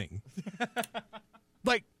nothing.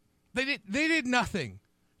 They did nothing.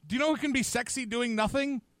 Do you know who can be sexy doing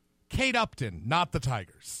nothing? Kate Upton, not the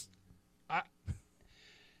Tigers.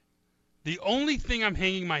 The only thing I'm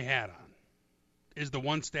hanging my hat on is the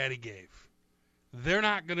one stat he gave. They're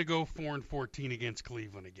not going to go 4-14 against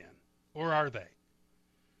Cleveland again. Or are they?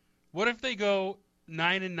 What if they go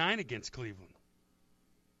 9-9 against Cleveland?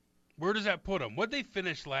 Where does that put them? What did they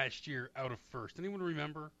finish last year out of first? Anyone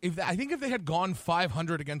remember? I think if they had gone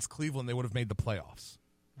 500 against Cleveland, they would have made the playoffs.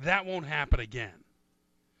 That won't happen again.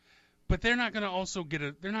 But they're not going to also get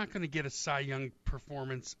a Cy Young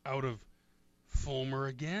performance out of Fulmer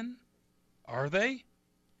again, are they?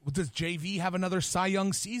 Well, does JV have another Cy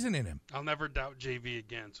Young season in him? I'll never doubt JV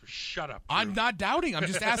again, so shut up. Drew. I'm not doubting. I'm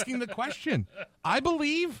just asking the question. I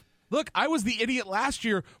believe. Look, I was the idiot last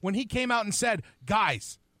year when he came out and said,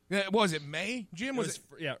 guys, was it May? Jim, was it?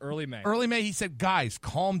 Yeah, early May. Early May, he said, guys,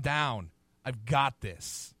 calm down. I've got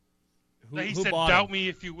this. He said, doubt me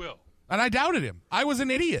if you will. And I doubted him. I was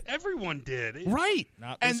an idiot. Everyone did. Right.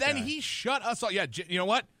 And then guy. he shut us off. Yeah, you know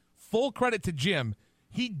what? Full credit to Jim.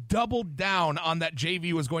 He doubled down on that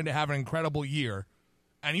JV was going to have an incredible year.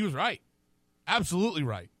 And he was right. Absolutely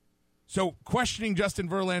right. So questioning Justin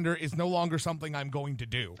Verlander is no longer something I'm going to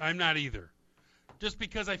do. I'm not either. Just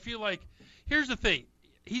because I feel like, here's the thing.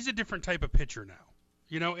 He's a different type of pitcher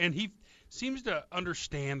now, and he seems to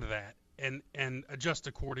understand that and adjust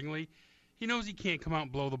accordingly. He knows he can't come out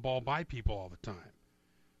and blow the ball by people all the time.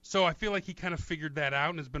 So I feel like he kind of figured that out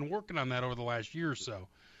and has been working on that over the last year or so.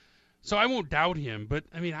 So I won't doubt him, but,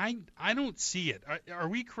 I mean, I don't see it. Are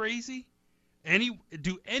we crazy?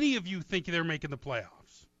 Do any of you think they're making the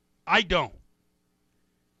playoffs? I don't.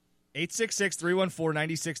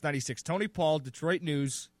 866-314-9696. Tony Paul, Detroit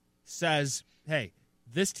News, says, hey,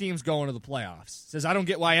 this team's going to the playoffs. Says, I don't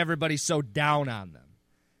get why everybody's so down on them.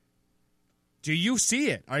 Do you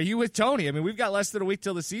see it? Are you with Tony? I mean, we've got less than a week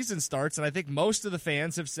till the season starts, and I think most of the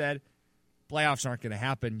fans have said playoffs aren't going to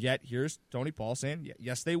happen. Yet here's Tony Paul saying,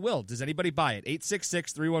 yes, they will. Does anybody buy it?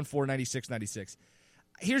 866-314-9696.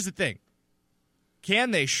 Here's the thing.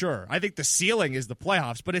 Can they? Sure. I think the ceiling is the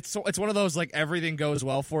playoffs, but it's one of those, like, everything goes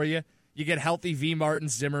well for you. You get healthy V. Martin,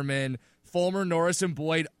 Zimmerman, Fulmer, Norris, and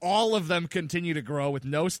Boyd. All of them continue to grow with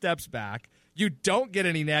no steps back. You don't get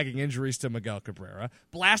any nagging injuries to Miguel Cabrera.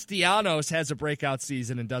 Blastianos has a breakout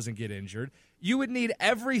season and doesn't get injured. You would need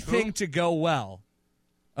everything to go well.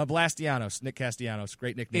 Blastianos, Nick Castellanos,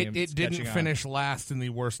 great nickname. It didn't finish last in the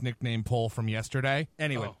worst nickname poll from yesterday.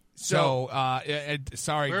 Anyway. Sorry,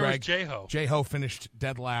 Where Greg. was J-Ho? J-Ho finished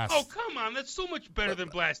dead last. Oh, come on. That's so much better than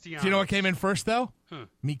Blastianos. Do you know what came in first, though? Huh.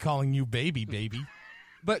 Me calling you baby.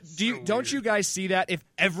 But don't you guys see that? If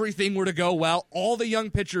everything were to go well, all the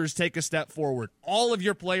young pitchers take a step forward, all of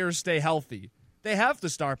your players stay healthy, they have the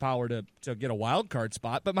star power to get a wild card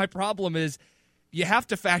spot. But my problem is you have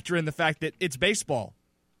to factor in the fact that it's baseball.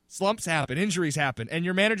 Slumps happen, injuries happen, and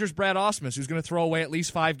your manager's Brad Ausmus, who's going to throw away at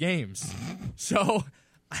least 5 games. So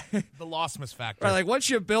the Lostmus factor. Right, like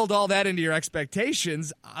once you build all that into your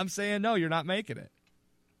expectations, I'm saying no, you're not making it.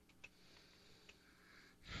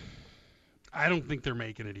 I don't think they're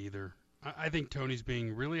making it either. I think Tony's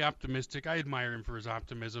being really optimistic. I admire him for his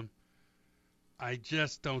optimism. I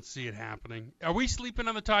just don't see it happening. Are we sleeping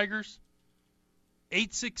on the Tigers?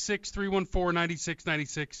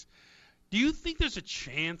 866-314-9696. Do you think there's a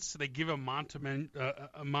chance they give a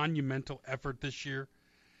monumental effort this year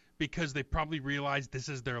because they probably realize this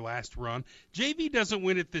is their last run? JV doesn't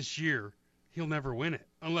win it this year. He'll never win it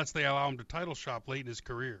unless they allow him to title shop late in his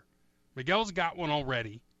career. Miguel's got one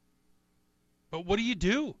already. But what do you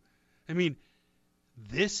do? I mean,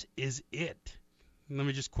 this is it. Let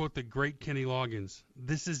me just quote the great Kenny Loggins.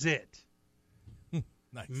 This is it.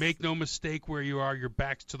 Nice. Make no mistake where you are. Your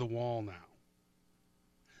back's to the wall now.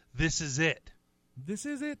 This is it. This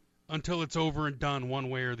is it? Until it's over and done one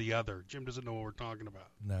way or the other. Jim doesn't know what we're talking about.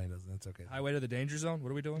 No, he doesn't. That's okay. Highway to the danger zone?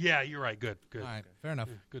 What are we doing? Yeah, you're right. Good. All right, fair enough.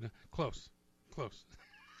 Yeah, good. Close.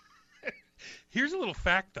 Here's a little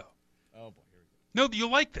fact, though. Oh, boy. Here we go. No,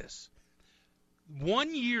 you'll like this.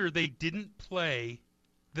 1 year they didn't play,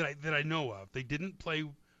 that I know of, they didn't play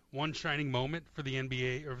one shining moment for the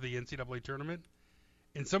NBA or the NCAA tournament.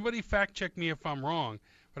 And somebody fact check me if I'm wrong,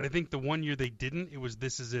 but I think the 1 year they didn't, it was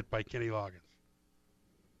This Is It by Kenny Loggins.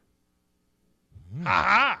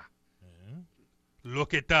 Aha!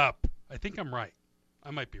 Look it up. I think I'm right.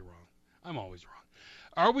 I might be wrong. I'm always wrong.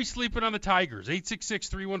 Are we sleeping on the Tigers?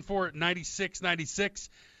 866-314-9696.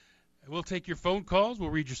 We'll take your phone calls. We'll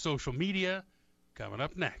read your social media. Coming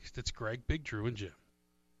up next, it's Greg, Big Drew, and Jim.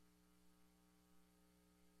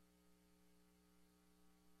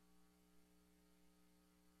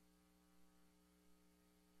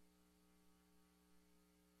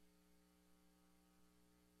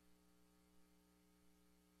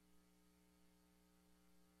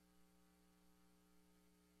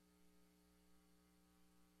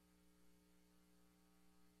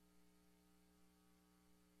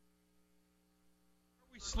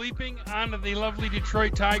 Sleeping on the lovely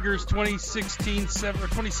Detroit Tigers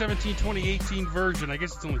 2017-2018 version. I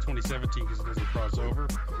guess it's only 2017 because it doesn't cross over.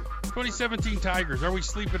 2017 Tigers. Are we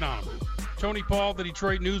sleeping on them? Tony Paul, the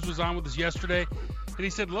Detroit News, was on with us yesterday, and he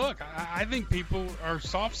said, look, I think people are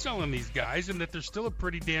soft-selling these guys and that they're still a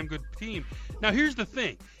pretty damn good team. Now, here's the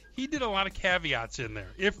thing. He did a lot of caveats in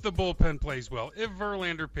there. If the bullpen plays well, if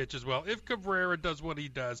Verlander pitches well, if Cabrera does what he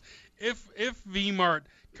does, if V-Mart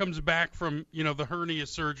comes back from, the hernia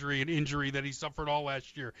surgery and injury that he suffered all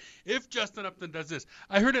last year, if Justin Upton does this.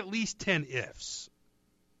 I heard at least 10 ifs.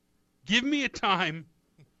 Give me a time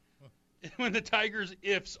when the Tigers'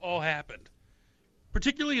 ifs all happened,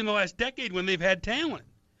 particularly in the last decade when they've had talent.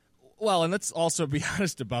 Well, and let's also be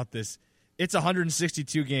honest about this. It's a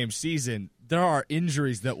 162-game season. There are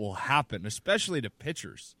injuries that will happen, especially to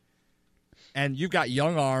pitchers. And you've got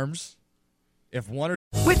young arms. If one or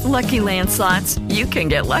With Lucky Land Slots, you can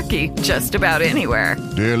get lucky just about anywhere.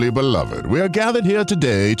 Dearly beloved, we are gathered here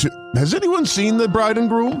today to... Has anyone seen the bride and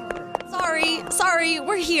groom? Sorry,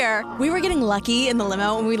 we're here. We were getting lucky in the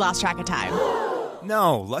limo and we lost track of time.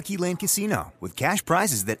 No, Lucky Land Casino, with cash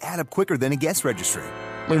prizes that add up quicker than a guest registry.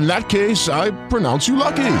 In that case, I pronounce you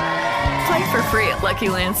lucky. Play for free at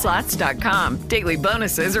LuckyLandSlots.com. Daily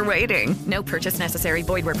bonuses are waiting. No purchase necessary.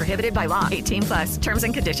 Void where prohibited by law. 18+. Terms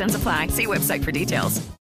and conditions apply. See website for details.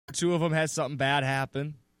 two of them had something bad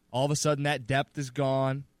happen, All of a sudden, that depth is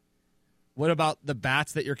gone. What about the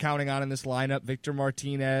bats that you're counting on in this lineup? Victor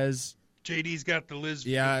Martinez. JD's got the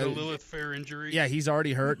Lilith Fair injury. Yeah, he's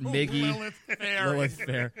already hurt. Miggy. Lilith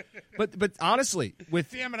Fair. But honestly,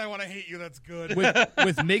 damn it, I want to hate you. That's good. With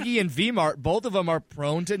Miggy and Vmart, both of them are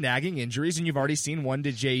prone to nagging injuries, and you've already seen one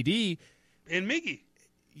to JD. And Miggy.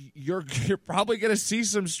 You're probably going to see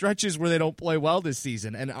some stretches where they don't play well this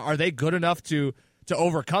season. And are they good enough to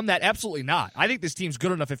overcome that? Absolutely not. I think this team's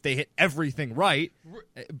good enough if they hit everything right.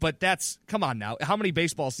 But come on now. How many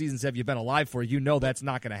baseball seasons have you been alive for? You know that's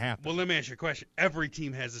not going to happen. Well, let me ask you a question. Every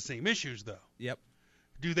team has the same issues, though. Yep.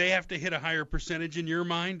 Do they have to hit a higher percentage in your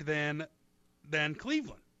mind than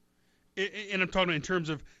Cleveland? And I'm talking in terms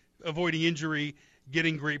of avoiding injury,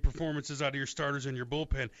 getting great performances out of your starters and your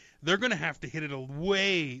bullpen. They're going to have to hit it a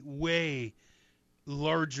way, way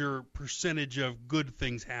larger percentage of good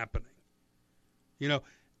things happening.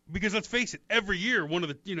 Because let's face it, every year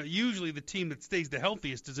usually the team that stays the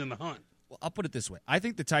healthiest is in the hunt. Well, I'll put it this way. I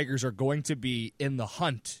think the Tigers are going to be in the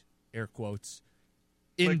hunt, air quotes,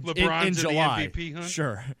 in LeBron's in July. In the MVP hunt?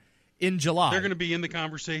 Sure. In July. They're going to be in the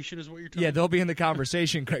conversation is what you're talking about? Yeah, they'll be in the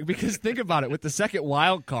conversation, Craig, because think about it. With the second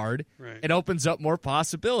wild card, It opens up more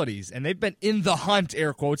possibilities. And they've been in the hunt,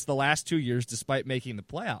 air quotes, the last 2 years despite making the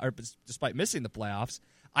playoff, or despite missing the playoffs.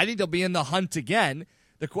 I think they'll be in the hunt again.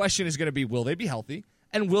 The question is going to be, will they be healthy?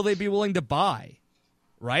 And will they be willing to buy?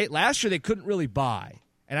 Right? Last year they couldn't really buy.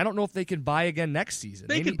 And I don't know if they can buy again next season.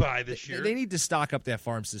 They could buy this year. They need to stock up that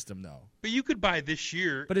farm system, though. But you could buy this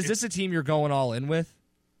year. But is this a team you're going all in with?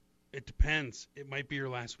 It depends. It might be your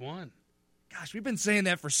last one. Gosh, we've been saying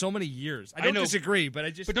that for so many years. I don't disagree, but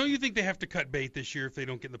But don't you think they have to cut bait this year if they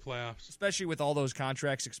don't get in the playoffs? Especially with all those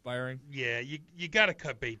contracts expiring? Yeah, you got to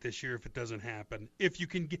cut bait this year if it doesn't happen. If you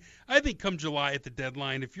can I think come July at the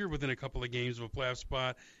deadline, if you're within a couple of games of a playoff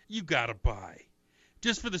spot, you got to buy.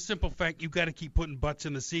 Just for the simple fact you got to keep putting butts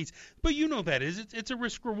in the seats. But you know that it's a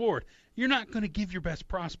risk reward. You're not going to give your best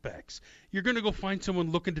prospects. You're going to go find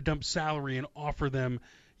someone looking to dump salary and offer them,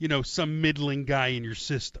 some middling guy in your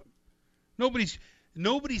system. Nobody's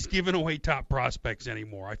giving away top prospects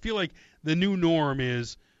anymore. I feel like the new norm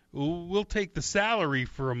is we'll take the salary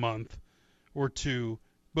for a month or two,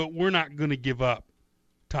 but we're not going to give up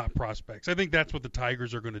top prospects. I think that's what the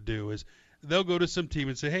Tigers are going to do is they'll go to some team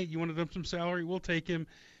and say, hey, you want to dump some salary? We'll take him.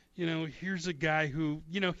 Here's a guy who,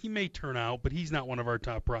 he may turn out, but he's not one of our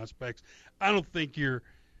top prospects. I don't think your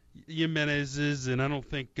Jimenez's and I don't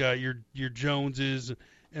think your Joneses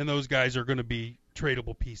and those guys are going to be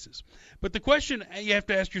tradable pieces. But the question you have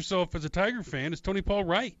to ask yourself as a Tiger fan, is Tony Paul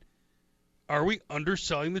right? Are we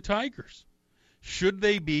underselling the Tigers? Should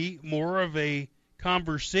they be more of a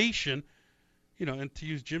conversation, and to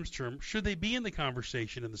use Jim's term, should they be in the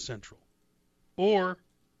conversation in the Central? Or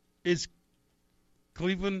is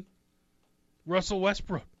Cleveland Russell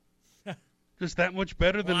Westbrook just that much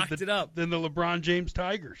better than the LeBron James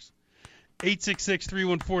Tigers?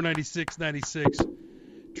 866-314-9696.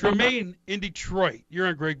 Tremaine in Detroit. You're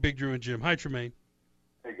on Greg, Big Drew, and Jim. Hi, Tremaine.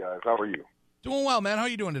 Hey, guys. How are you? Doing well, man. How are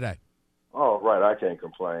you doing today? Oh, right. I can't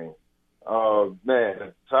complain. Man,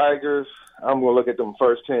 the Tigers, I'm going to look at them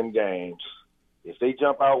first 10 games. If they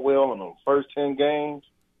jump out well in the first 10 games,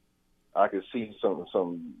 I could see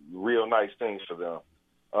some real nice things for them.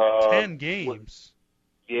 10 games?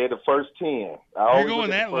 Yeah, the first 10. You're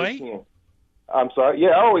going that late? 10. I'm sorry.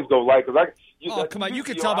 Yeah, I always go light because come on. You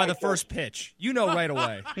can tell by the first pitch. You know right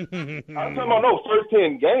away. I'm talking about first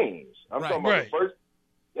 10 games. I'm talking about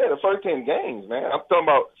the first 10 games, man. I'm talking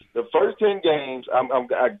about the first 10 games.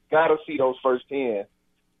 I got to see those first 10,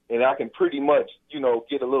 and I can pretty much,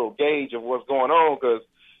 get a little gauge of what's going on because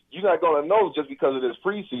you're not going to know just because of this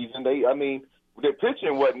preseason. Their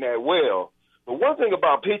pitching wasn't that well. But one thing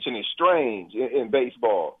about pitching is strange in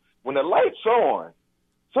baseball. When the light's on,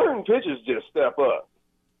 certain pitchers just step up.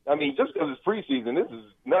 Just because it's preseason, this is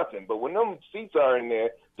nothing. But when them seats are in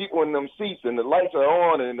there, people in them seats and the lights are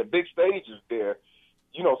on and the big stage is there,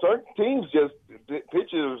 certain teams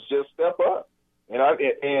pitchers just step up.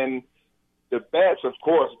 And the bats, of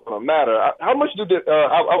course, going to matter. How much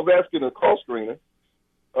I was asking the call screener,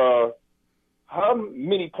 how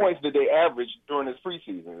many points did they average during this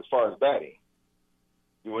preseason as far as batting?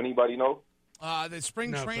 Do anybody know? The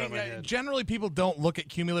spring training, generally people don't look at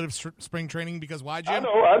cumulative spring training because why, Jim? I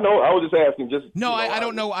know. I was just asking. I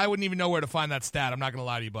don't know. I wouldn't even know where to find that stat. I'm not going to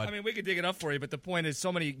lie to you, bud. We could dig it up for you, but the point is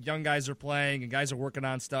so many young guys are playing and guys are working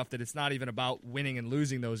on stuff that it's not even about winning and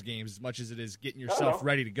losing those games as much as it is getting yourself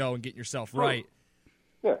ready to go and getting yourself right.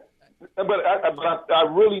 Yeah. But I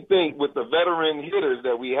really think with the veteran hitters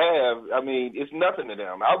that we have, it's nothing to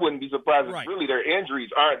them. I wouldn't be surprised if really their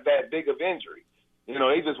injuries aren't that big of injury. You know,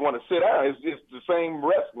 they just want to sit down. It's the same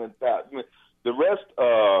wrestling style. The rest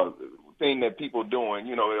thing that people doing,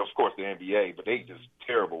 you know, of course the NBA, but they just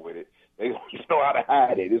terrible with it. They don't know how to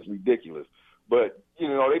hide it. It's ridiculous. But, you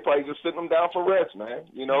know, they probably just sitting them down for rest, man.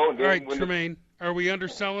 You know. And then all right, Tremaine, are we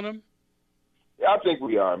underselling them? I think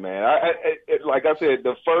we are, man. Like I said,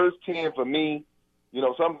 the first 10 for me, you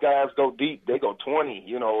know, some guys go deep. They go 20.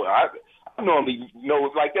 You know, I normally know,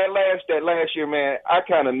 like that last year, man, I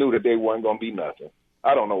kind of knew that they wasn't going to be nothing.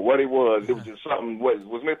 I don't know what it was. It was just something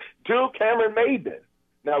was missing. Till Cameron Maiden.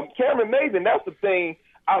 Now, Cameron Maiden, that's the thing.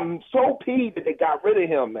 I'm so peeved that they got rid of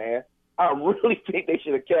him, man. I really think they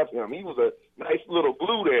should have kept him. He was a nice little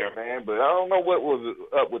glue there, man, but I don't know what was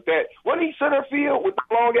up with that. Wasn't he center field with the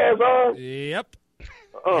long-ass arms? Yep.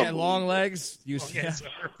 And long legs. Yeah,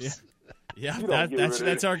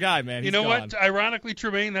 that's our guy, man. You know what? Ironically,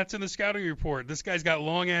 Tremaine, that's in the scouting report. This guy's got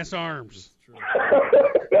long-ass arms.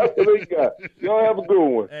 That's what he got. Y'all have a good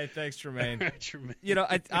one. Hey, thanks, Tremaine. You know,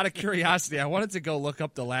 out of curiosity, I wanted to go look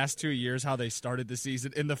up the last 2 years, how they started the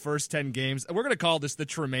season in the first 10 games. We're going to call this the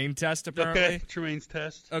Tremaine test, apparently. Okay, Tremaine's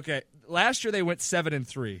test. Okay. Last year, they went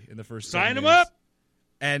 7-3 in the first 10 Sign games. them up.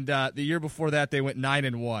 And the year before that, they went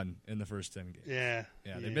 9-1 in the first 10 games. Yeah,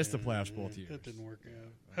 they missed the playoffs both years. That didn't work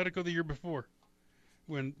out. How'd it go the year before,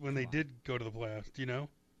 when they did go to the playoffs? Do you know?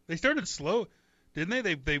 They started slow, didn't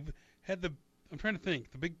they? They had the. I'm trying to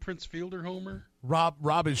think. The big Prince Fielder homer.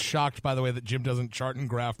 Rob is shocked, by the way, that Jim doesn't chart and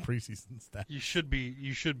graph preseason stats. You should be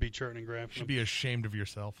charting and graphing. You should be ashamed of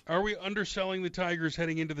yourself. Are we underselling the Tigers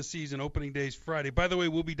heading into the season? Opening day's Friday. By the way,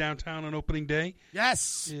 we'll be downtown on opening day.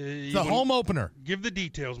 Yes, the home opener. Give the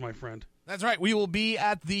details, my friend. That's right. We will be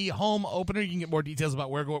at the home opener. You can get more details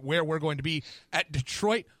about where we're going to be at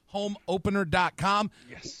DetroitHomeOpener.com.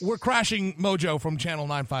 Yes. We're crashing Mojo from Channel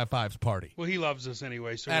 955's party. Well, he loves us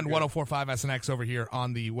anyway. So and 104.5 SNX over here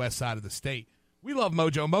on the west side of the state. We love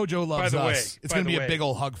Mojo. Mojo loves us. It's going to be a big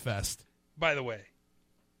old hug fest. By the way,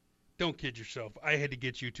 don't kid yourself. I had to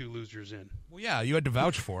get you two losers in. Well, yeah, you had to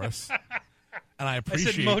vouch for us. And I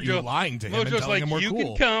appreciate Mojo, you lying to him and telling like, him we're you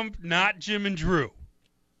cool. can come, not Jim and Drew.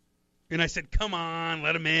 And I said, come on,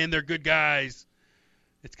 let them in. They're good guys.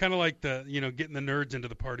 It's kind of like getting the nerds into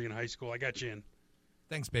the party in high school. I got you in.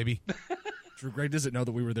 Thanks, baby. Drew, Greg doesn't know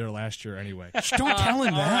that we were there last year anyway. Shh, don't tell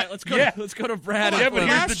him that. All right, let's go to Brad. Yeah, but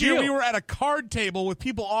last year we were at a card table with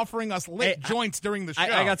people offering us lit joints during the show.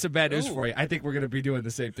 I got some bad news for you. I think we're going to be doing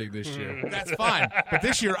the same thing this year. That's fine. But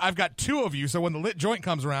this year I've got two of you, so when the lit joint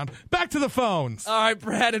comes around, back to the phones. All right,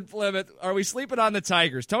 Brad and Plymouth, are we sleeping on the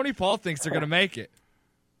Tigers? Tony Paul thinks they're going to make it.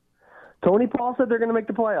 Tony Paul said they're going to make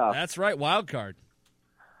the playoffs. That's right, wild card.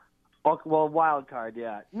 Oh, well, wild card,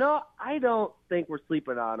 yeah. No, I don't think we're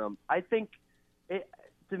sleeping on them. I think,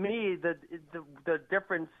 to me, the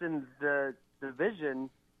difference in the division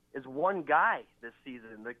is one guy this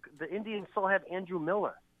season. The Indians still have Andrew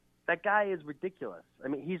Miller. That guy is ridiculous. I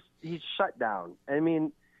mean, he's shut down. I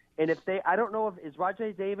mean, and I don't know is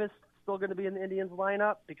Rajai Davis still going to be in the Indians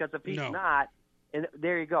lineup? Because if he's not, and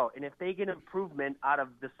there you go. And if they get improvement out of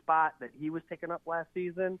the spot that he was taking up last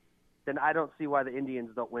season, then I don't see why the Indians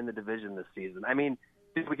don't win the division this season. I mean,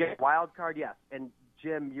 did we get a wild card? Yes. And,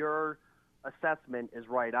 Jim, your assessment is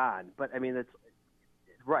right on. But, I mean, it's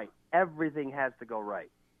right. Everything has to go right.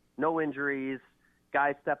 No injuries,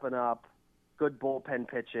 guys stepping up, good bullpen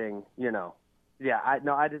pitching, Yeah,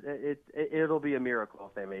 it'll be a miracle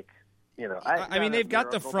if they make I mean, they've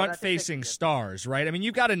got the front-facing stars, right? I mean,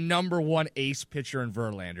 you've got a number one ace pitcher in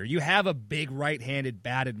Verlander. You have a big right-handed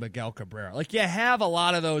batted Miguel Cabrera. Like, you have a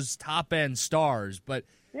lot of those top-end stars, but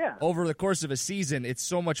over the course of a season, it's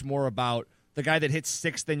so much more about the guy that hits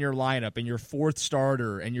sixth in your lineup and your fourth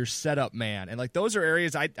starter and your setup man. And, like, those are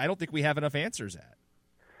areas I don't think we have enough answers at.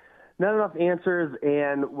 Not enough answers,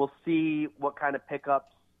 and we'll see what kind of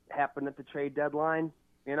pickups happen at the trade deadline.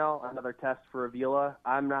 Another test for Avila.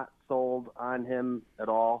 I'm not sold on him at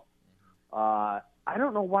all. I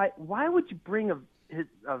don't know why. Why would you bring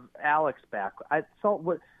Alex back?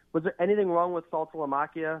 Was there anything wrong with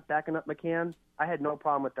Saltalamacchia backing up McCann? I had no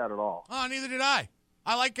problem with that at all. Oh, neither did I.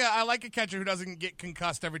 I like a catcher who doesn't get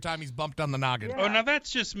concussed every time he's bumped on the noggin. Yeah. Oh, now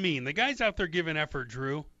that's just mean. The guy's out there giving effort,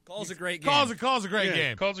 Drew. Calls a great game. Calls a great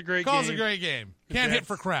game. Calls a great game. Can't hit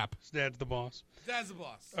for crap. His dad's the boss. Dad's the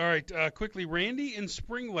boss. All right, quickly, Randy in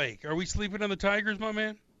Spring Lake. Are we sleeping on the Tigers, my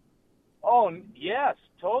man? Oh, yes,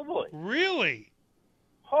 totally. Really?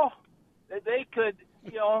 Oh, they could,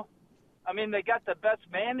 I mean, they got the best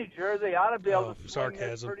manager. They ought to be able to swing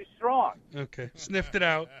it pretty strong. Okay, sniffed it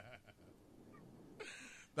out.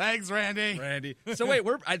 Thanks, Randy. So wait,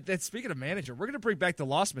 speaking of manager, we're going to bring back the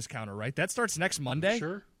loss miscounter, right? That starts next Monday?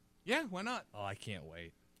 Sure. Yeah, why not? Oh, I can't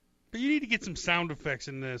wait. But you need to get some sound effects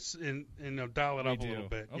in this and dial it up a little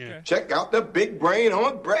bit. Okay. Yeah. Check out the big brain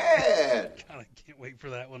on Brad. God, I can't wait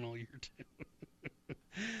for that one all year, too.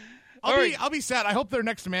 I'll be sad. I hope their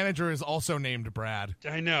next manager is also named Brad.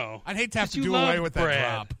 I know. I'd hate to have to do away with that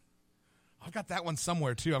drop. I've got that one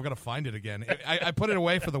somewhere, too. I've got to find it again. I put it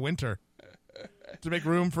away for the winter to make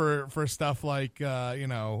room for stuff like, like.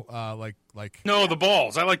 No, the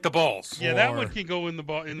balls. I like the balls. Yeah, that one can go in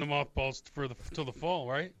the mothballs till the fall,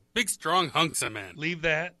 right? Big, strong hunks of men. Leave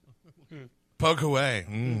that. Poke away.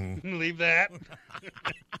 Leave that.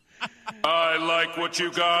 I like what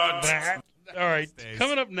you got. That. All right.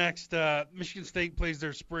 Coming up next, Michigan State plays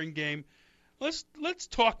their spring game. Let's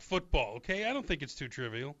talk football, okay? I don't think it's too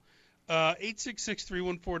trivial.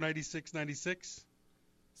 866-314-9696.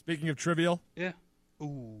 Speaking of trivial. Yeah.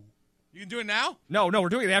 Ooh. You can do it now? No, we're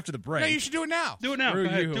doing it after the break. No, you should do it now. Do it now. Go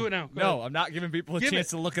ahead. Do it now. Go no, ahead. I'm not giving people a chance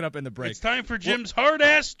to look it up in the break. It's time for Jim's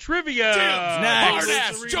hard-ass trivia. Jim's next.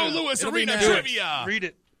 Hard-ass Joe Louis Arena trivia. Read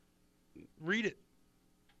it.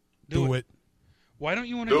 Do it. Why don't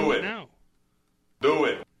you want to do it now? Do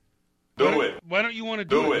it. Why don't you want to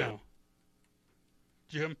do it now?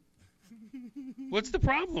 Jim? What's the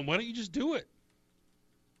problem? Why don't you just do it?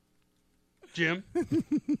 Jim?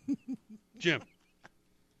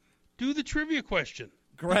 Do the trivia question.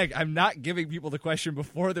 Greg, I'm not giving people the question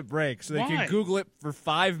before the break so they can Google it for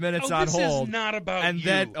 5 minutes on hold. This is not about and you.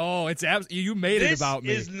 Then, you made it about me.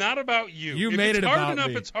 This is not about you. You made it about me.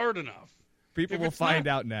 If it's hard enough, it's hard enough. People will find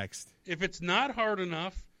out next. If it's not hard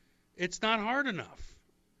enough, it's not hard enough.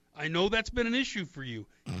 I know that's been an issue for you.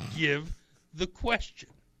 Give the question.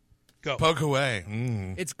 Go. Poke away.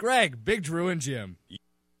 It's Greg, Big Drew, and Jim.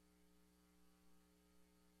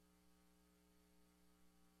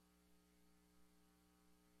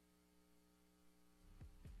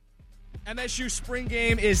 MSU spring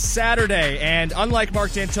game is Saturday, and unlike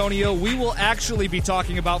Mark D'Antonio, we will actually be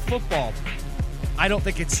talking about football. I don't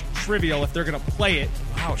think it's trivial if they're going to play it.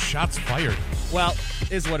 Wow, shots fired. Well,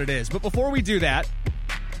 is what it is. But before we do that,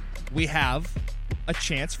 we have a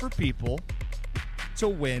chance for people to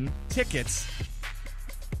win tickets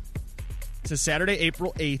to Saturday,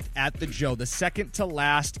 April 8th at the Joe, the second to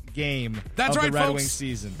last game of the Red Wings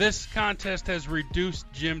season. This contest has reduced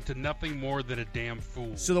Jim to nothing more than a damn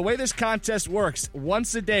fool. So the way this contest works,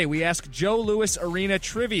 once a day we ask Joe Louis Arena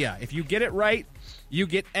trivia. If you get it right, you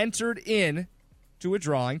get entered in to a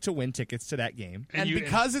drawing to win tickets to that game. And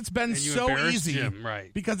because it's been so easy, Jim,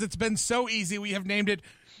 right. Because it's been so easy, we have named it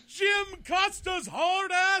Jim Costa's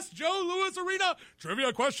Hard-Ass Joe Louis Arena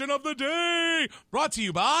Trivia Question of the Day. Brought to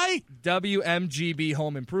you by WMGB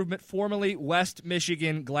Home Improvement, formerly West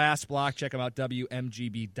Michigan Glass Block. Check them out,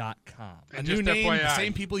 WMGB.com. A new name, the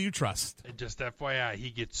same people you trust. And just FYI, he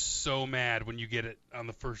gets so mad when you get it on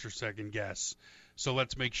the first or second guess. So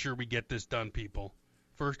let's make sure we get this done, people.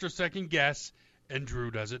 First or second guess, and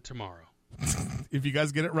Drew does it tomorrow. If you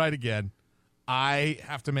guys get it right again, I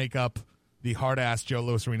have to make up the hard-ass Joe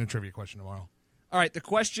Louis Arena trivia question tomorrow. All right, the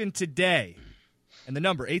question today, and the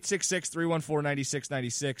number,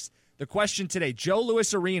 866-314-9696. The question today, Joe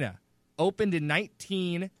Louis Arena opened in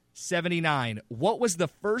 1979. What was the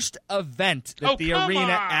first event that the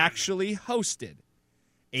arena actually hosted?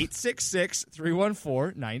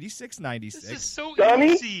 866-314-9696. This is so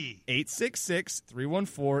easy.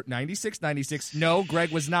 866-314-9696. No, Greg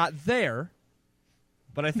was not there.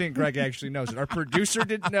 But I think Greg actually knows it. Our producer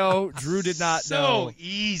didn't know. Drew did not know. So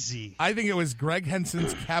easy. I think it was Greg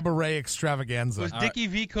Henson's Cabaret Extravaganza. Was Dickie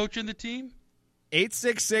V coaching the team?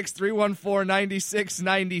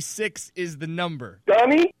 866-314-9696 is the number.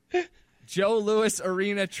 Dummy. Joe Louis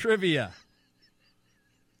Arena Trivia.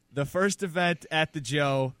 The first event at the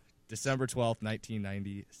Joe, December 12th,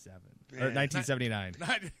 1997. Or 1979.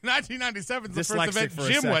 1997 is the Dyslexic first event for a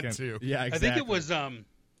Jim went second. to. Yeah, exactly. I think it was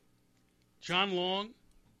John Long.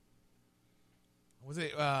 Was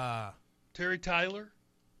it Terry Tyler?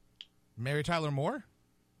 Mary Tyler Moore?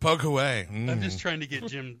 Poke away. I'm just trying to get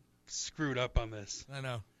Jim screwed up on this. I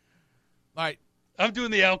know. All right. I'm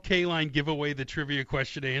doing the Al Kaline giveaway, the trivia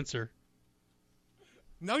question answer.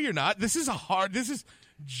 No, you're not. This is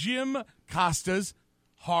Jim Costa's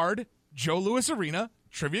hard Joe Louis Arena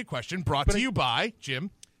trivia question brought to you by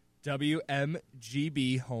Jim.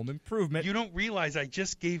 WMGB Home Improvement. You don't realize I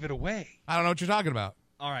just gave it away. I don't know what you're talking about.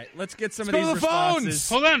 All right, let's get some Let's of these go to the responses.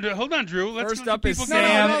 phones. Hold on, Drew. First up is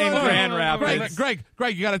Sam in Grand Rapids. Greg,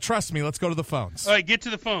 you got to trust me. Let's go to the phones. All right, get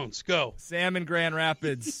to the phones. Go. Sam in Grand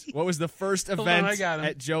Rapids. What was the first event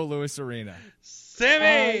at Joe Louis Arena?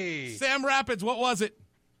 Sammy! Sam Rapids, what was it?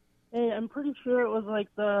 Hey, I'm pretty sure it was like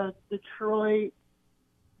the Detroit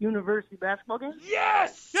university basketball game?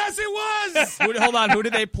 Yes! Yes, it was! Hold on, who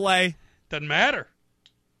did they play? Doesn't matter.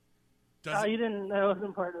 You didn't. That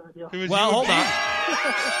wasn't part of the deal. It was hold on.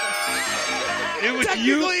 It was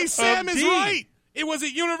Technically, Sam is UOD. right. It was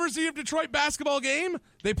a University of Detroit basketball game.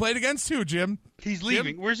 They played against who, Jim? He's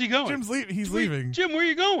leaving. Where's he going? Jim's leaving. He's leaving. Jim, where are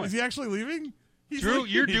you going? Is he actually leaving? Drew,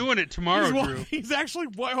 you're doing it tomorrow, Drew. He's actually.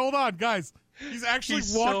 Hold on, guys. He's actually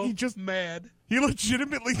walking. So just mad. He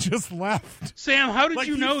legitimately just left. Sam, how did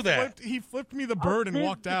you know that? He flipped me the bird and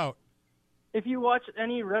walked out. If you watch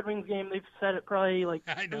any Red Wings game, they've said it probably like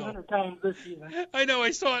 200 times this season. I know.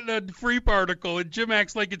 I saw it in a Freep article, and Jim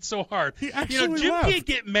acts like it's so hard. Jim can't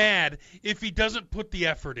get mad if he doesn't put the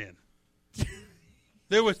effort in.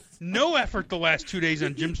 There was no effort the last 2 days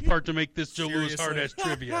on Jim's part to make this Joe Louis hard-ass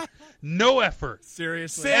trivia. No effort.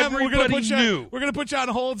 Seriously. Sam, everybody knew. We're going to put you on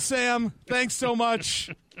hold, Sam. Thanks so much.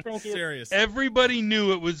 Thank you. Seriously. Everybody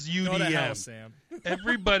knew it was UDM. Go to hell, Sam.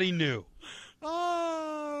 Everybody knew.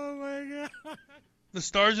 Oh, my God. The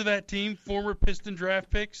stars of that team, former Piston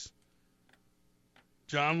draft picks,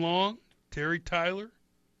 John Long, Terry Tyler,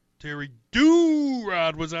 Terry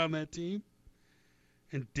Doo-Rod was on that team,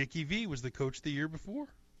 and Dickie V was the coach the year before.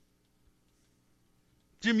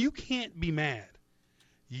 Jim, you can't be mad.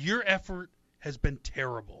 Your effort has been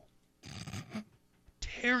terrible.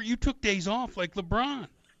 You took days off like LeBron.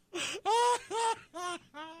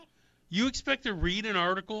 You expect to read an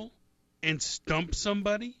article and stump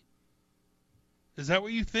somebody? Is that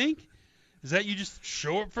what you think? Is that you just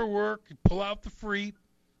show up for work, pull out the Freep?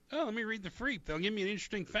 Oh, let me read the Freep. They'll give me an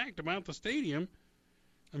interesting fact about the stadium.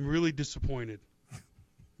 I'm really disappointed.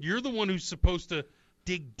 You're the one who's supposed to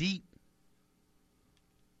dig deep.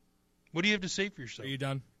 What do you have to say for yourself? Are you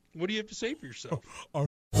done? What do you have to say for yourself?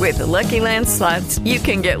 With the Lucky Land Slots, you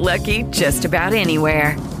can get lucky just about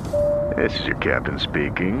anywhere. This is your captain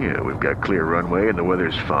speaking. We've got clear runway and the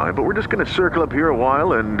weather's fine, but we're just going to circle up here a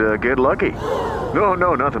while and get lucky.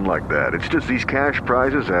 No, nothing like that. It's just these cash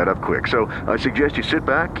prizes add up quick. So I suggest you sit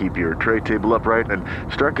back, keep your tray table upright, and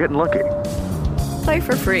start getting lucky. Play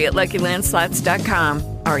for free at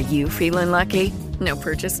LuckyLandSlots.com. Are you feeling lucky? No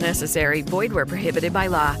purchase necessary. Void where prohibited by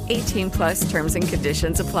law. 18+ terms and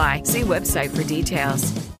conditions apply. See website for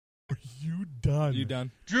details. Done. You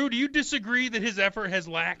done? Drew, do you disagree that his effort has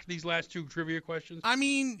lacked these last two trivia questions? I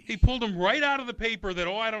mean, he pulled them right out of the paper that,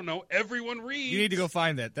 I don't know, everyone reads. You need to go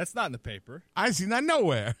find that. That's not in the paper. I seen that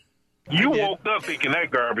nowhere. You woke up thinking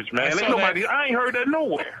that garbage, man. I ain't heard that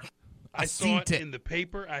nowhere. I saw it in the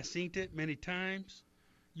paper. I seen it many times.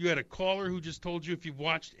 You had a caller who just told you if you've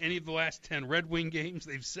watched any of the last 10 Red Wing games,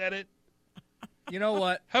 they've said it. You know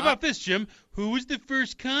what? How about this, Jim? Who was the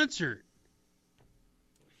first concert?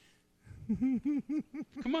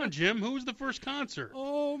 Come on, Jim. Who was the first concert?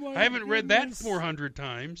 Oh, my I haven't read that goodness. 400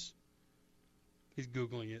 times. He's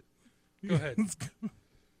Googling it. Go ahead.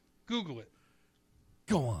 Google it.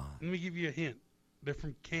 Go on. Let me give you a hint. They're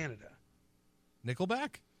from Canada.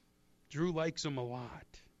 Nickelback? Drew likes them a lot.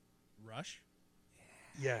 Rush?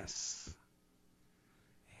 Yes.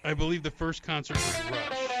 I believe the first concert was Rush.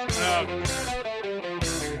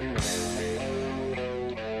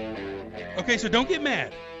 Okay, so don't get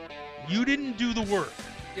mad. You didn't do the work.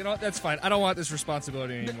 You know what? That's fine. I don't want this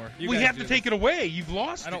responsibility anymore. We have to take it away. You've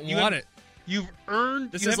lost it. I don't want it. You've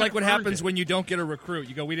earned. This is like what happens when you don't get a recruit.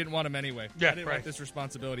 You go, we didn't want him anyway. Yeah, I didn't want this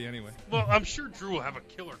responsibility anyway. Well, I'm sure Drew will have a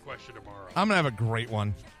killer question tomorrow. I'm going to have a great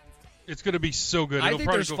one. It's going to be so good. I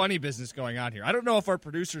think there's funny business going on here. I don't know if our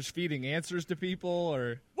producer's feeding answers to people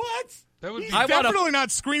or... What? That would He's definitely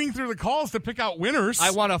not screening through the calls to pick out winners.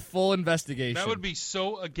 I want a full investigation. That would be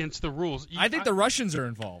so against the rules. I think the Russians are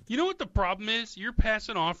involved. You know what the problem is? You're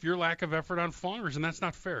passing off your lack of effort on farmers, and that's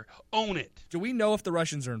not fair. Own it. Do we know if the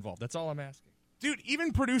Russians are involved? That's all I'm asking. Dude,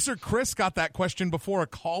 even producer Chris got that question before a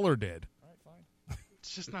caller did. All right, fine.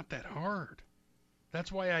 It's just not that hard.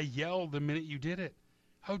 That's why I yelled the minute you did it.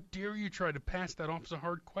 How dare you try to pass that off as a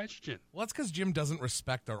hard question? Well, that's because Jim doesn't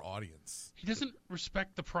respect our audience. He doesn't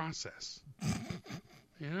respect the process.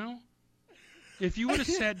 You know? If you would have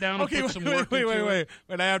sat down and put some work into it.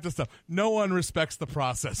 Wait, I have to stop. No one respects the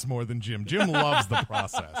process more than Jim. Jim loves the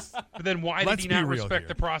process. But then why did he not respect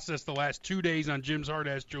the process the last 2 days on Jim's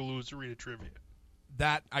hard-ass Joe Louis Arena trivia?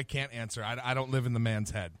 That I can't answer. I don't live in the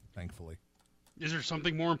man's head, thankfully. Is there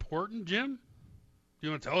something more important, Jim? Do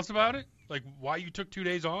you want to tell us about it? Like why you took 2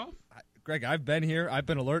 days off? Greg, I've been here. I've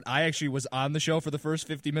been alert. I actually was on the show for the first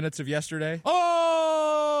 50 minutes of yesterday.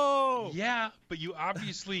 Oh! Yeah, but you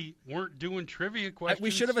obviously weren't doing trivia questions.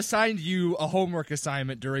 We should have assigned you a homework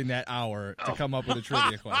assignment during that hour to come up with a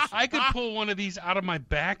trivia question. I could pull one of these out of my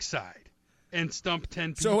backside and stump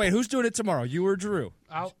 10 people. So wait, who's doing it tomorrow? You or Drew?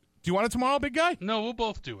 Do you want it tomorrow, big guy? No, we'll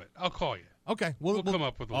both do it. I'll call you. Okay. We'll come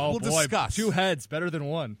up with one. Oh, we'll boy, discuss. 2 heads, better than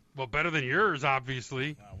 1. Well, better than yours,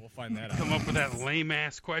 obviously. We'll find that out. Come up with that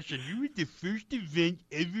lame-ass question. You were the first event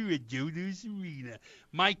ever at Jodo's Arena.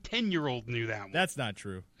 My 10-year-old knew that one. That's not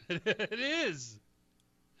true. It is.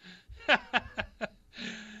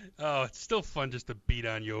 Oh, it's still fun just to beat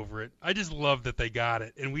on you over it. I just love that they got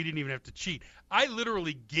it, and we didn't even have to cheat. I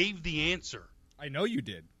literally gave the answer. I know you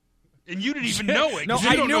did. And you didn't even know it. No,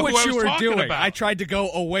 I knew what you were doing. About. I tried to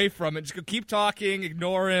go away from it. Just go, keep talking,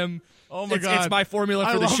 ignore him. Oh, my God. It's my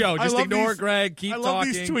formula for the show. Just ignore Greg, keep talking. I love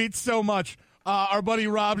these tweets so much. Our buddy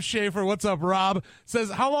Rob Schaefer, what's up, Rob, says,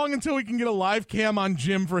 how long until we can get a live cam on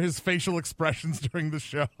Jim for his facial expressions during the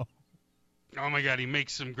show? Oh, my God, he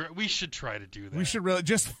makes some great. We should try to do that. We should really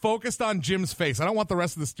just focused on Jim's face. I don't want the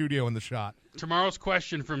rest of the studio in the shot. Tomorrow's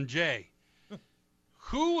question from Jay.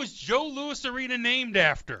 Who was Joe Louis Arena named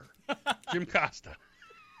after? Jim Costa.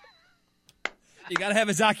 You got to have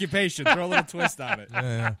his occupation. Throw a little twist on it.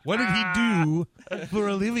 What did he do for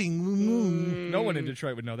a living? No one in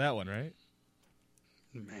Detroit would know that one, right?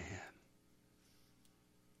 Man.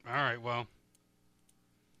 All right, well.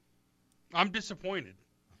 I'm disappointed.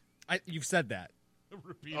 You've said that.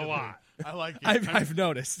 A lot. I like it. I've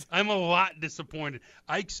noticed. I'm a lot disappointed.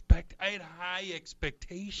 I had high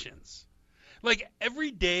expectations. Like,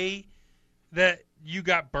 every day that you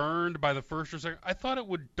got burned by the first or second, I thought it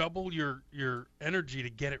would double your energy to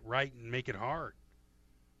get it right and make it hard.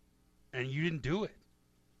 And you didn't do it.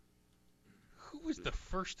 Who was the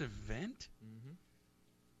first event? Mm-hmm.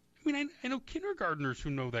 I mean, I know kindergartners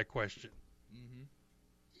who know that question. Mm-hmm.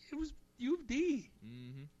 It was U of D.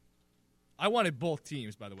 Mm-hmm. I wanted both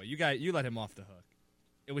teams, by the way. You let him off the hook.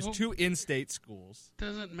 It was 2 in-state schools.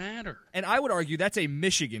 Doesn't matter. And I would argue that's a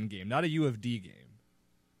Michigan game, not a U of D game.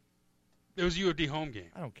 It was a U of D home game.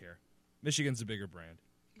 I don't care. Michigan's a bigger brand.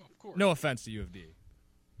 Well, of course. No offense to U of D.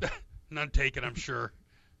 None taken, I'm sure.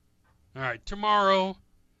 All right, tomorrow,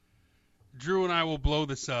 Drew and I will blow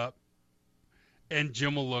this up, and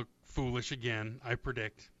Jim will look foolish again, I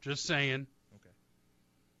predict. Just saying. Okay.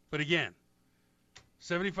 But again,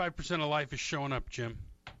 75% of life is showing up, Jim.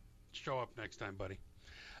 Show up next time, buddy.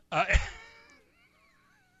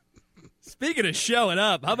 Speaking of showing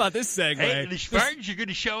up, how about this segue? Hey, the Spartans are going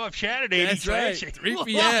to show up Saturday. That's right. 3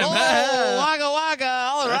 p.m. Waka waka.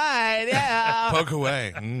 All right. Yeah. Poke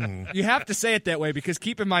away. You have to say it that way because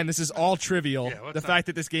keep in mind this is all trivial. Yeah, the fact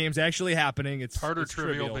that this game's actually happening, it's harder it's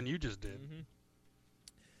trivial than you just did. Mm-hmm.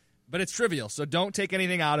 But it's trivial, so don't take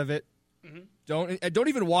anything out of it. Mm-hmm. Don't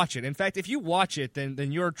even watch it. In fact, if you watch it,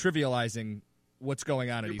 then you're trivializing what's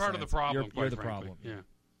going on. You're at part of the problem. You're the frankly. problem. Yeah.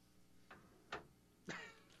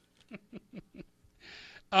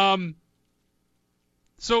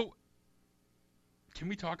 So, can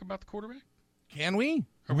we talk about the quarterback? Can we?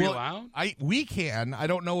 Are we allowed? We can. I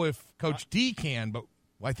don't know if Coach D can, but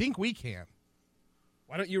I think we can.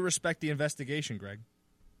 Why don't you respect the investigation, Greg?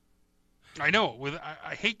 I know.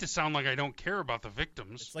 I hate to sound like I don't care about the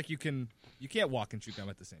victims. It's like you can't walk and chew gum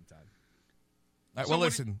at the same time. Right, well,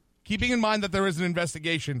 listen. Keeping in mind that there is an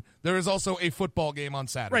investigation, there is also a football game on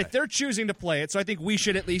Saturday. Right, they're choosing to play it, so I think we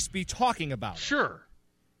should at least be talking about it. Sure.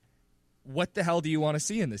 What the hell do you want to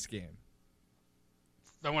see in this game?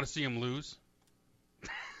 I want to see him lose.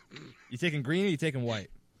 You taking green or you taking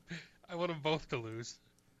white? I want them both to lose.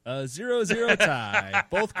 0-0 tie.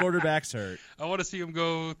 Both quarterbacks hurt. I want to see him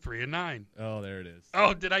go 3-9. Oh, there it is.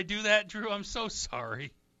 Oh, did I do that, Drew? I'm so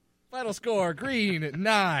sorry. Final score, green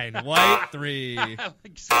 9, white 3.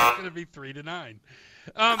 It's going to be 3-9.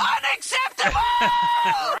 Unacceptable!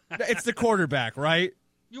 It's the quarterback, right?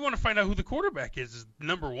 You want to find out who the quarterback is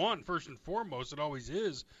number one, first and foremost. It always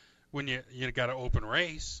is when you got an open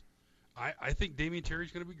race. I think Damian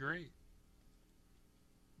Terry's going to be great.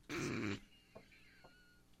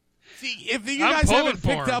 See, if you guys haven't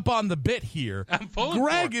picked up on the bit here,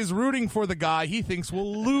 Greg is rooting for the guy he thinks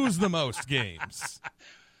will lose the most games.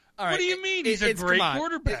 All right. What do you mean? He's a great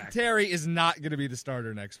quarterback. Terry is not going to be the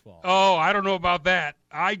starter next fall. Oh, I don't know about that.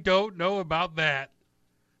 I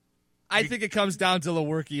think it comes down to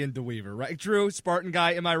Lewerke and DeWeaver, right? Drew, Spartan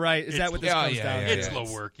guy, am I right? Is that what this comes down to? It's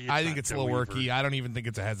Lewerke. I think it's Lewerke. I don't even think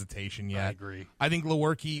it's a hesitation yet. I agree. I think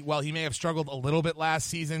Lewerke, while he may have struggled a little bit last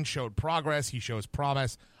season, showed progress. He shows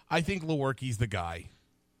promise. I think Lewerke's the guy.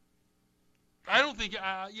 I don't think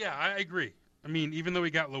I agree. I mean, even though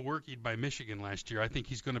he got Lewerked by Michigan last year, I think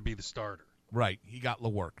he's going to be the starter. Right. He got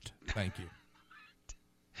Lewerked. Thank you.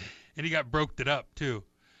 And he got broked it up, too.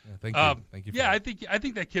 Yeah, thank you. Thank you. I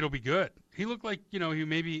think that kid will be good. He looked like, he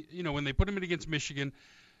maybe, when they put him in against Michigan,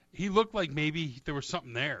 he looked like maybe there was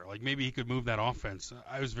something there. Like maybe he could move that offense.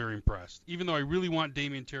 I was very impressed. Even though I really want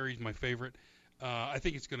Damian Terry, he's my favorite, I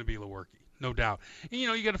think it's going to be Lewerke, no doubt. And,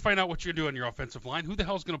 you got to find out what you're doing on your offensive line. Who the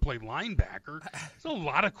hell's going to play linebacker? There's a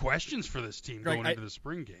lot of questions for this team going into the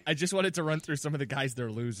spring game. I just wanted to run through some of the guys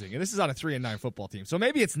they're losing. And this is on a 3-9 football team. So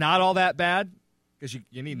maybe it's not all that bad because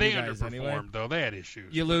you need new guys anyway. They underperformed, though. They had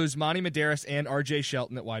issues. You lose Monty Medeiros and R.J.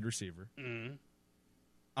 Shelton at wide receiver. Mm-hmm.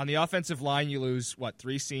 On the offensive line, you lose,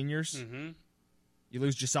 3 seniors? Mm-hmm. You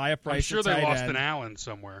lose Josiah Price. I'm sure they lost end. an Allen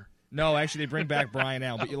somewhere. No, actually, they bring back Brian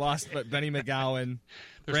Allen, but you lost Benny McGowan,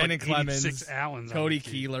 Brandon Clemens, Cody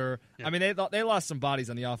Keeler. Yep. I mean, they lost some bodies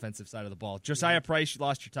on the offensive side of the ball. Josiah Price, you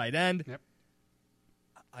lost your tight end. Yep.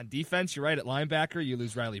 On defense, you're right at linebacker. You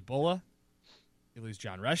lose Riley Bulla. You lose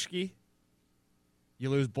John Reschke. You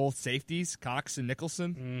lose both safeties, Cox and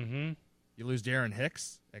Nicholson. Mm-hmm. You lose Darren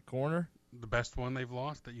Hicks at corner. The best one they've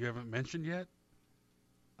lost that you haven't mentioned yet?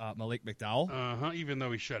 Malik McDowell. Even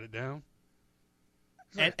though he shut it down.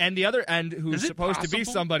 And the other end, who's supposed to be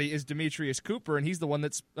somebody, is Demetrius Cooper, and he's the one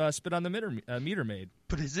that's spit on the meter maid.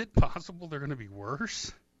 But is it possible they're going to be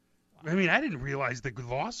worse? I mean, I didn't realize the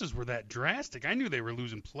losses were that drastic. I knew they were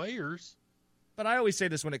losing players. But I always say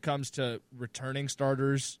this when it comes to returning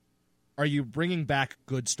starters. Are you bringing back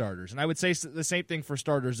good starters? And I would say the same thing for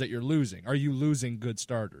starters that you're losing. Are you losing good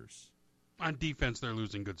starters? On defense, they're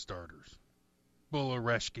losing good starters. Bulla,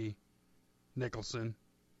 Reschke, Nicholson.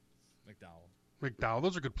 McDowell,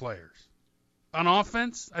 those are good players. On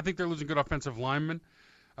offense, I think they're losing good offensive linemen.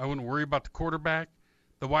 I wouldn't worry about the quarterback.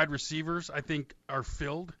 The wide receivers, I think, are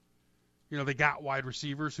filled. They got wide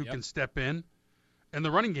receivers who can step in. And the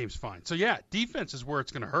running game's fine. So, yeah, defense is where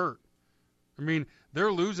it's going to hurt. I mean,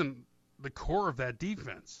 they're losing the core of that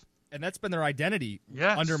defense. And that's been their identity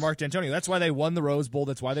under Mark D'Antonio. That's why they won the Rose Bowl.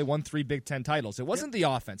 That's why they won 3 Big Ten titles. It wasn't the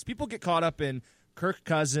offense. People get caught up in Kirk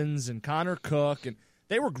Cousins and Connor Cook, and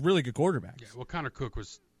they were really good quarterbacks. Yeah, well, Connor Cook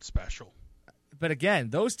was special. But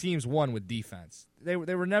again, those teams won with defense. They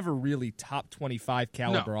were never really top 25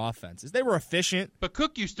 caliber offenses. They were efficient. But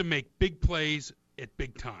Cook used to make big plays at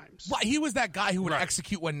big times. Well, he was that guy who would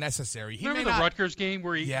execute when necessary. Remember the Rutgers game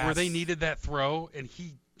where they needed that throw and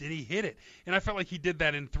he hit it. And I felt like he did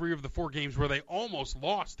that in 3 of the 4 games where they almost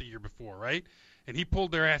lost the year before, right? And he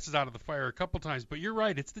pulled their asses out of the fire a couple times. But you're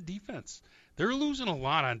right, it's the defense. They're losing a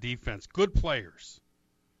lot on defense. Good players.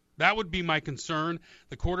 That would be my concern,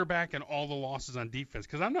 the quarterback and all the losses on defense.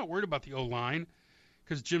 Because I'm not worried about the O-line.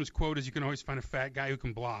 Because Jim's quote is you can always find a fat guy who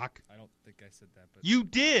can block. I don't think I said that. But you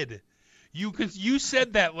did. You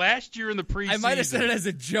said that last year in the preseason. I might have said it as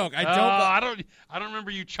a joke. I don't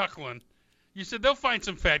remember you chuckling. You said they'll find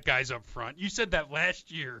some fat guys up front. You said that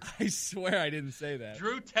last year. I swear I didn't say that.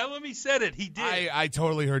 Drew, tell him he said it. He did. I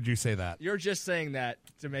totally heard you say that. You're just saying that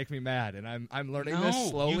to make me mad, and I'm learning this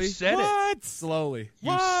slowly. You said it. Slowly.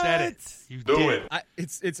 You said it. You Do did. it.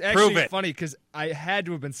 It's actually funny because I had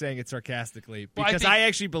to have been saying it sarcastically because I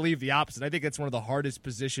actually believe the opposite. I think it's one of the hardest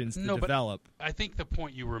positions to develop. But I think the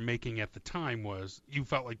point you were making at the time was you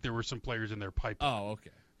felt like there were some players in their pipeline. Oh,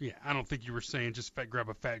 okay. Yeah, I don't think you were saying just grab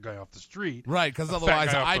a fat guy off the street. Right, because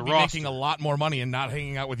otherwise I'd be making a lot more money and not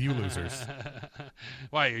hanging out with you losers.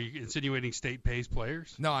 Why, are you insinuating state pays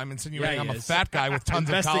players? No, I'm insinuating I'm a fat guy with tons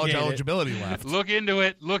of college eligibility left. Look into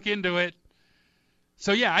it.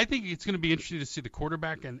 So, yeah, I think it's going to be interesting to see the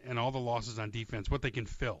quarterback and all the losses on defense, what they can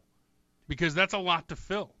fill. Because that's a lot to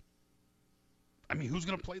fill. I mean, who's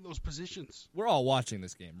going to play those positions? We're all watching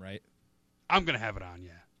this game, right? I'm going to have it on, yeah.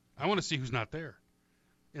 I want to see who's not there.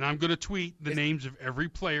 And I'm going to tweet the names of every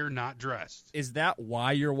player not dressed. Is that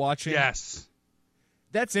why you're watching? Yes.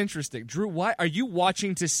 That's interesting. Drew, why are you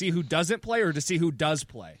watching to see who doesn't play or to see who does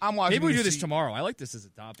play? I'm watching. Maybe we do this tomorrow. I like this as a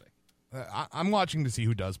topic. I'm watching to see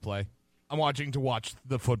who does play. I'm watching to watch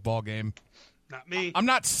the football game. Not me. I'm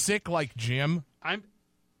not sick like Jim.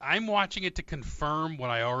 I'm watching it to confirm what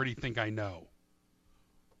I already think I know.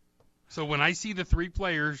 So when I see the 3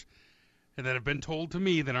 players that have been told to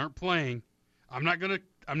me that aren't playing, I'm not gonna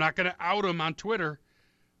out them on Twitter,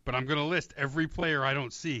 but I'm gonna list every player I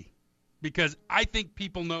don't see because I think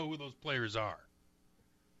people know who those players are,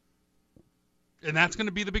 and that's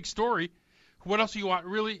gonna be the big story. What else are you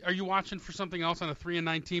really? Are you watching for something else on a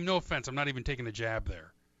 3-9 team? No offense, I'm not even taking a jab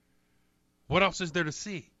there. What else is there to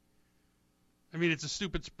see? I mean, it's a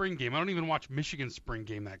stupid spring game. I don't even watch Michigan's spring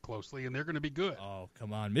game that closely, and they're going to be good. Oh,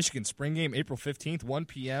 come on. Michigan spring game, April 15th, 1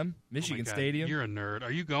 p.m., Michigan Stadium. You're a nerd.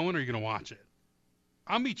 Are you going or are you going to watch it?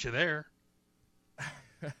 I'll meet you there.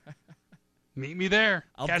 Meet me there.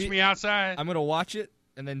 Catch me outside. I'm going to watch it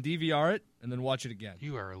and then DVR it and then watch it again.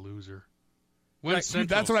 You are a loser. That's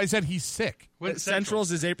what I said. He's sick.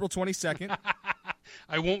 Central's is April 22nd.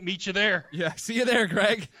 I won't meet you there. Yeah, see you there,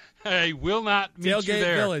 Greg. I will not meet you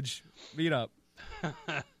there. Tailgate Village. Meet up.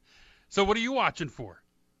 So what are you watching for?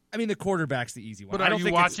 I mean, the quarterback's the easy one. But are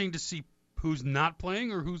you watching to see who's not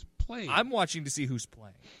playing or who's playing? I'm watching to see who's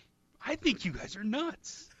playing. I think you guys are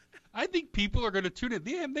nuts. I think people are going to tune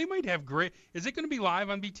in. They might have great. Is it going to be live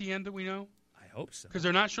on BTN that we know? I hope so. Because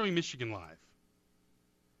they're not showing Michigan live.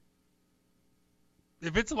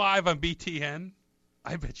 If it's live on BTN,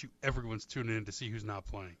 I bet you everyone's tuning in to see who's not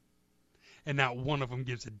playing. And not one of them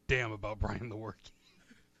gives a damn about Brian Lewerke.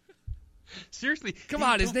 Seriously. Come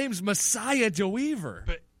on, his name's Messiah DeWeaver.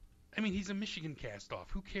 But, I mean, he's a Michigan cast-off.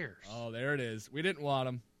 Who cares? Oh, there it is. We didn't want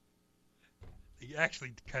him. He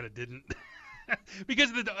actually kind of didn't.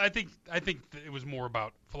 Because I think it was more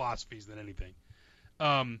about philosophies than anything.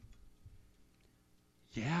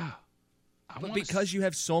 Yeah. But because you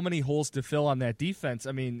have so many holes to fill on that defense,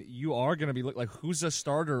 I mean, you are going to be looking like, who's a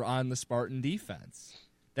starter on the Spartan defense?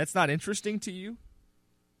 That's not interesting to you?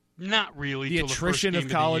 Not really. The attrition of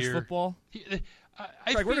college football?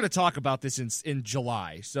 We're going to talk about this in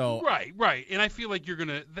July. So Right. And I feel like you're going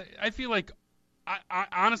to – I feel like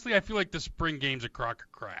 – honestly, I feel like the spring game's a crock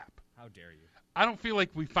of crap. How dare you? I don't feel like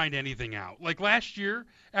we find anything out. Like last year,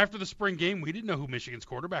 after the spring game, we didn't know who Michigan's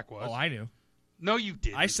quarterback was. Oh, I knew. No, you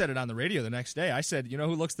didn't. I said it on the radio the next day. I said, you know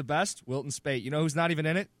who looks the best? Wilton Spate. You know who's not even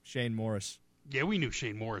in it? Shane Morris. Yeah, we knew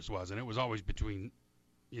Shane Morris was, and it was always between,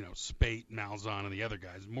 Spate, Malzahn, and the other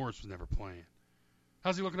guys. Morris was never playing.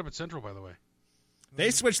 How's he looking up at Central, by the way?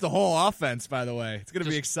 They switched the whole offense, by the way. It's going to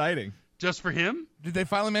be exciting. Just for him? Did they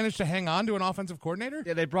finally manage to hang on to an offensive coordinator?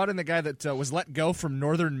 Yeah, they brought in the guy that was let go from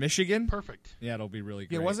Northern Michigan. Perfect. Yeah, it'll be really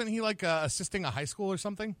great. Yeah, wasn't he assisting a high school or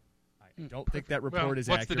something? I don't think that report is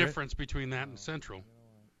what's accurate. The difference between that and Central?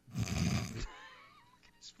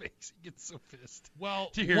 His face, he gets so pissed.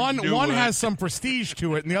 Well, one has some prestige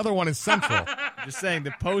to it, and the other one is Central. Just saying,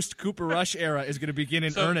 the post-Cooper Rush era is going to begin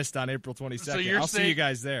in earnest on April 22nd. So I'll see you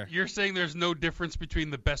guys there. You're saying there's no difference between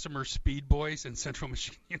the Bessemer Speed Boys and Central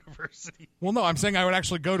Michigan University? Well, no, I'm saying I would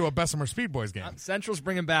actually go to a Bessemer Speed Boys game. Central's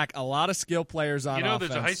bringing back a lot of skill players on offense.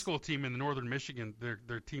 There's a high school team in Northern Michigan.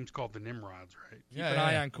 Their team's called the Nimrods, right? Keep an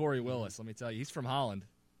eye on Corey Willis, let me tell you. He's from Holland.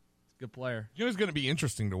 He's a good player. You know who's going to be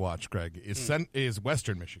interesting to watch, Greg, is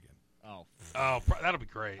Western Michigan. Oh, that'll be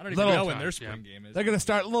great. I don't even know when their spring game is. They're going to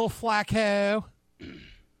start Little Flacco.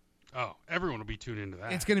 Oh, everyone will be tuned into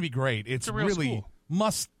that. It's going to be great. It's a real really school.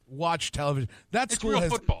 must-watch television. That school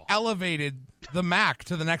has football. Elevated the MAC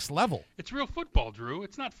to the next level. It's real football, Drew.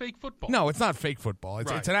 It's not fake football. No, it's not fake football.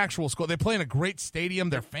 It's an actual school. They play in a great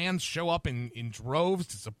stadium. Their fans show up in droves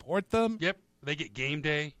to support them. Yep. They get game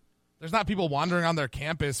day. There's not people wandering on their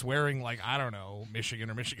campus wearing, Michigan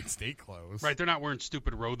or Michigan State clothes. Right, they're not wearing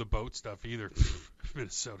stupid row the boat stuff either.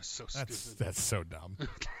 Minnesota's so stupid. That's so dumb.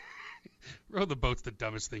 Row the boat's the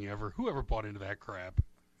dumbest thing ever. Whoever bought into that crap?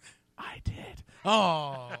 I did.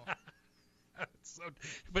 Oh.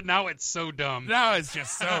 But now it's so dumb. Now it's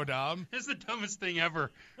just so dumb. It's the dumbest thing ever.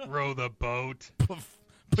 Row the boat.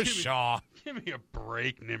 Pshaw. Give me a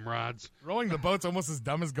break, Nimrods. Rowing the boat's almost as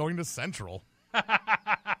dumb as going to Central.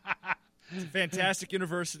 It's a fantastic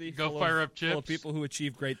university. Go fire up chips. Full of people who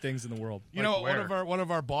achieve great things in the world. You know, one of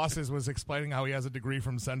our bosses was explaining how he has a degree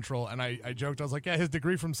from Central, and I joked. I was like, yeah, his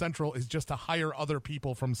degree from Central is just to hire other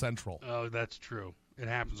people from Central. Oh, that's true. It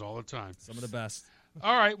happens all the time. Some of the best.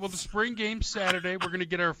 All right, well, the spring game's Saturday. We're going to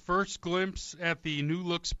get our first glimpse at the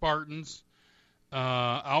new-look Spartans.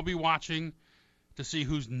 I'll be watching to see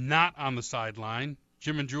who's not on the sideline.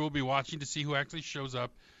 Jim and Drew will be watching to see who actually shows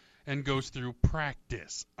up and goes through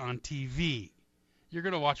practice on TV. You're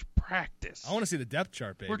going to watch practice. I want to see the depth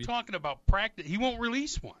chart, baby. We're talking about practice. He won't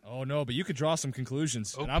release one. Oh, no, but you could draw some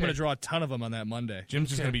conclusions, okay. And I'm going to draw a ton of them on that Monday. Jim's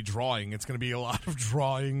just going to be drawing. It's going to be a lot of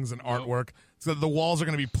drawings and artwork. So the walls are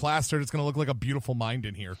going to be plastered. It's going to look like a beautiful mind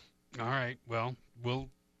in here. All right. Well, we'll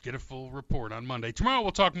get a full report on Monday. Tomorrow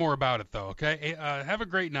we'll talk more about it, though, okay? Have a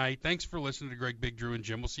great night. Thanks for listening to Greg, Big Drew, and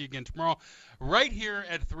Jim. We'll see you again tomorrow right here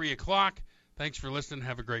at 3 o'clock. Thanks for listening.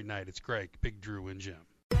 Have a great night. It's Greg, Big Drew, and Jim.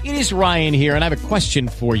 It is Ryan here, and I have a question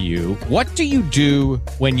for you. What do you do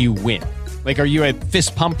when you win? Like, are you a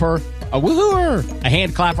fist pumper, a woohooer, a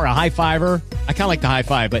hand clapper, a high fiver? I kind of like the high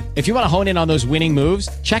five, but if you want to hone in on those winning moves,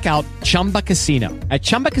 check out Chumba Casino. At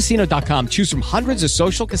ChumbaCasino.com, choose from hundreds of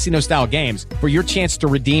social casino-style games for your chance to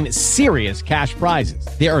redeem serious cash prizes.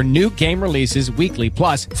 There are new game releases weekly,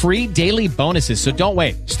 plus free daily bonuses, so don't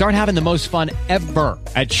wait. Start having the most fun ever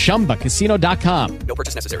at ChumbaCasino.com. No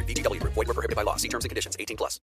purchase necessary. VGW. Void where prohibited by law. See terms and conditions. 18+.